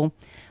example.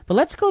 But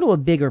let's go to a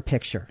bigger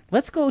picture.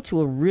 Let's go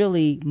to a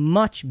really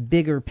much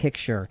bigger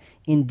picture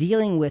in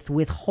dealing with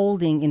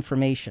withholding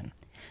information.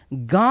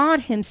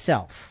 God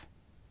himself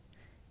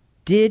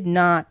did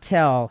not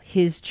tell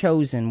his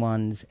chosen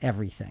ones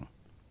everything.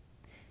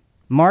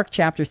 Mark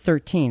chapter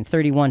 13,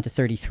 31 to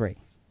 33.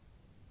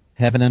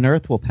 Heaven and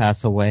earth will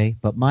pass away,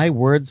 but my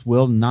words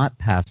will not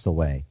pass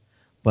away.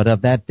 But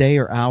of that day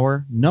or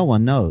hour no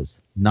one knows,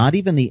 not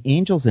even the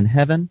angels in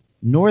heaven,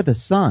 nor the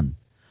Son,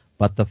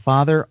 but the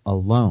Father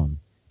alone.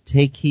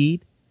 Take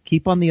heed,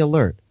 keep on the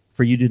alert,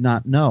 for you do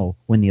not know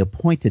when the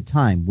appointed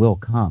time will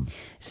come.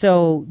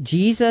 So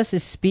Jesus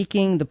is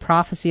speaking the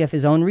prophecy of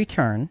his own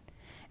return,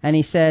 and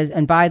he says,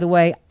 and by the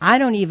way, I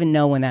don't even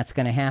know when that's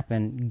going to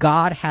happen.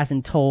 God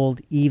hasn't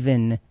told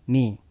even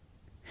me.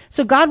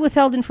 So God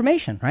withheld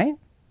information, right?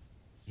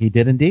 He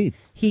did indeed.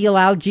 He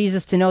allowed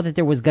Jesus to know that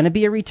there was going to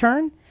be a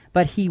return,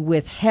 but he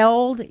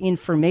withheld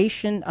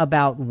information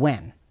about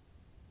when.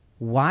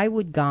 Why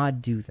would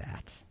God do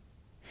that?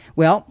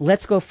 Well,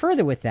 let's go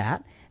further with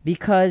that,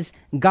 because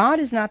God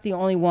is not the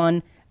only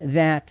one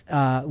that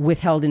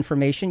withheld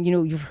information.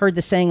 You've heard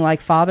the saying,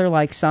 like father,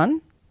 like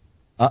son.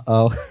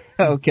 Uh-oh.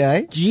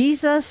 Okay.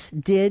 Jesus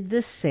did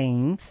the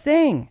same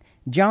thing.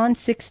 John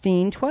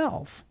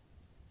 16:12.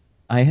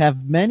 I have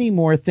many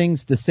more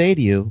things to say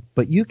to you,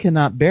 but you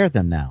cannot bear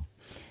them now.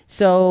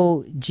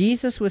 So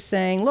Jesus was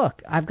saying,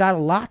 look, I've got a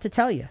lot to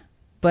tell you,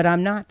 but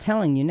I'm not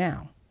telling you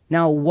now.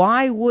 Now,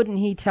 why wouldn't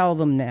he tell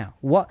them now?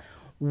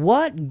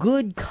 What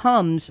good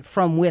comes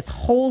from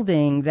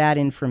withholding that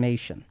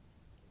information?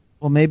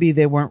 Well, maybe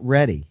they weren't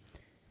ready.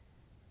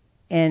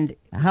 And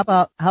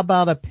how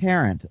about a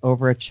parent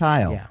over a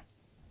child? Yeah.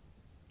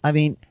 I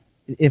mean,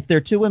 if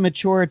they're too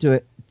immature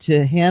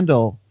to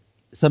handle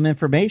some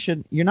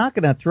information, you're not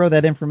going to throw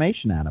that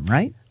information at them,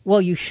 right?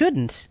 Well, you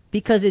shouldn't,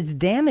 because it's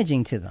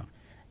damaging to them.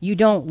 You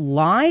don't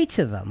lie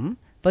to them,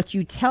 but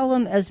you tell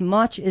them as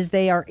much as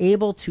they are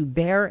able to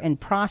bear and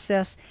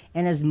process,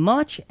 and as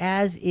much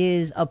as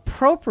is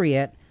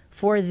appropriate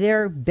for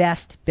their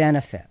best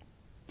benefit.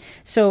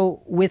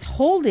 So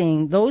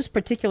withholding those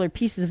particular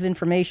pieces of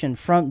information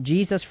from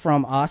Jesus,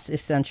 from us,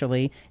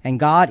 essentially, and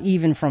God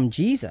even from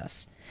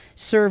Jesus,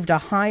 served a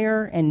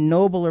higher and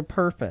nobler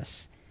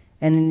purpose.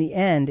 And in the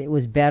end, it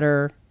was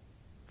better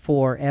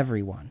for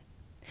everyone.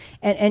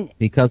 And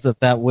because of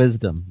that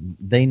wisdom,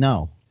 they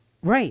know.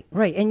 Right.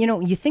 And,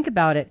 you think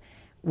about it,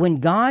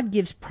 when God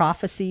gives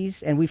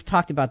prophecies, and we've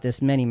talked about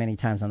this many, many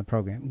times on the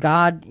program,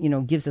 God,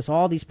 gives us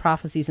all these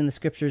prophecies in the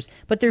Scriptures,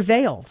 but they're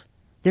veiled.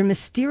 They're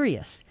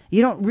mysterious.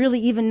 You don't really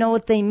even know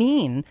what they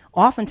mean,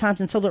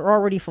 oftentimes until they're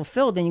already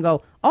fulfilled, and you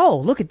go, oh,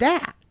 look at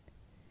that.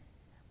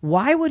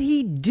 Why would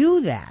he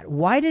do that?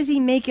 Why does he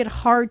make it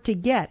hard to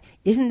get?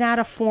 Isn't that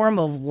a form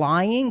of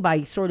lying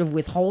by sort of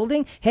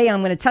withholding? Hey,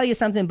 I'm going to tell you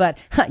something, but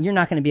you're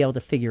not going to be able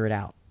to figure it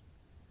out.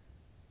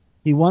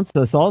 He wants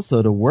us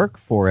also to work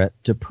for it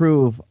to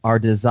prove our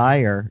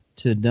desire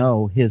to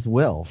know his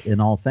will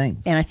in all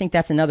things. And I think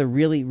that's another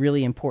really,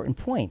 really important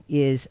point,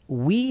 is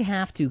we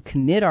have to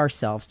commit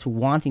ourselves to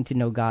wanting to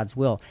know God's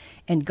will.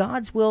 And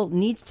God's will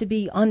needs to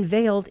be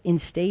unveiled in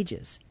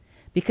stages.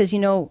 Because,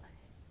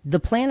 the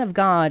plan of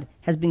God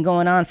has been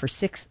going on for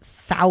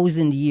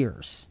 6,000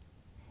 years.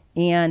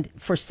 And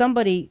for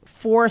somebody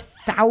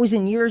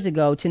 4,000 years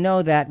ago to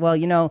know that,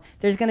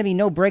 there's going to be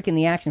no break in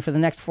the action for the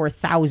next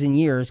 4,000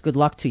 years, good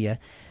luck to you,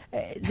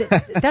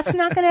 that's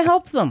not going to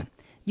help them.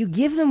 You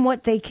give them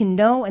what they can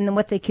know and then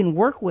what they can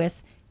work with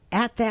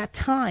at that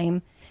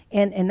time,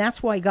 and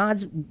that's why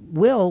God's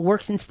will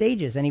works in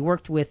stages. And he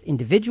worked with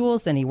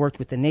individuals, then he worked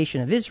with the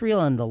nation of Israel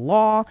and the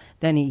law,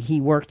 then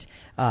he worked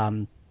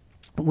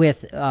with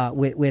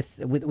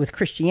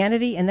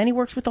Christianity, and then he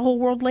works with the whole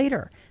world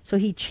later. So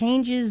he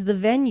changes the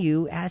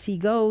venue as he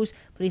goes,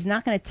 but he's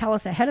not going to tell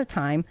us ahead of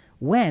time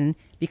when,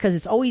 because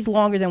it's always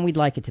longer than we'd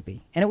like it to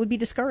be, and it would be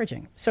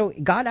discouraging. So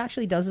God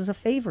actually does us a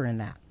favor in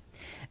that.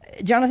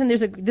 Jonathan,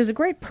 there's a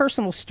great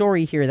personal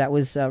story here that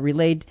was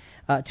relayed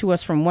to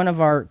us from one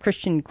of our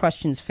Christian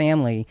Questions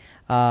family,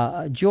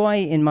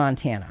 Joy in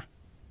Montana.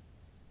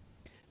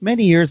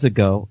 Many years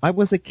ago, I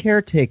was a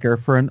caretaker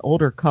for an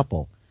older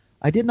couple.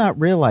 I did not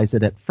realize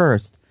it at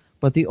first,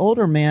 but the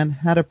older man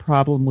had a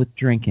problem with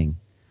drinking.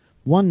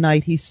 One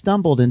night he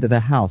stumbled into the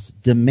house,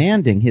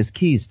 demanding his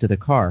keys to the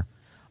car.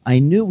 I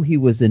knew he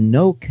was in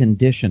no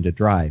condition to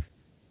drive.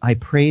 I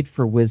prayed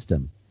for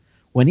wisdom.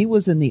 When he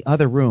was in the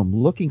other room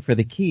looking for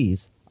the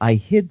keys, I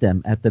hid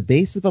them at the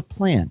base of a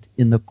plant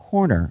in the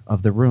corner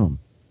of the room.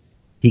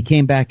 He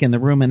came back in the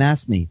room and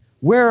asked me,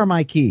 "Where are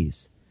my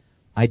keys?"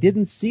 "I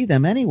didn't see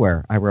them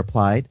anywhere," I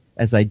replied,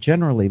 as I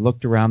generally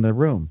looked around the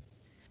room.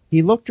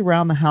 He looked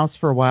around the house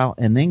for a while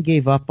and then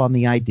gave up on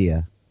the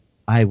idea.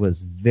 I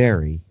was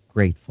very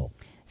grateful.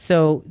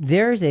 So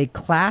there's a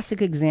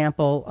classic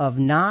example of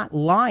not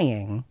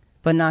lying,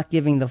 but not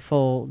giving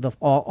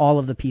all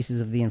of the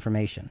pieces of the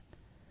information.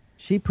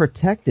 She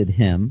protected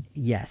him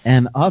yes.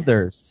 and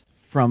others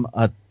from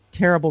a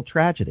terrible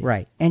tragedy.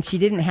 Right, and she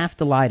didn't have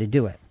to lie to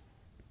do it.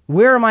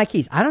 Where are my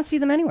keys? I don't see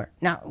them anywhere.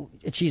 Now,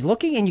 she's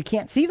looking and you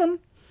can't see them.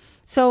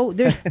 So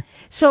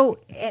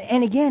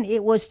and again,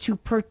 it was to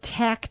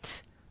protect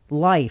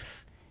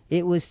life.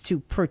 It was to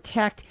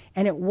protect,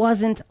 and it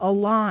wasn't a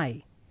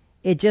lie.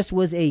 It just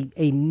was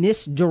a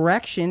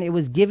misdirection. It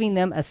was giving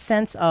them a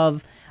sense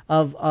of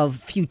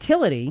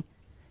futility,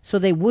 so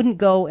they wouldn't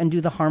go and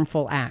do the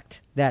harmful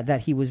act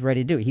that he was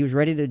ready to do. He was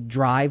ready to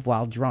drive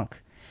while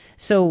drunk.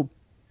 So,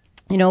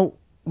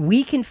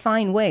 we can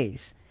find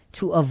ways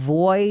to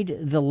avoid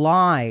the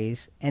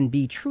lies and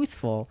be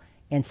truthful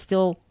and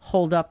still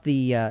hold up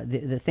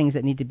the things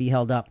that need to be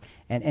held up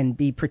and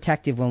be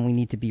protective when we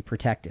need to be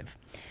protective.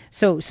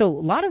 So a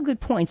lot of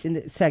good points in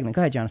this segment.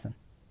 Go ahead, Jonathan.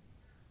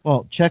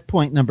 Well,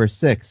 checkpoint number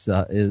 6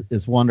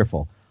 is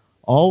wonderful.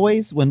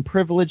 Always, when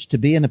privileged to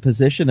be in a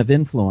position of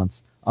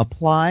influence,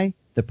 apply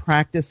the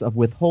practice of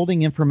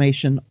withholding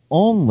information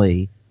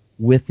only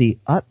with the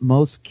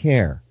utmost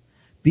care.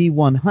 Be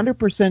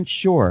 100%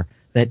 sure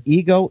that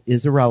ego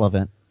is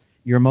irrelevant,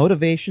 your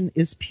motivation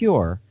is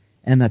pure,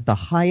 and that the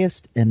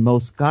highest and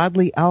most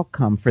godly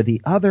outcome for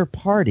the other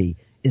party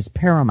is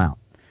paramount.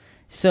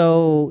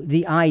 So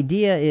the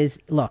idea is,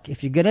 look,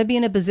 if you're going to be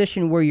in a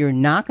position where you're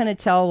not going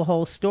to tell the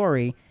whole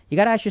story, you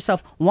got to ask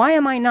yourself, why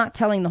am I not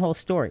telling the whole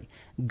story?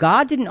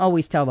 God didn't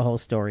always tell the whole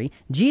story.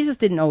 Jesus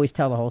didn't always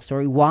tell the whole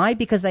story. Why?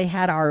 Because they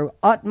had our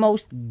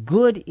utmost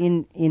good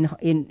in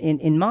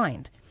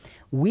mind.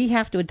 We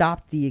have to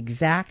adopt the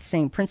exact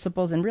same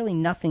principles and really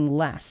nothing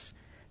less.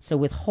 So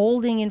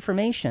withholding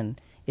information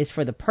is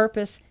for the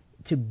purpose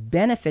to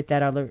benefit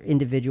that other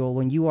individual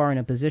when you are in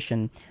a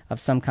position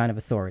of some kind of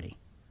authority.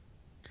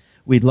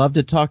 We'd love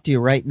to talk to you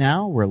right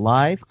now. We're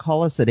live.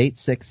 Call us at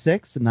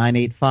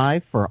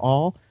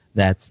 866-985-FOR-ALL.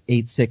 That's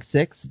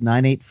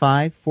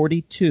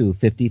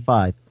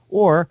 866-985-4255.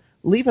 Or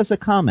leave us a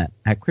comment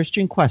at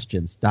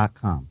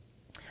ChristianQuestions.com.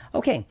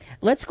 Okay,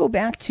 let's go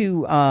back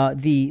to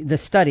the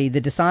study,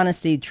 the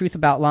Dishonesty, Truth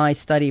About Lies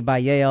study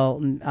by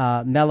Yael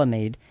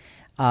Melamed.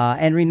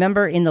 And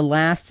remember, in the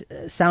last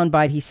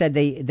soundbite, he said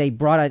they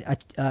brought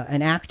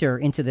an actor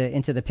into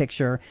the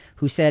picture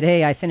who said,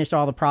 "Hey, I finished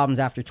all the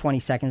problems after 20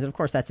 seconds." And of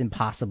course, that's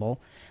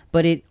impossible,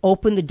 but it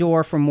opened the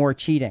door for more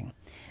cheating.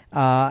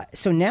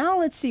 So now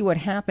let's see what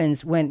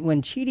happens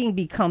when cheating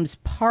becomes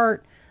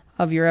part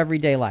of your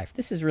everyday life.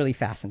 This is really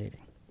fascinating.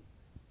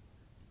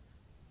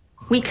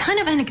 We kind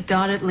of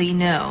anecdotally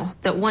know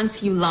that once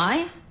you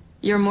lie,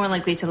 you're more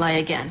likely to lie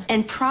again.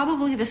 And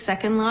probably the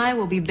second lie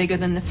will be bigger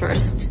than the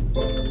first.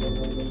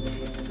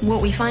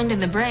 What we find in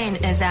the brain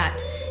is that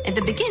at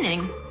the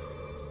beginning,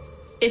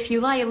 if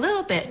you lie a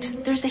little bit,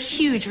 there's a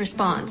huge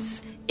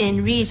response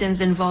in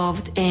regions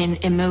involved in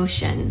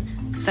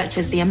emotion, such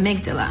as the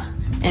amygdala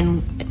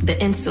and the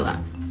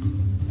insula.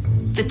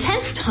 The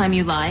 10th time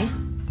you lie,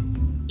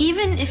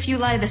 even if you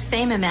lie the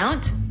same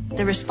amount,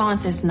 the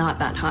response is not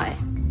that high.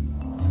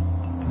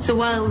 So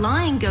while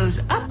lying goes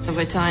up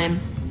over time,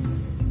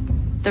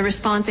 the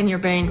response in your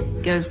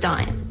brain goes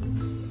down.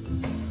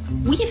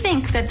 We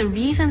think that the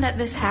reason that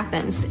this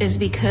happens is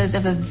because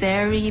of a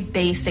very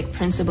basic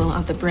principle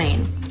of the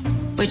brain,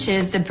 which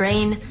is the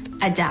brain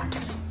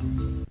adapts.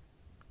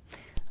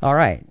 All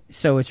right,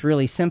 so it's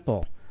really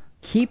simple.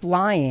 Keep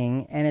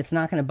lying, and it's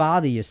not going to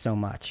bother you so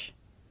much.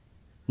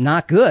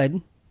 Not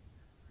good,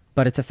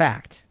 but it's a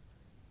fact.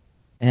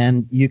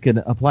 And you can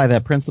apply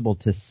that principle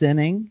to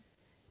sinning,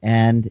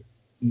 and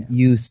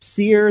you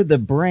sear the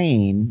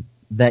brain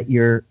that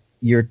you're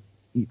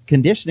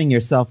conditioning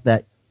yourself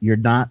that you're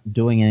not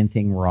doing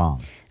anything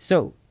wrong.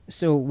 So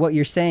what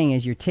you're saying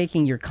is you're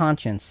taking your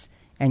conscience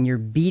and you're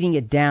beating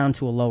it down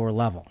to a lower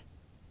level.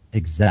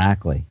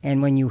 Exactly.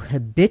 And when you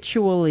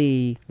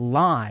habitually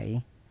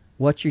lie,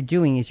 what you're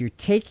doing is you're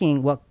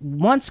taking what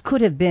once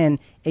could have been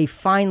a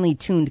finely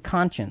tuned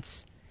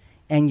conscience,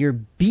 and you're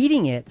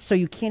beating it so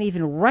you can't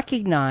even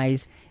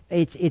recognize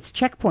its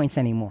checkpoints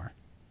anymore.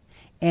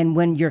 And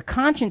when your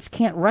conscience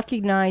can't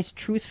recognize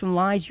truth from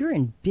lies, you're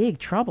in big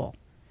trouble.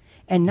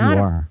 And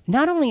not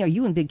only are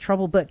you in big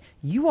trouble, but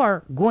you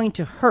are going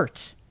to hurt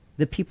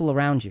the people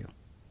around you.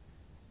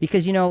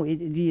 Because,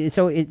 there's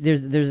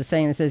a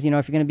saying that says, if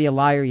you're going to be a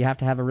liar, you have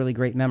to have a really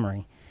great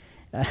memory.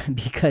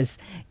 Because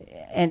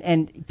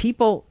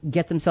people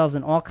get themselves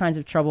in all kinds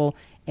of trouble,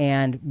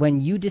 and when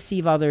you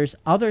deceive others,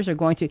 others are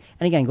going to,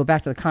 and again, go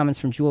back to the comments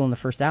from Jewel in the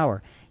first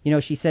hour.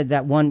 She said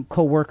that one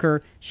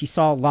coworker she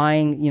saw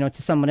lying,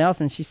 to someone else,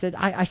 and she said,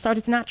 I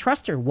started to not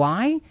trust her.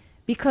 Why?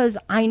 Because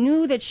I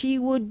knew that she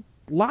would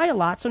lie a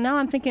lot, so now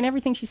I'm thinking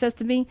everything she says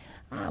to me,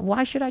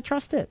 why should I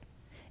trust it?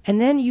 And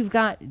then you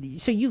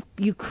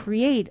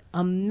create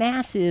a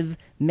massive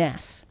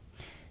mess.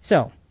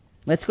 So,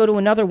 let's go to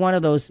another one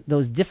of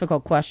those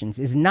difficult questions.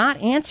 Is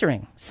not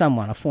answering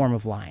someone a form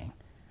of lying?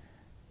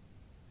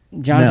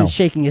 Jonathan's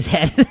shaking his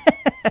head.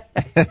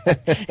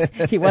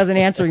 He wasn't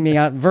answering me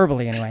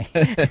verbally anyway.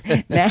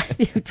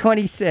 Matthew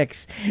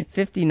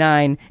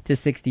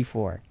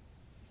 26:59-64.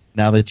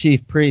 Now the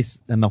chief priests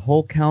and the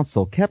whole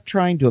council kept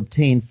trying to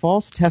obtain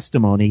false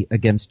testimony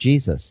against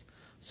Jesus,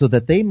 so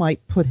that they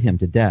might put him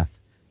to death.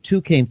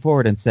 Two came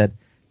forward and said,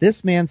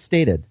 "This man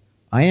stated,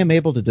 'I am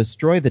able to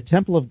destroy the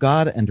temple of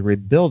God and to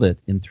rebuild it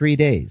in 3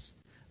 days.'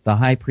 The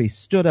high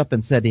priest stood up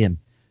and said to him,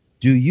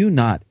 'Do you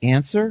not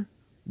answer?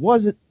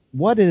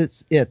 What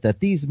is it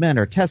that these men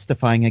are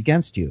testifying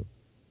against you?'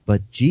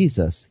 But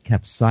Jesus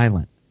kept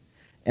silent.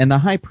 And the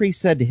high priest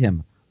said to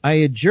him, 'I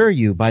adjure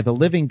you by the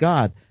living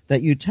God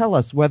that you tell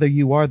us whether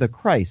you are the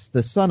Christ,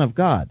 the Son of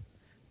God.'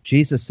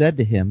 Jesus said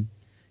to him,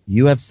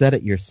 'You have said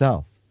it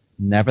yourself.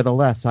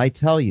 Nevertheless, I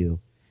tell you,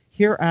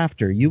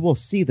 hereafter you will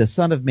see the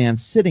Son of Man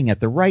sitting at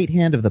the right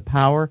hand of the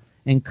power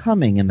and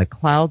coming in the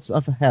clouds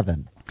of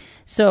heaven.'"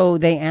 So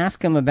they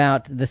ask him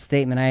about the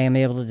statement, "I am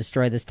able to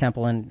destroy this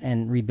temple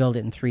and rebuild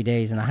it in 3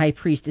 days." And the high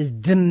priest is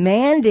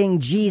demanding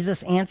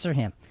Jesus answer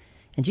him.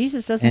 And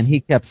Jesus doesn't... And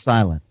he kept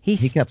silent.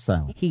 He kept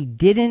silent. He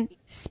didn't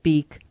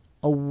speak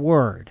a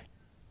word.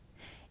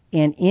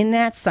 And in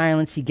that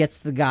silence, he gets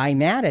the guy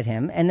mad at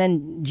him. And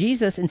then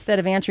Jesus, instead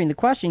of answering the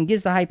question,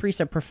 gives the high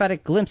priest a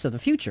prophetic glimpse of the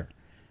future.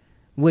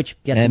 Which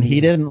gets him... And he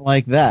didn't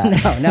like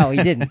that. No,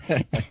 he didn't.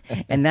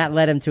 And that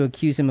led him to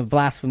accuse him of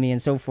blasphemy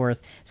and so forth.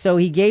 So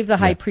he gave the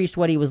high priest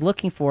what he was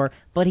looking for,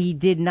 but he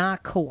did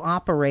not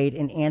cooperate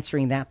in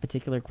answering that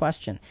particular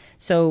question.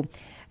 So,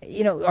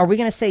 are we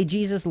going to say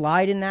Jesus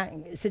lied in that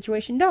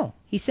situation? No.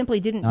 He simply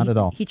didn't. Not at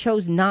all. He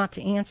chose not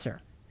to answer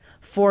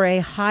for a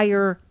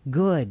higher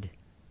good.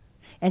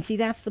 And see,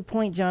 that's the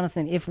point,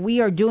 Jonathan. If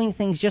we are doing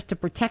things just to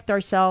protect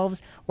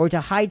ourselves or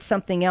to hide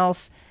something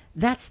else,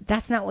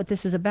 that's not what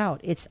this is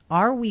about. It's,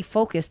 are we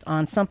focused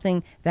on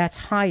something that's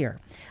higher?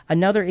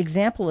 Another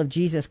example of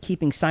Jesus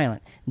keeping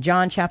silent.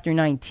 John chapter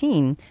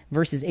 19,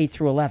 verses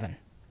 8-11.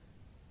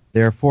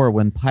 Therefore,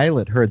 when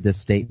Pilate heard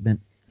this statement,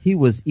 he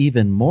was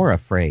even more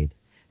afraid.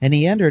 And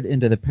he entered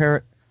into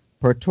the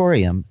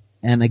praetorium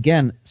and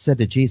again said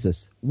to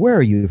Jesus, "Where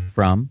are you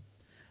from?"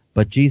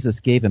 But Jesus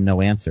gave him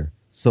no answer.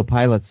 So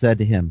Pilate said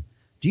to him,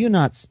 "Do you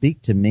not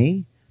speak to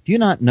me? Do you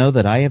not know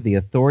that I have the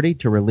authority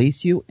to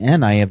release you,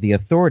 and I have the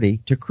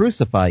authority to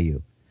crucify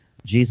you?"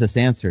 Jesus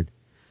answered,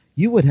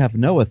 "You would have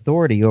no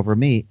authority over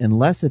me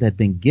unless it had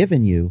been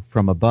given you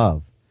from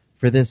above.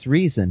 For this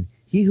reason,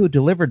 he who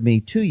delivered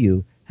me to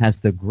you has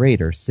the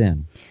greater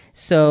sin."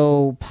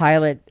 So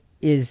Pilate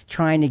is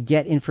trying to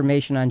get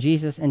information on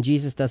Jesus, and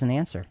Jesus doesn't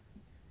answer.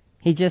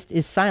 He just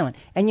is silent.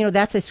 And,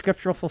 that's a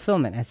scriptural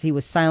fulfillment, as he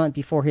was silent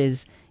before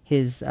his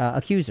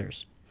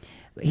accusers.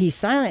 He's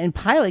silent, and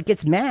Pilate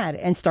gets mad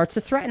and starts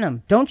to threaten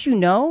him. Don't you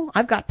know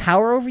I've got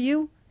power over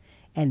you?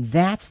 And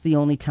that's the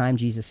only time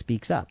Jesus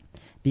speaks up.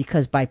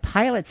 Because by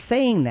Pilate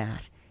saying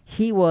that,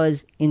 he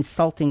was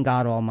insulting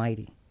God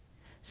Almighty.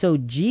 So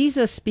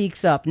Jesus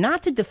speaks up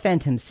not to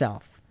defend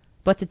himself,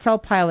 but to tell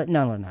Pilate,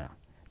 no.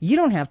 You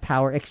don't have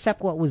power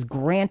except what was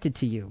granted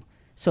to you.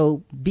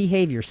 So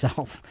behave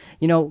yourself.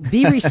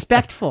 Be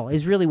respectful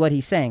is really what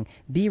he's saying.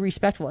 Be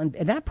respectful. And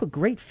that put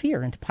great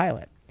fear into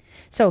Pilate.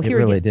 So here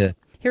it really did.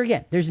 Here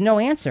again, there's no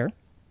answer,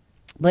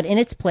 but in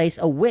its place,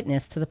 a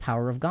witness to the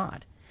power of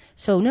God.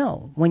 So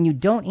no, when you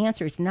don't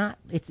answer,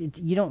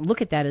 you don't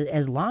look at that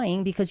as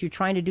lying because you're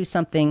trying to do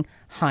something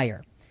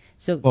higher.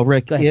 So, well,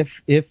 Rick,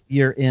 if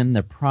you're in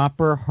the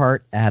proper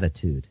heart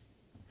attitude,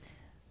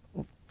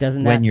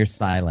 when you're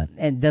silent,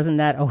 and doesn't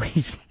that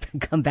always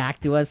come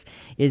back to us?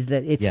 Is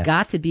that it's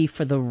got to be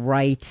for the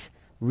right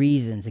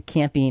reasons. It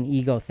can't be an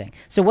ego thing.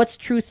 So what's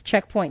truth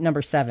checkpoint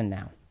number 7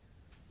 now?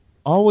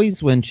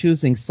 Always when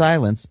choosing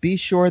silence, be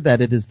sure that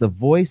it is the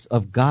voice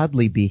of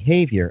godly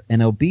behavior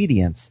and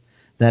obedience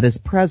that is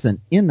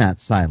present in that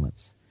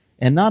silence,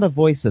 and not a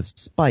voice of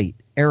spite,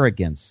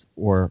 arrogance,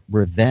 or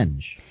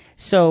revenge.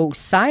 So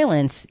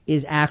silence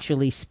is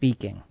actually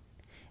speaking.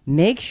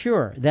 Make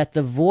sure that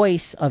the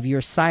voice of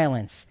your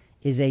silence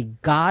is a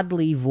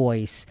godly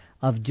voice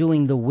of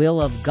doing the will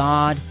of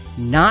God,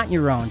 not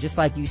your own. Just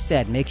like you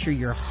said, make sure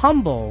you're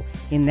humble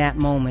in that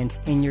moment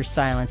in your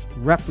silence,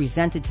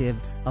 representative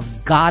of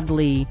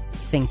godly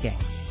thinking.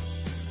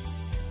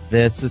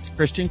 This is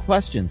Christian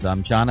Questions.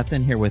 I'm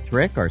Jonathan here with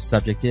Rick. Our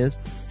subject is,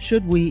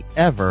 should we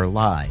ever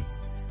lie?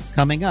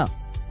 Coming up.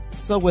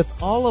 So with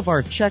all of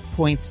our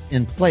checkpoints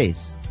in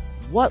place,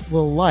 what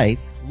will life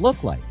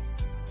look like?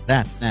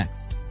 That's next.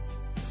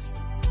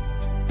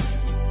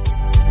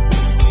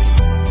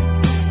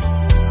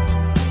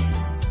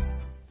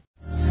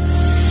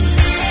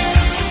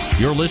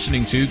 You're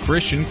listening to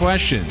Christian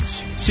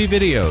Questions. See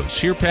videos,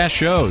 hear past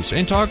shows,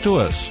 and talk to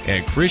us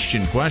at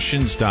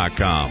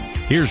ChristianQuestions.com.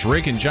 Here's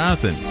Rick and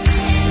Jonathan.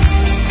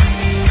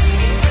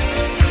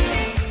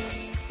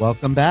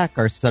 Welcome back.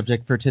 Our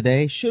subject for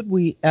today, should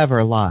we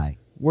ever lie?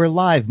 We're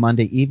live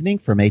Monday evening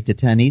from 8 to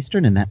 10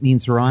 Eastern, and that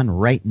means we're on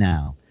right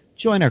now.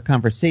 Join our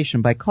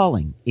conversation by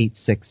calling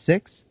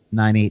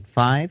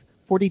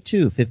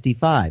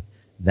 866-985-4255.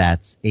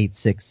 That's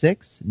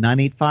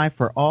 866-985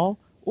 for all.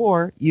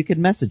 Or you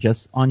can message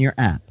us on your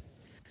app.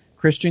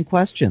 Christian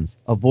Questions,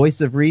 a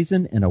voice of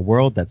reason in a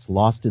world that's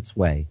lost its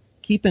way.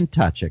 Keep in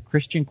touch at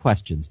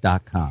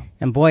ChristianQuestions.com.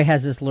 And boy,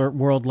 has this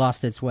world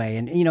lost its way.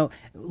 And,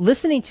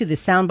 listening to the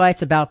sound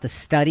bites about the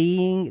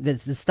study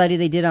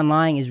they did on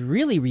lying is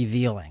really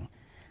revealing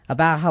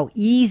about how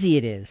easy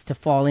it is to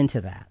fall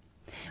into that.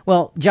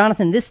 Well,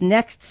 Jonathan, this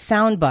next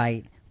sound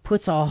bite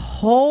puts a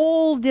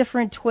whole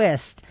different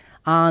twist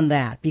on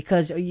that,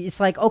 because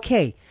it's like,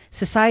 okay,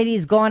 society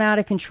has gone out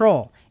of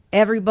control.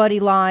 Everybody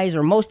lies,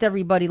 or most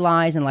everybody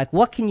lies, and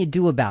what can you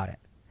do about it?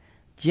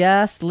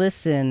 Just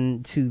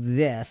listen to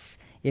this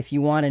if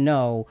you want to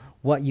know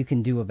what you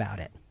can do about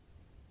it.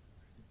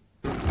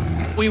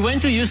 We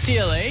went to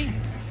UCLA,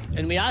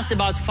 and we asked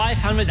about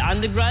 500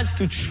 undergrads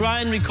to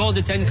try and recall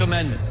the 10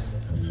 Commandments.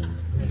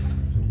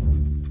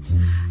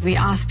 We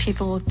asked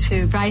people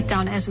to write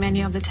down as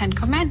many of the 10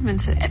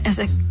 Commandments as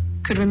they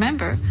could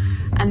remember,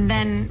 and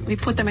then we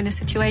put them in a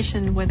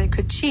situation where they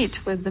could cheat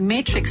with the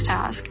matrix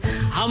task.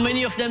 How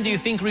many of them do you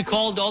think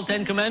recalled all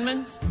 10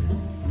 Commandments?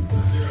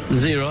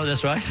 0,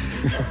 that's right.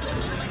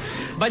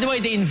 By the way,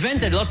 they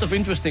invented lots of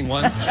interesting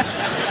ones.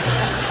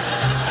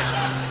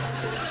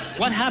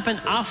 What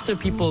happened after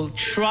people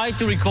tried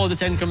to recall the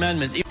 10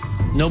 Commandments?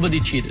 Nobody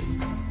cheated.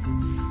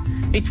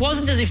 It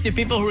wasn't as if the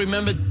people who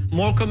remembered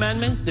more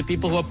commandments, the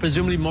people who are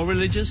presumably more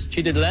religious,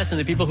 cheated less, and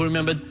the people who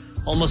remembered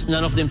almost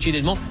none of them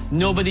cheated more.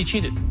 Nobody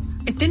cheated.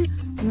 It didn't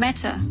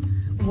matter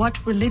what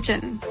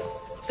religion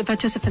the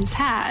participants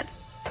had.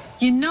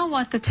 You know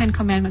what the 10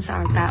 Commandments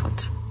are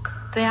about.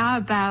 They are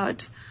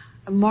about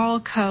a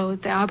moral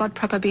code. They are about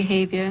proper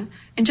behavior.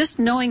 And just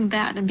knowing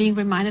that and being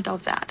reminded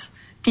of that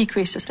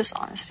decreases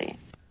dishonesty.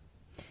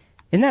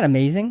 Isn't that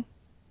amazing?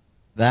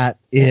 That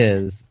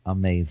is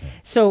amazing.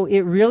 So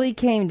it really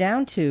came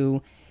down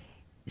to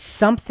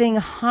something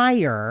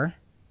higher.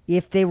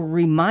 If they were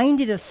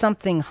reminded of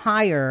something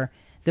higher,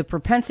 the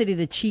propensity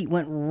to cheat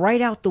went right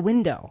out the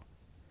window,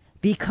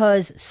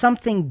 because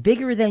something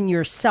bigger than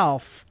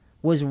yourself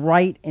was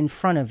right in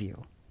front of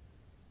you.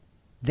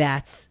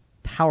 That's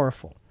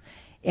powerful.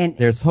 And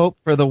there's hope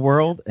for the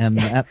world, and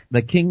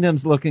the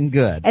kingdom's looking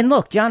good. And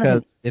look,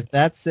 Jonathan, if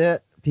that's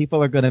it,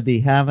 people are going to be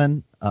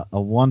having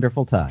a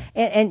wonderful time.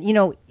 And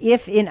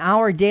if in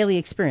our daily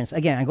experience,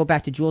 again, I go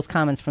back to Jules'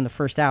 comments from the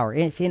first hour,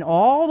 if in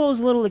all those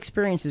little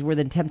experiences where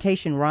the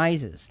temptation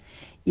rises,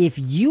 if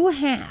you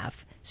have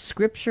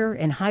Scripture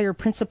and higher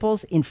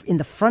principles in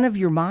the front of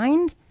your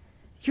mind,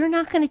 you're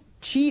not going to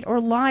cheat or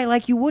lie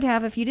like you would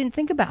have if you didn't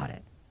think about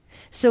it.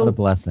 So what a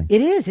blessing.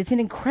 It is. It's an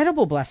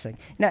incredible blessing.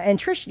 Now, and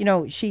Trish,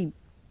 she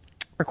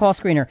our call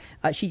screener,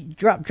 she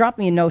dropped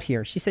me a note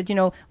here. She said,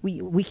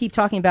 we keep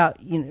talking about,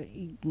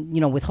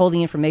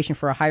 withholding information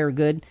for a higher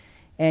good.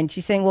 And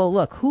she's saying, well,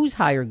 look, who's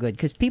higher good?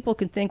 Because people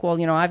can think,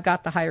 well, I've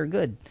got the higher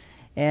good.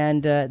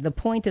 And the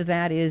point of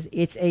that is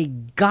it's a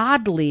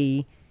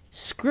godly,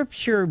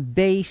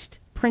 scripture-based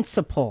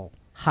principle,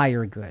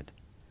 higher good.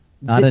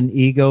 Not an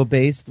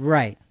ego-based?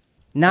 Right.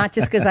 Not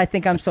just because I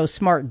think I'm so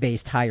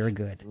smart-based higher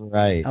good.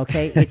 Right.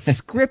 Okay? It's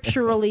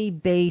scripturally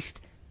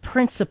based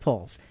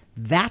principles.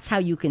 That's how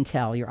you can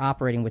tell you're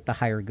operating with the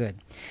higher good.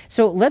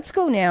 So let's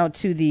go now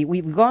to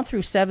we've gone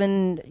through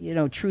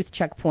 7, truth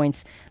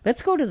checkpoints.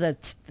 Let's go to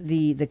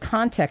the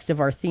context of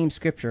our theme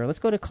scripture. Let's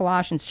go to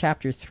Colossians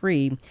chapter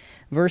 3,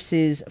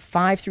 verses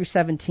 5 through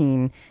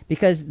 17,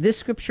 because this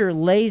scripture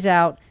lays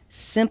out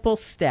simple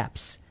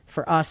steps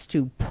for us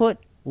to put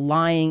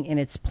lying in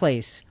its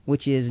place,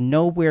 which is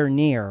nowhere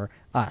near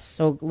us.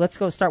 So let's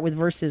go start with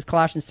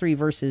Colossians 3,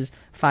 verses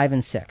 5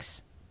 and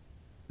 6.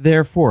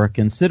 Therefore,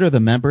 consider the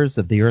members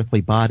of the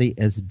earthly body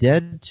as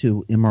dead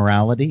to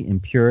immorality,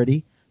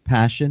 impurity,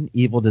 passion,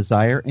 evil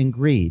desire, and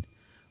greed,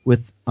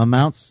 which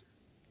amounts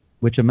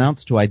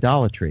to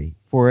idolatry.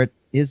 For it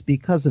is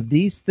because of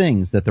these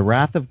things that the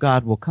wrath of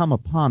God will come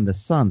upon the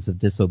sons of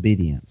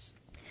disobedience.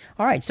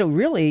 All right, so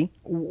really,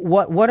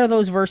 what are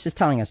those verses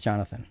telling us,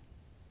 Jonathan?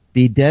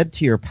 Be dead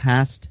to your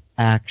past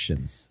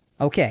actions.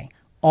 Okay,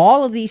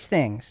 all of these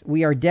things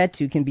we are dead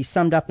to can be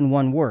summed up in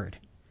one word: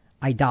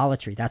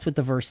 idolatry. That's what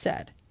the verse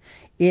said.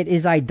 It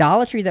is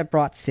idolatry that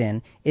brought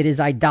sin. It is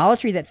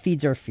idolatry that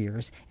feeds our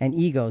fears and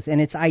egos.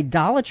 And it's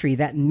idolatry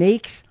that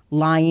makes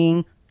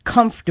lying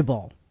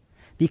comfortable,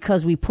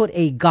 because we put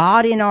a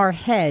God in our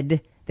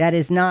head that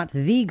is not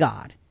the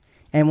God.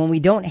 And when we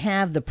don't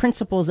have the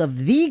principles of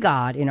the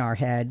God in our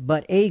head,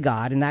 but a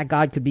God, and that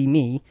God could be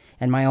me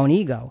and my own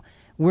ego,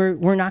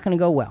 we're not going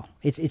to go well.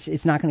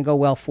 It's not going to go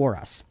well for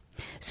us.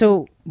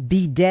 So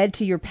be dead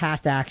to your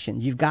past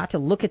actions. You've got to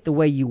look at the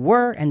way you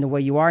were and the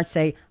way you are and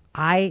say,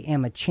 I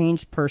am a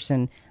changed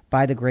person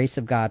by the grace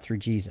of God through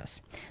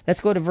Jesus. Let's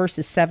go to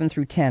verses 7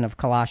 through 10 of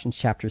Colossians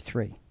chapter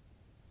 3.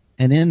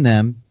 And in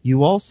them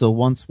you also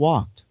once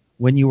walked,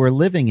 when you were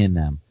living in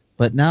them,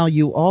 but now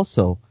you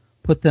also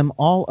put them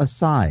all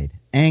aside: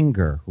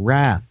 anger,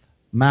 wrath,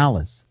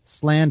 malice,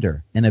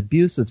 slander, and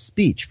abuse of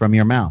speech from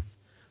your mouth.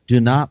 Do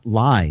not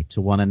lie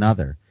to one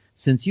another,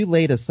 since you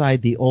laid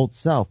aside the old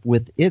self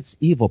with its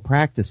evil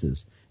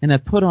practices, and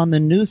have put on the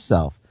new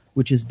self,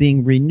 which is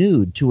being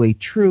renewed to a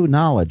true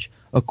knowledge,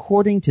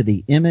 according to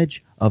the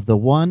image of the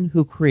one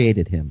who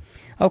created him.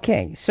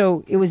 Okay,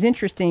 so it was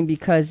interesting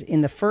because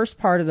in the first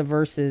part of the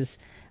verses,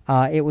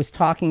 it was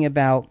talking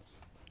about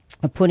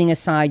putting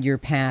aside your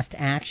past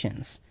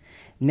actions.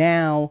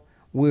 Now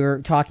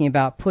we're talking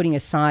about putting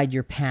aside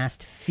your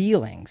past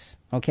feelings,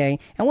 okay?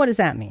 And what does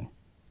that mean?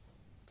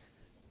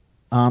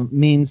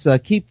 Means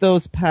keep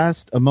those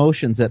past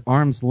emotions at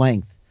arm's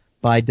length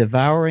by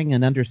devouring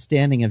an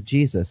understanding of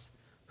Jesus,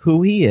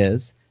 who he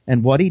is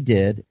and what he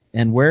did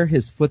and where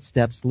his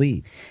footsteps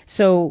lead.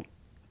 So,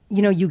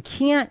 you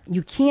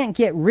can't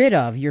get rid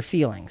of your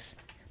feelings,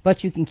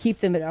 but you can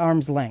keep them at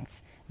arm's length.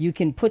 You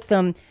can put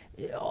them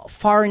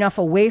far enough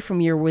away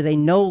from you where they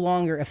no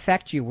longer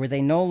affect you, where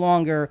they no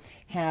longer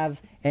have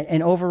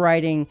an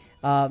overriding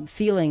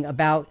feeling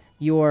about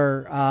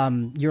your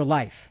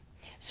life.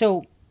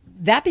 So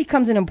that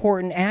becomes an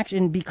important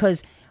action,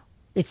 because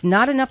it's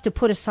not enough to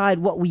put aside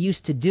what we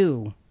used to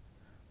do,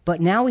 but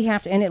now we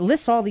have to, and it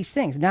lists all these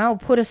things. Now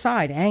put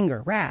aside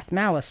anger, wrath,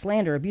 malice,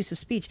 slander, abusive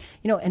speech,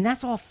 and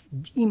that's all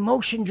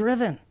emotion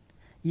driven.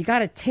 You got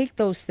to take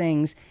those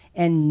things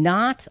and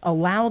not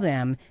allow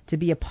them to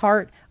be a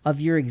part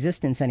of your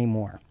existence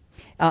anymore.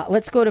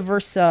 Let's go to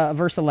verse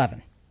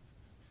 11.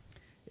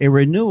 A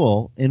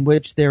renewal in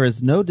which there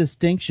is no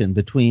distinction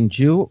between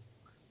Jew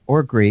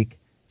or Greek,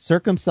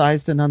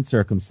 circumcised and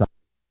uncircumcised.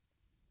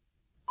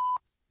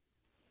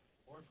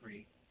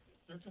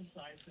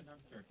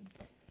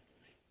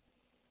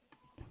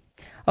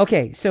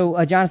 Okay,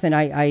 so Jonathan,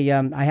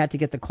 I had to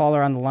get the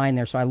caller on the line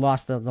there, so I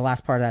lost the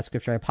last part of that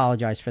scripture. I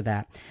apologize for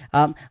that.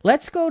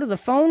 Let's go to the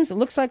phones. It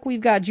looks like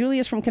we've got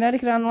Julius from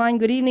Connecticut on the line.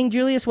 Good evening,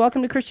 Julius.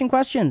 Welcome to Christian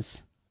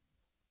Questions.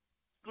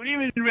 Good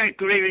evening, Rick.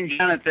 Good evening,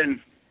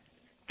 Jonathan.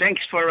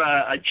 Thanks for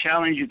a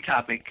challenging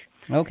topic.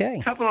 Okay.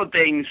 A couple of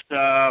things.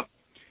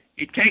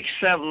 It takes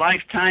a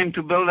lifetime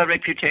to build a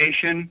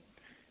reputation,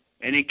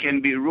 and it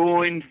can be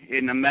ruined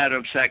in a matter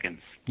of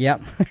seconds.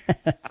 Yep.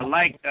 I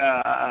like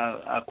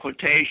a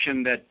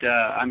quotation that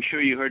I'm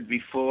sure you heard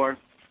before.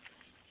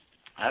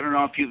 I don't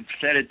know if you've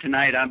said it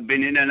tonight. I've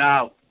been in and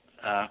out,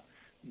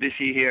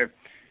 busy here.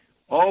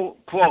 Oh,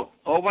 quote,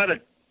 "Oh, what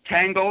a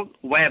tangled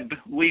web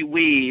we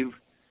weave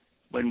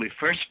when we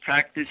first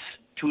practice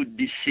to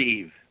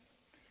deceive."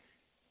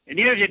 And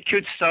here's a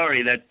cute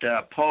story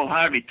that Paul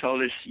Harvey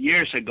told us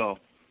years ago.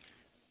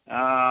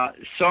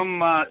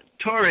 Some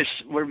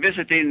tourists were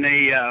visiting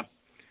a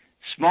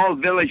small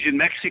village in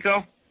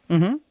Mexico,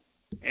 mm-hmm.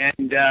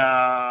 and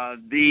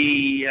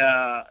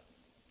the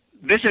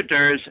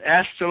visitors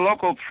asked the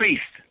local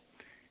priest.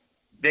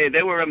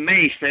 They were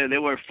amazed. They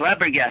were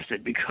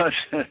flabbergasted because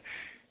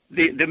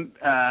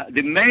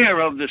the mayor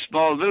of the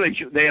small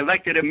village, they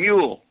elected a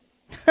mule.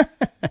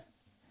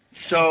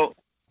 So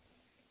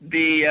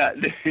the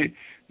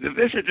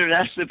visitors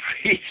asked the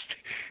priest.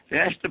 They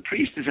asked the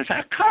priest. He says,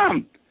 "How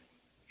come?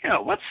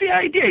 What's the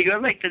idea? You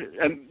elected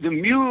the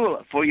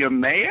mule for your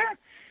mayor?"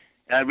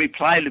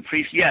 Replied the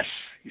priest, "Yes."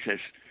 He says,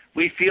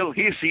 "We feel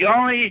he's the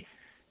only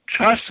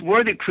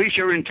trustworthy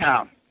creature in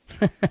town."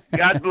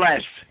 God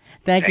bless.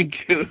 Thank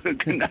you.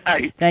 Good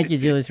night. Thank you,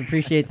 Julius.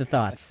 Appreciate the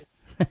thoughts.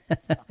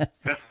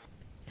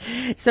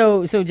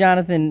 So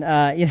Jonathan,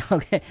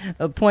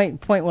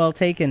 point well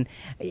taken.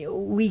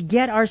 We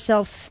get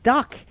ourselves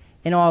stuck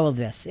in all of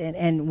this,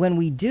 and when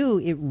we do,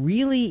 it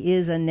really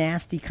is a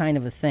nasty kind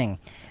of a thing.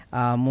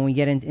 When we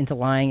get into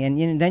lying,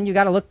 and then you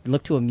got to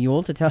look to a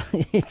mule to tell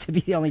to be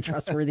the only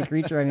trustworthy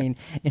creature. I mean,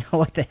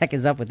 what the heck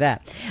is up with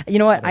that? You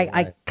know what?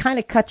 I kind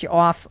of cut you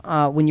off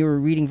when you were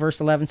reading verse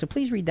 11, so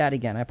please read that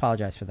again. I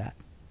apologize for that.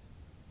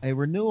 A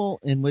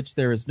renewal in which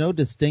there is no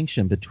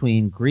distinction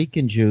between Greek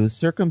and Jew,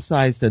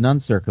 circumcised and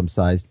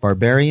uncircumcised,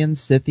 barbarian,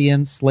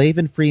 Scythian, slave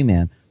and free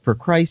man, for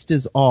Christ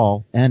is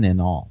all and in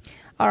all.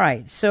 All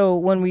right. So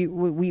when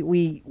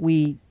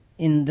we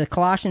in the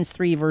Colossians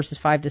 3 verses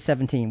 5 to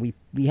 17,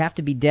 we have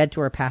to be dead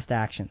to our past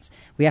actions.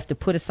 We have to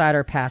put aside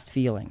our past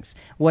feelings.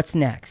 What's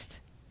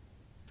next?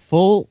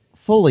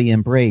 Fully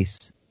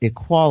embrace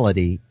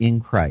equality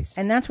in Christ.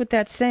 And that's what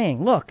that's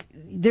saying. Look,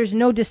 there's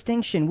no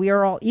distinction. We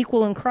are all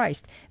equal in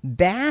Christ.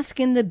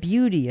 Bask in the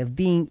beauty of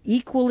being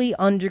equally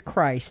under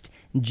Christ,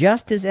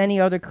 just as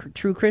any other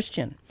true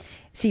Christian.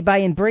 See,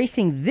 by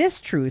embracing this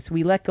truth,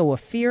 we let go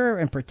of fear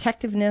and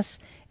protectiveness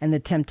and the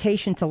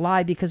temptation to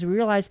lie, because we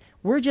realize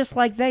we're just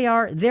like they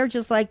are. They're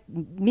just like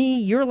me.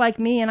 You're like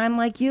me, and I'm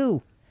like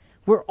you.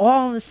 We're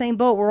all in the same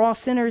boat. We're all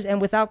sinners,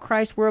 and without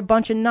Christ, we're a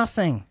bunch of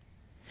nothing.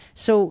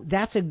 So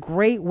that's a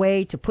great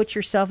way to put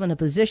yourself in a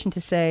position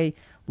to say,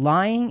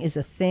 lying is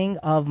a thing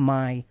of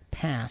my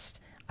past.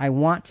 I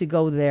want to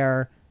go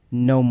there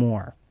no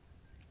more.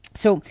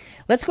 So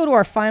let's go to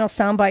our final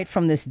soundbite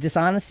from this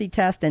dishonesty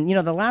test. And,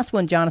 the last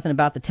one, Jonathan,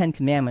 about the Ten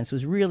Commandments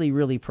was really,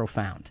 really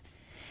profound.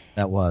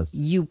 That was.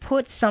 You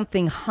put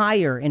something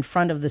higher in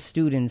front of the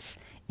students,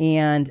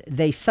 and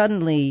they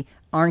suddenly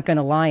aren't going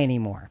to lie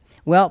anymore.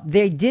 Well,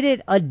 they did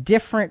it a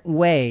different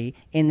way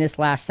in this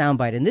last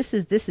soundbite, and this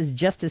is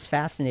just as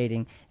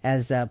fascinating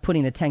as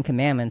putting the Ten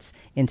Commandments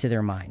into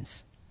their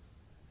minds.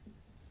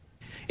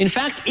 In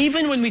fact,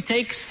 even when we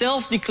take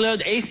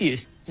self-declared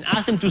atheists and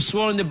ask them to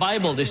swear in the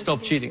Bible, they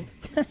stop cheating.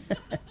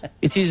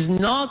 It is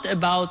not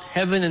about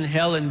heaven and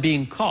hell and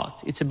being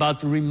caught. It's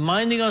about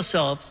reminding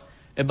ourselves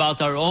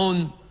about our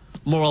own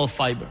moral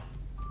fiber.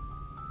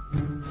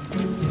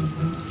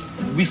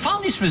 We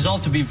found this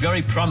result to be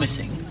very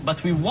promising,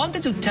 but we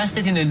wanted to test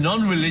it in a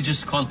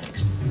non-religious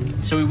context.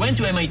 So we went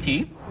to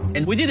MIT,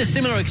 and we did a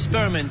similar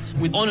experiment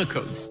with honor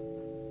codes.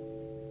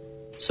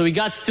 So we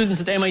got students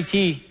at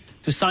MIT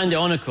to sign the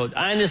honor code.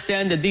 I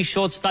understand that this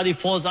short study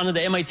falls under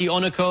the MIT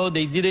honor code.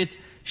 They did it,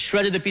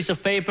 shredded a piece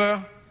of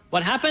paper.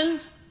 What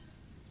happened?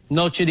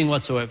 No cheating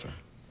whatsoever.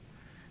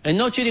 And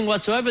no cheating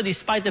whatsoever,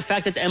 despite the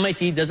fact that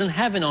MIT doesn't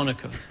have an honor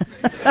code.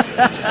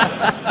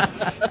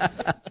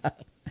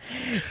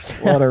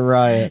 What a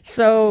riot.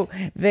 So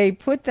they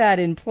put that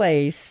in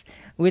place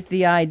with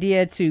the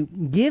idea to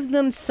give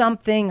them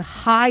something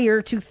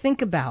higher to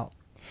think about.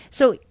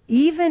 So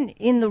even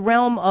in the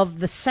realm of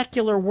the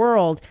secular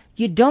world,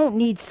 you don't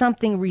need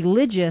something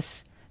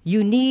religious,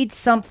 you need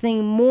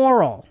something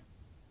moral.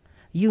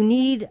 You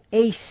need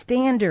a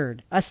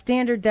standard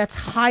that's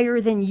higher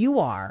than you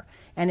are.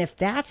 And if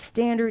that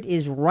standard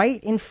is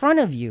right in front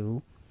of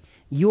you,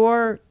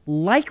 your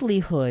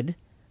likelihood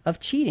of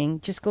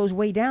cheating just goes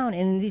way down,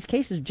 and in these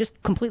cases just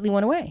completely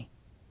went away.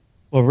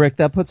 Well, Rick,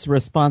 that puts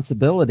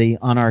responsibility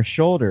on our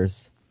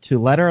shoulders to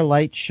let our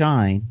light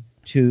shine,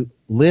 to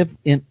live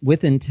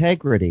with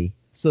integrity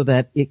so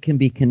that it can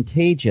be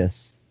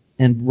contagious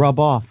and rub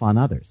off on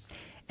others.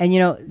 And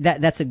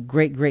that's a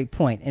great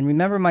point. And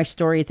remember my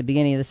story at the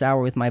beginning of this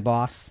hour with my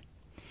boss?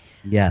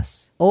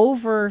 Yes.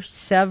 Over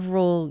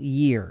several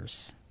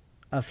years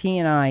of he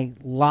and I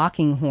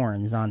locking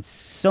horns on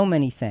so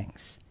many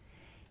things,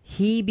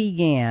 he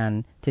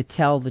began to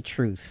tell the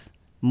truth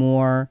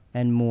more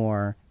and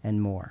more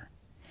and more.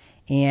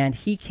 And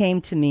he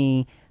came to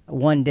me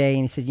one day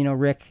and he said,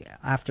 Rick,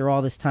 after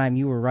all this time,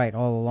 you were right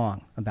all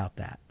along about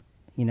that.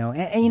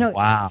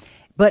 Wow.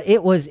 But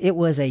it was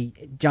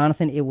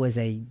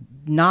a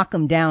knock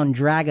him down,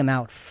 drag him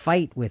out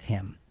fight with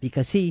him,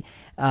 because he,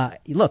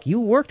 look,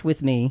 you worked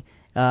with me.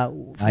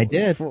 I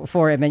did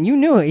for him, and you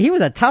knew he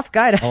was a tough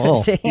guy to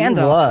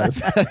handle.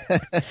 He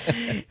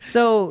was.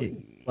 So,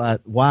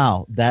 but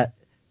wow,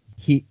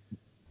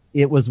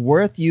 it was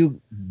worth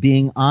you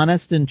being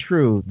honest and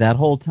true that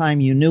whole time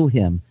you knew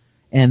him,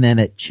 and then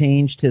it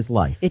changed his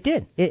life. It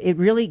did. It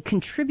really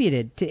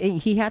contributed to.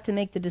 He had to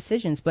make the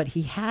decisions, but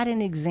he had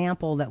an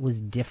example that was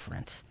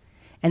different,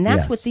 and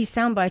that's what these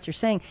sound bites are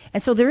saying.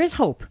 And so there is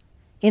hope.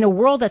 In a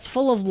world that's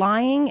full of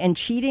lying and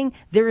cheating,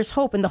 there is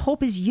hope, and the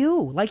hope is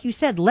you. Like you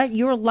said, let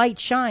your light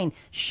shine.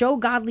 Show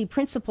godly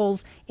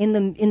principles in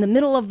the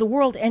middle of the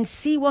world and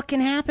see what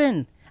can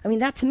happen. I mean,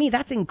 that to me,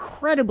 that's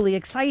incredibly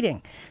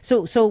exciting.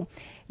 So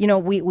you know,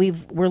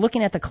 we're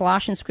looking at the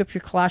Colossians scripture,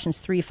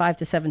 Colossians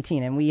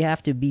 3:5-17, and we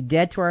have to be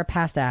dead to our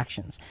past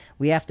actions.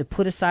 We have to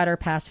put aside our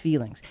past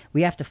feelings.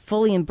 We have to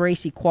fully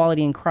embrace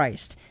equality in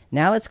Christ.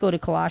 Now let's go to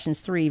Colossians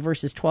 3,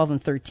 verses 12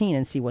 and 13,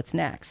 and see what's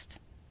next.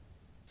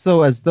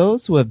 So as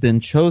those who have been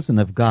chosen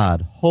of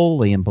God,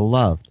 holy and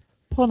beloved,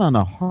 put on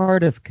a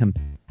heart of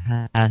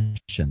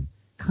compassion,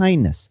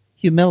 kindness,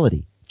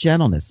 humility,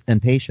 gentleness,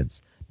 and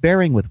patience,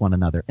 bearing with one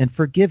another and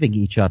forgiving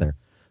each other.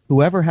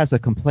 Whoever has a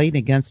complaint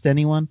against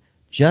anyone,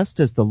 just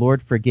as the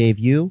Lord forgave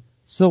you,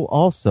 so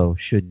also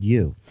should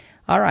you.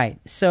 All right.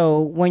 So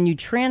when you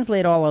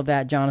translate all of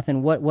that,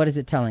 Jonathan, what is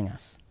it telling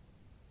us?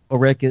 Well,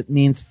 Rick, it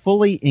means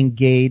fully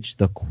engage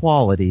the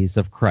qualities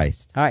of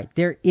Christ. All right.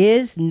 There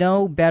is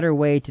no better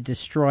way to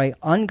destroy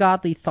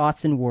ungodly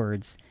thoughts and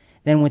words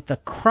than with the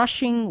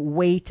crushing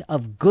weight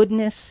of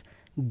goodness,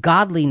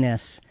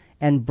 godliness,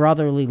 and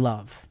brotherly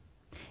love.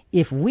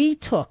 If we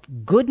took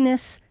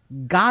goodness,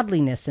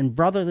 godliness, and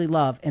brotherly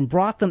love and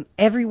brought them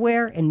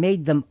everywhere and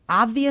made them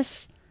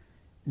obvious,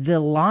 the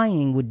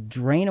lying would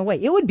drain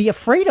away. It would be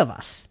afraid of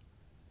us.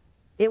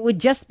 It would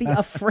just be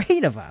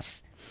afraid of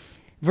us.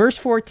 Verse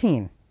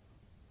 14.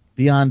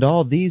 Beyond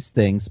all these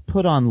things,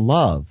 put on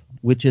love,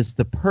 which is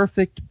the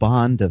perfect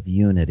bond of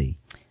unity.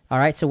 All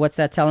right, so what's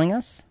that telling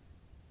us?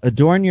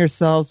 Adorn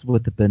yourselves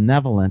with the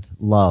benevolent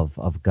love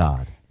of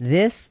God.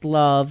 This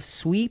love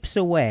sweeps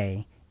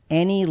away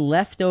any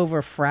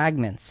leftover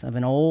fragments of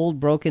an old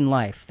broken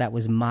life that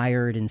was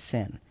mired in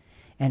sin.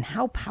 And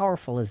how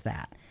powerful is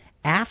that?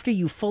 After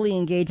you fully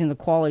engage in the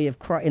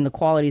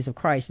qualities of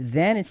Christ,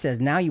 then it says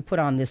now you put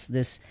on this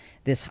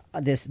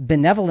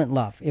benevolent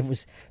love. It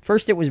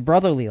was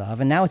brotherly love,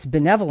 and now it's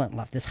benevolent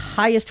love, this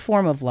highest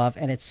form of love,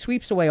 and it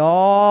sweeps away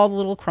all the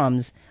little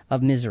crumbs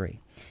of misery.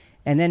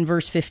 And then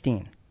verse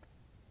 15.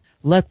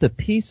 Let the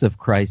peace of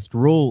Christ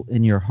rule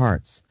in your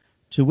hearts,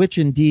 to which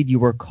indeed you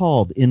were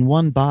called in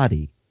one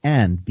body,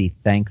 and be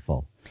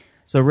thankful.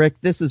 So, Rick,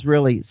 this is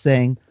really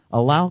saying,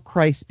 allow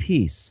Christ's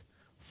peace,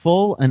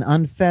 full and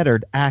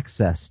unfettered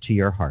access to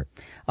your heart.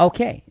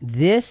 Okay,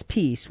 this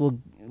peace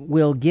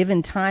will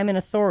given time and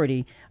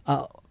authority.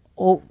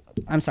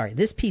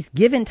 This peace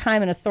given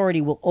time and authority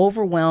will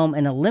overwhelm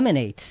and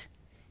eliminate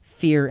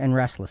fear and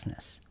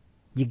restlessness.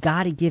 You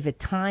got to give it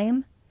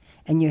time,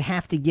 and you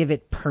have to give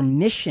it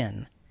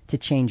permission to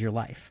change your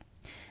life.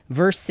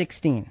 Verse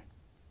 16.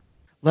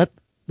 Let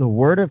the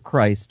word of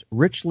Christ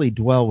richly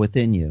dwell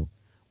within you,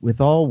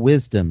 with all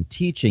wisdom,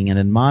 teaching and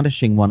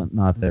admonishing one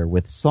another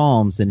with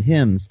psalms and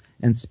hymns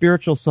and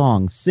spiritual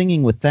songs,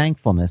 singing with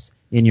thankfulness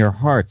in your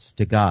hearts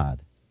to God.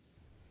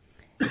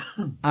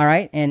 All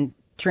right, and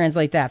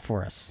translate that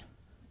for us.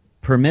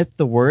 Permit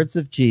the words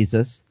of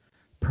Jesus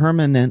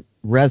permanent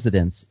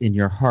residence in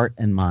your heart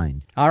and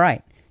mind. All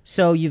right,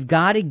 so you've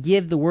got to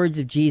give the words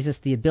of Jesus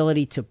the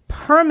ability to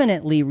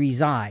permanently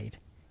reside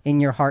in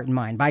your heart and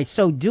mind. By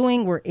so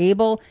doing, we're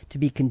able to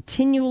be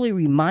continually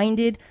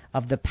reminded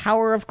of the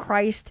power of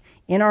Christ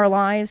in our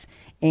lives,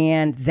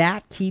 and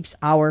that keeps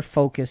our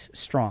focus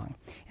strong.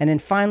 And then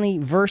finally,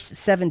 verse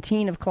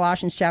 17 of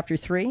Colossians chapter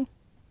 3.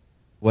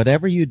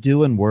 Whatever you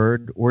do in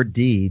word or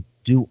deed,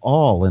 do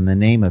all in the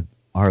name of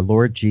our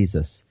Lord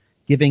Jesus,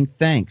 giving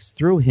thanks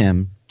through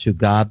him to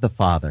God the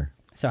Father.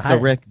 So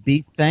Rick,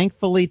 be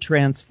thankfully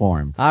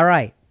transformed. All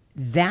right.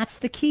 That's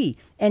the key.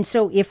 And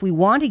so if we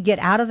want to get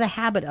out of the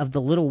habit of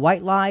the little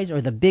white lies or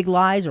the big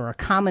lies or a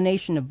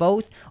combination of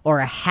both or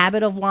a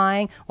habit of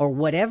lying or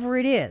whatever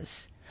it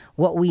is,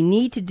 what we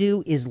need to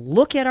do is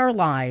look at our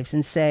lives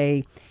and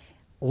say,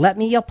 let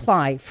me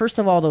apply, first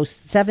of all, those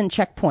 7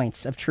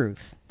 checkpoints of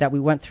truth that we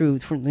went through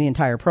the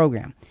entire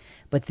program.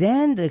 But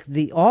then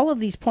all of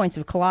these points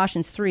of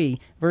Colossians 3,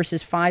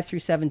 verses 5 through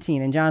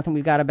 17. And Jonathan,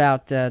 we've got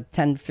about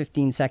 10,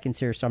 15 seconds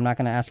here, so I'm not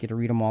going to ask you to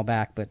read them all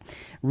back. But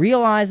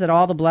realize that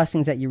all the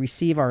blessings that you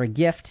receive are a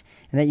gift,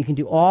 and that you can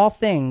do all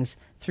things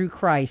through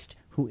Christ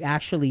who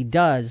actually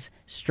does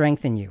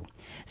strengthen you.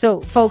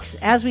 So, folks,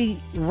 as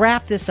we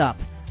wrap this up,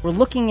 we're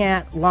looking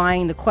at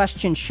lying. The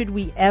question, should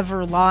we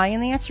ever lie?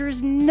 And the answer is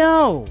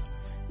no.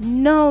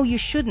 No, you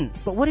shouldn't.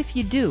 But what if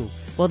you do?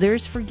 Well,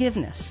 there's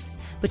forgiveness.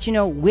 But you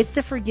know, with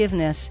the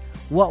forgiveness,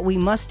 what we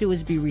must do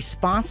is be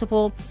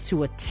responsible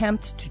to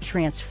attempt to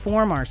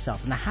transform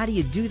ourselves. Now, how do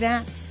you do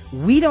that?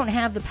 We don't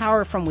have the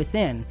power from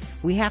within.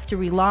 We have to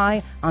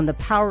rely on the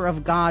power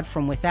of God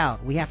from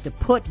without. We have to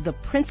put the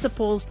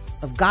principles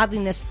of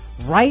godliness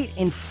right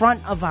in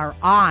front of our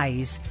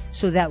eyes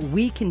so that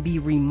we can be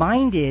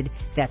reminded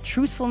that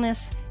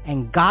truthfulness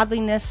and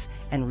godliness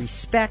and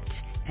respect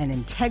and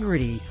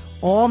integrity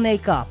all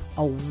make up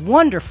a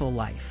wonderful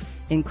life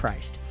in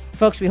Christ.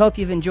 Folks, we hope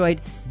you've enjoyed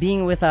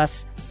being with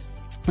us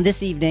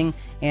this evening,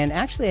 And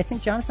actually, I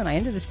think, Jonathan, I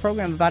ended this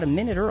program about a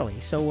minute early.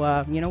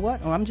 So, you know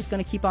what? Well, I'm just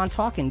going to keep on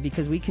talking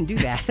because we can do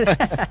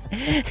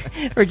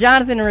that. For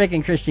Jonathan and Rick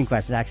and Christian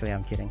Questions. Actually,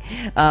 I'm kidding.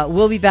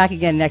 We'll be back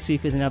again next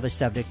week with another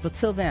subject. But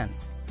till then,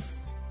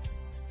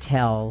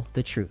 tell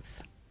the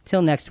truth.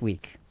 Till next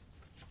week,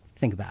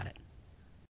 think about it.